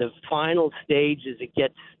 and in the final stages, it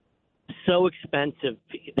gets so expensive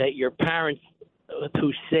that your parents,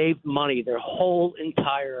 who saved money their whole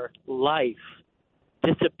entire life,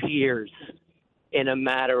 disappears in a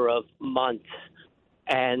matter of months.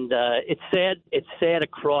 And it's sad. It's sad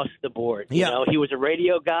across the board. Yeah. You know, he was a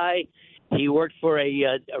radio guy. He worked for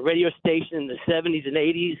a radio station in the 70s and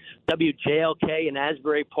 80s, WJLK in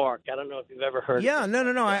Asbury Park. I don't know if you've ever heard of it. Yeah,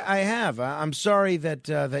 no, I have. I'm sorry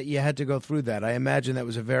that you had to go through that. I imagine that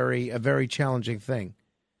was a very challenging thing.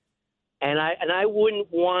 And I wouldn't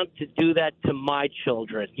want to do that to my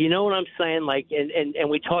children. You know what I'm saying? Like, and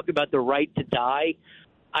we talk about the right to die.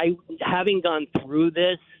 Having gone through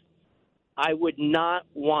this, I would not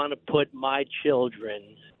want to put my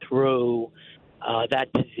children through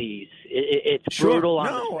that disease. It's Sure. brutal on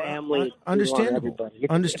No, the family. understandable. On everybody.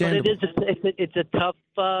 Understandable. But it's a tough.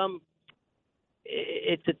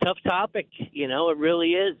 It's a tough topic. You know, it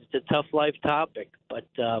really is. It's a tough life topic. But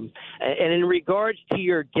and in regards to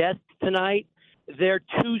your guests tonight, they're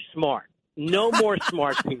too smart. No more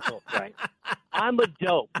smart people, right? I'm a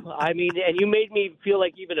dope. I mean, and you made me feel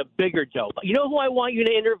like even a bigger dope. You know who I want you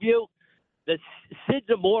to interview? The Sid's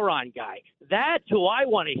a moron guy. That's who I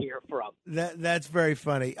want to hear from. That's very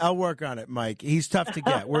funny. I'll work on it, Mike. He's tough to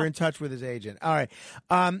get. We're in touch with his agent. All right.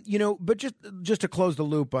 But just to close the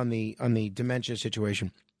loop on the dementia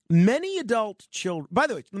situation, many adult children. By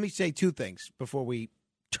the way, let me say two things before we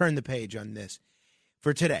turn the page on this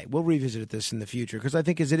for today. We'll revisit this in the future because I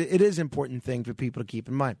think it is an important thing for people to keep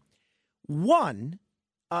in mind. One,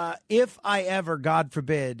 if I ever, God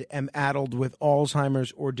forbid, am addled with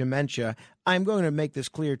Alzheimer's or dementia, I'm going to make this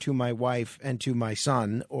clear to my wife and to my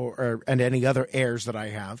son and any other heirs that I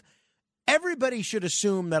have. Everybody should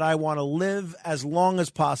assume that I want to live as long as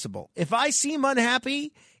possible. If I seem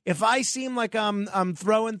unhappy, if I seem like I'm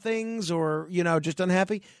throwing things or, just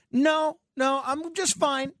unhappy, no, I'm just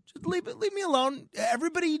fine. Just leave me alone.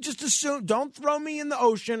 Everybody just assume, don't throw me in the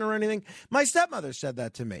ocean or anything. My stepmother said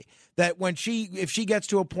that to me, that if she gets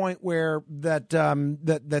to a point where that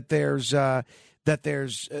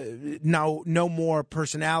there's no more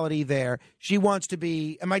personality there, she wants to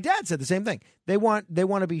be, and my dad said the same thing. They want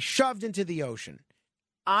to be shoved into the ocean.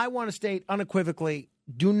 I want to state unequivocally,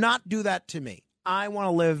 do not do that to me. I want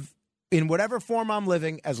to live in whatever form I'm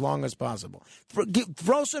living as long as possible.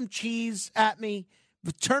 Throw some cheese at me,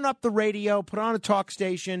 turn up the radio, put on a talk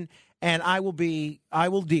station, and I will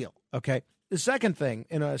deal. Okay. The second thing,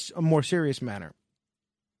 in a more serious manner,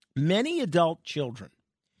 many adult children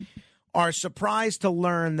are surprised to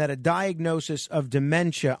learn that a diagnosis of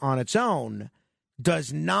dementia on its own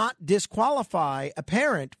does not disqualify a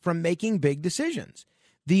parent from making big decisions.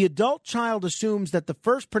 The adult child assumes that the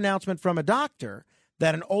first pronouncement from a doctor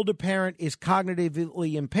that an older parent is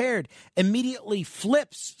cognitively impaired immediately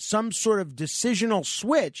flips some sort of decisional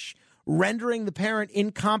switch, rendering the parent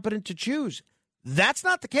incompetent to choose. That's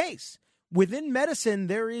not the case. Within medicine,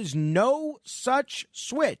 there is no such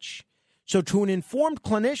switch. So to an informed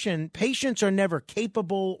clinician, patients are never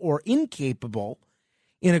capable or incapable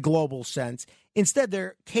in a global sense. Instead,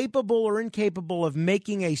 they're capable or incapable of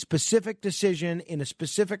making a specific decision in a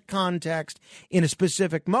specific context in a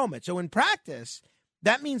specific moment. So in practice,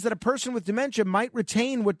 that means that a person with dementia might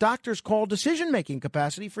retain what doctors call decision-making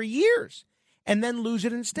capacity for years and then lose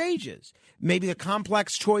it in stages. Maybe the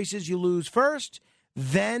complex choices you lose first,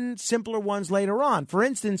 then simpler ones later on. For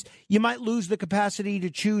instance, you might lose the capacity to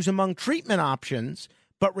choose among treatment options,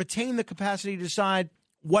 but retain the capacity to decide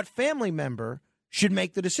what family member should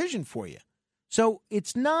make the decision for you. So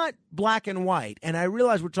it's not black and white. And I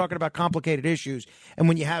realize we're talking about complicated issues. And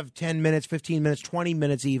when you have 10 minutes, 15 minutes, 20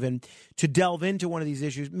 minutes even to delve into one of these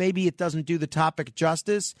issues, maybe it doesn't do the topic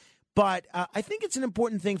justice. But I think it's an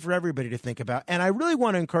important thing for everybody to think about. And I really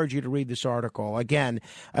want to encourage you to read this article. Again,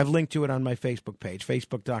 I've linked to it on my Facebook page,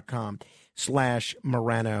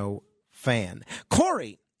 facebook.com/Morano fan.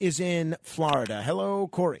 Corey is in Florida. Hello,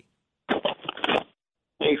 Corey.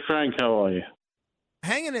 Hey, Frank, how are you?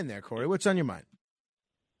 Hanging in there, Corey. What's on your mind?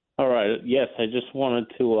 All right. Yes, I just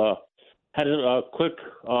wanted to had a quick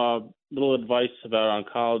little advice about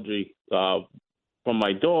oncology from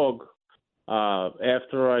my dog.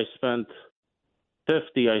 After I spent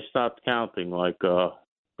 50, I stopped counting, like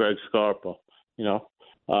Greg Scarpa,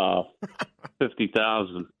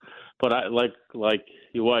 50,000. But I like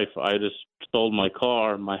your wife, I just sold my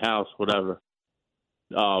car, my house, whatever.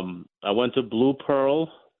 I went to Blue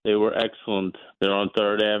Pearl. They were excellent. They're on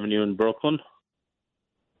 3rd Avenue in Brooklyn,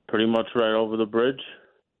 pretty much right over the bridge.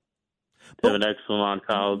 They have an excellent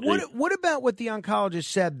oncology. What about what the oncologist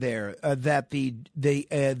said there, that the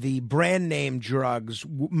brand name drugs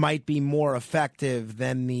might be more effective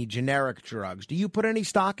than the generic drugs? Do you put any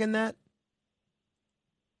stock in that?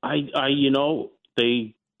 We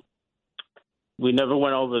never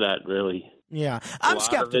went over that really. Yeah, I'm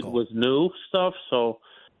skeptical. A lot of it was new stuff, so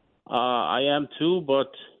I am too,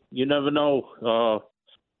 but you never know.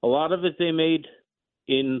 A lot of it they made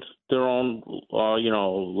in their own,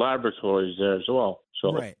 laboratories there as well.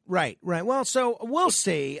 So Right. Well, so we'll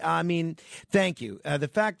see. I mean, thank you. The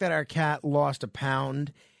fact that our cat lost a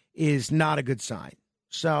pound is not a good sign.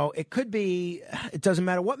 So it could be, it doesn't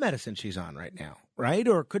matter what medicine she's on right now, right?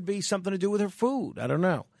 Or it could be something to do with her food. I don't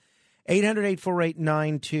know.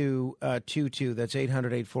 800-848-9222. That's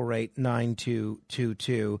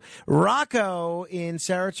 800-848-9222. Rocco in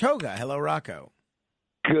Saratoga. Hello, Rocco.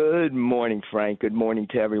 Good morning, Frank. Good morning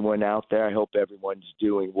to everyone out there. I hope everyone's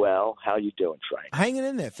doing well. How you doing, Frank? Hanging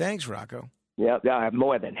in there. Thanks, Rocco. Yeah, I have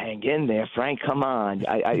more than hang in there, Frank. Come on.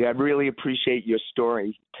 I really appreciate your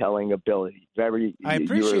storytelling ability. I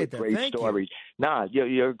appreciate that. Great story. Nah,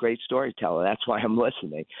 you're a great storyteller. That's why I'm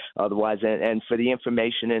listening. Otherwise, and for the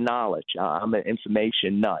information and knowledge, I'm an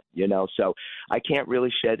information nut, so I can't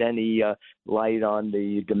really shed any light on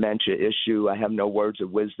the dementia issue. I have no words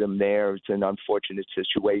of wisdom there. It's an unfortunate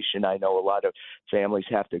situation. I know a lot of families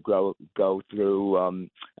have to go through.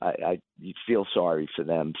 I feel sorry for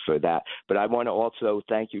them for that. But I want to also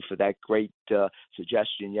thank you for that great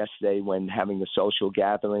suggestion yesterday when having a social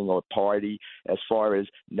gathering or party, as far as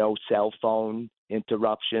no cell phone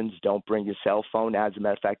interruptions. Don't bring your cell phone. As a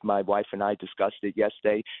matter of fact, my wife and I discussed it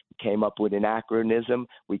yesterday. We came up with an acronym.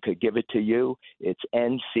 We could give it to you. It's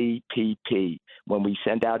NCPP. When we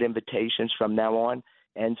send out invitations from now on,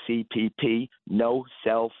 NCPP, no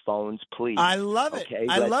cell phones, please. I love it. Okay,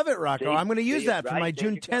 I love it, Rocco. I'm going to use that for my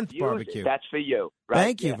June 10th barbecue. That's for you. Right?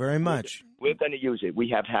 Thank you very much. We're going to use it. We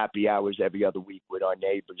have happy hours every other week with our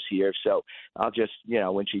neighbors here. So I'll just,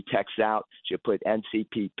 when she texts out, she'll put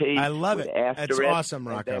NCPP. I love it. That's awesome,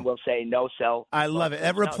 Rocco. And then we'll say no cell. I love it.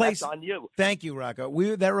 That replaces. That's on you. Thank you,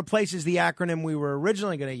 Rocco. That replaces the acronym we were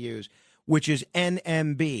originally going to use, which is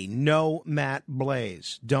NMB, No Matt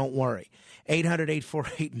Blaze. Don't worry.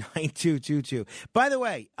 800-848-9222. By the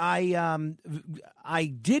way, I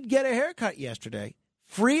did get a haircut yesterday,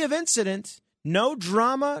 free of incident, no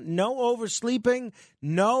drama, no oversleeping,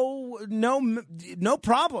 no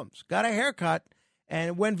problems. Got a haircut, and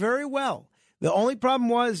it went very well. The only problem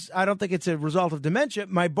was, I don't think it's a result of dementia.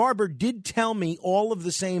 My barber did tell me all of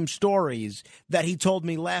the same stories that he told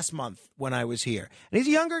me last month when I was here. And he's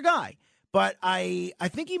a younger guy, but I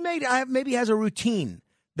think he maybe has a routine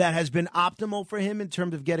that has been optimal for him in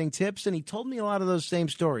terms of getting tips, and he told me a lot of those same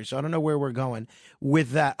stories, so I don't know where we're going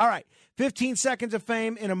with that. All right, 15 seconds of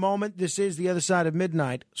fame in a moment. This is The Other Side of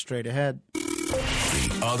Midnight. Straight ahead.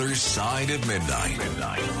 The Other Side of Midnight.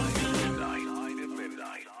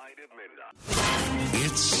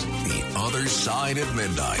 It's The Other Side of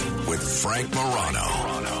Midnight with Frank Morano.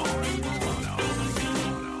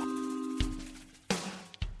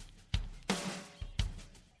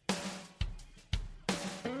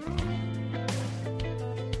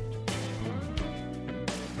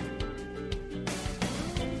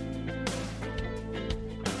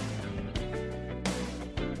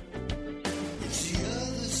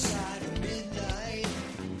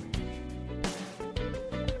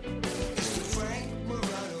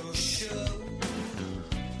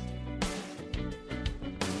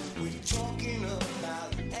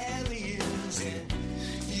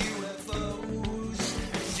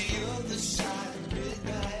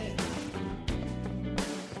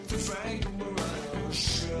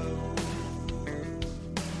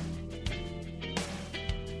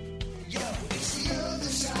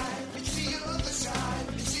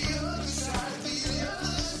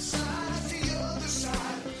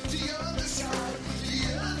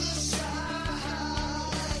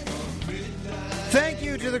 Thank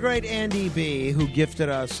you to the great Andy B., who gifted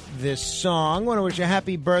us this song. I want to wish a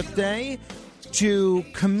happy birthday to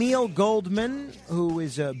Camille Goldman, who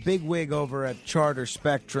is a bigwig over at Charter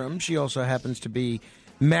Spectrum. She also happens to be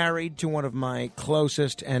married to one of my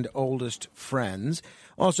closest and oldest friends.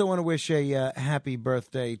 Also want to wish a happy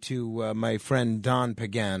birthday to my friend Don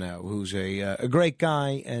Pagano, who's a great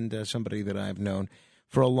guy and somebody that I've known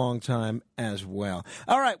for a long time as well.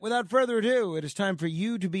 All right, without further ado, it is time for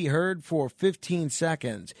you to be heard for 15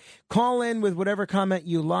 seconds. Call in with whatever comment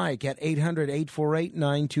you like at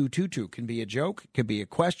 800-848-9222. Can be a joke, could be a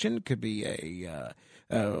question, could be a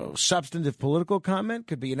substantive political comment,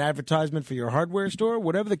 could be an advertisement for your hardware store,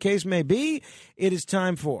 whatever the case may be. It is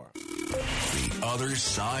time for The Other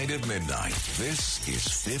Side of Midnight. This is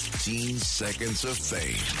 15 Seconds of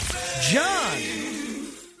Fame. John!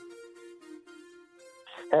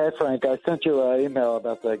 Hey, Frank, I sent you an email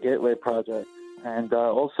about the Gateway Project. And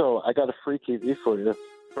also, I got a free TV for you.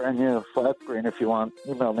 Brand new flat screen if you want.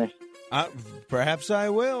 Email me. Perhaps I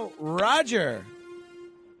will. Roger.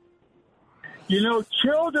 You know,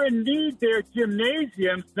 children need their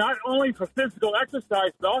gymnasiums not only for physical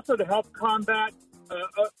exercise, but also to help combat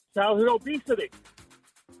childhood obesity.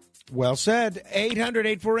 Well said.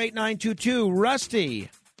 800-848-9222. Rusty.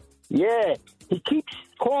 Yeah, he keeps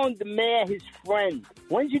calling the mayor his friend.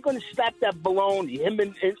 When's he going to stop that baloney? Him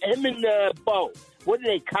and Bo. What do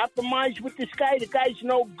they compromise with this guy? The guy's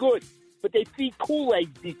no good, but they feed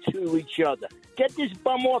Kool-Aid to each other. Get this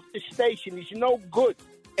bum off the station. He's no good.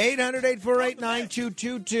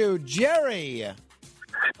 800-848-9222. Jerry.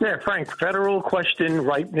 Yeah, Frank, federal question,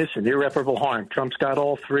 ripeness, and irreparable harm. Trump's got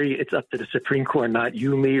all three. It's up to the Supreme Court, not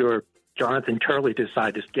you, me, or Jonathan Turley to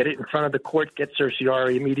decide. Just get it in front of the court, get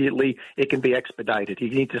certiorari immediately. It can be expedited. You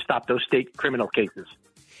need to stop those state criminal cases.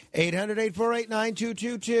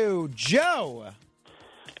 800-848-9222. Joe.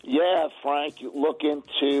 Yeah, Frank, look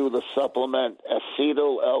into the supplement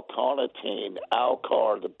acetyl L-carnitine,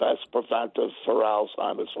 Alcar, the best preventive for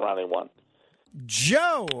Alzheimer's for anyone.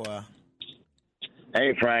 Joe.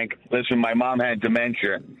 Hey, Frank, listen, my mom had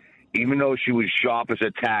dementia. Even though she was sharp as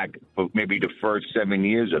a tack for maybe the first 7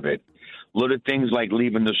 years of it, little things like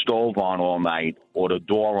leaving the stove on all night or the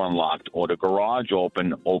door unlocked or the garage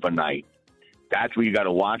open overnight. That's what you got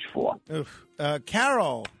to watch for.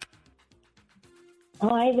 Carol.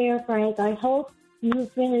 Hi there, Frank. I hope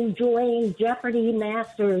you've been enjoying Jeopardy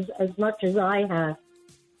Masters as much as I have.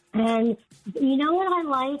 And you know what I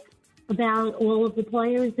like? about all of the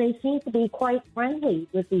players. They seem to be quite friendly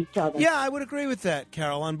with each other. Yeah, I would agree with that,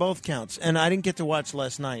 Carol, on both counts. And I didn't get to watch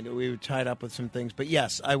last night. We were tied up with some things. But,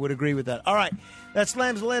 yes, I would agree with that. All right, that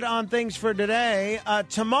slams the lid on things for today.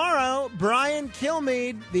 Tomorrow, Brian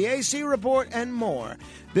Kilmeade, the AC Report, and more.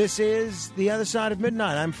 This is The Other Side of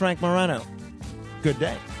Midnight. I'm Frank Morano. Good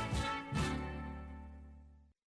day.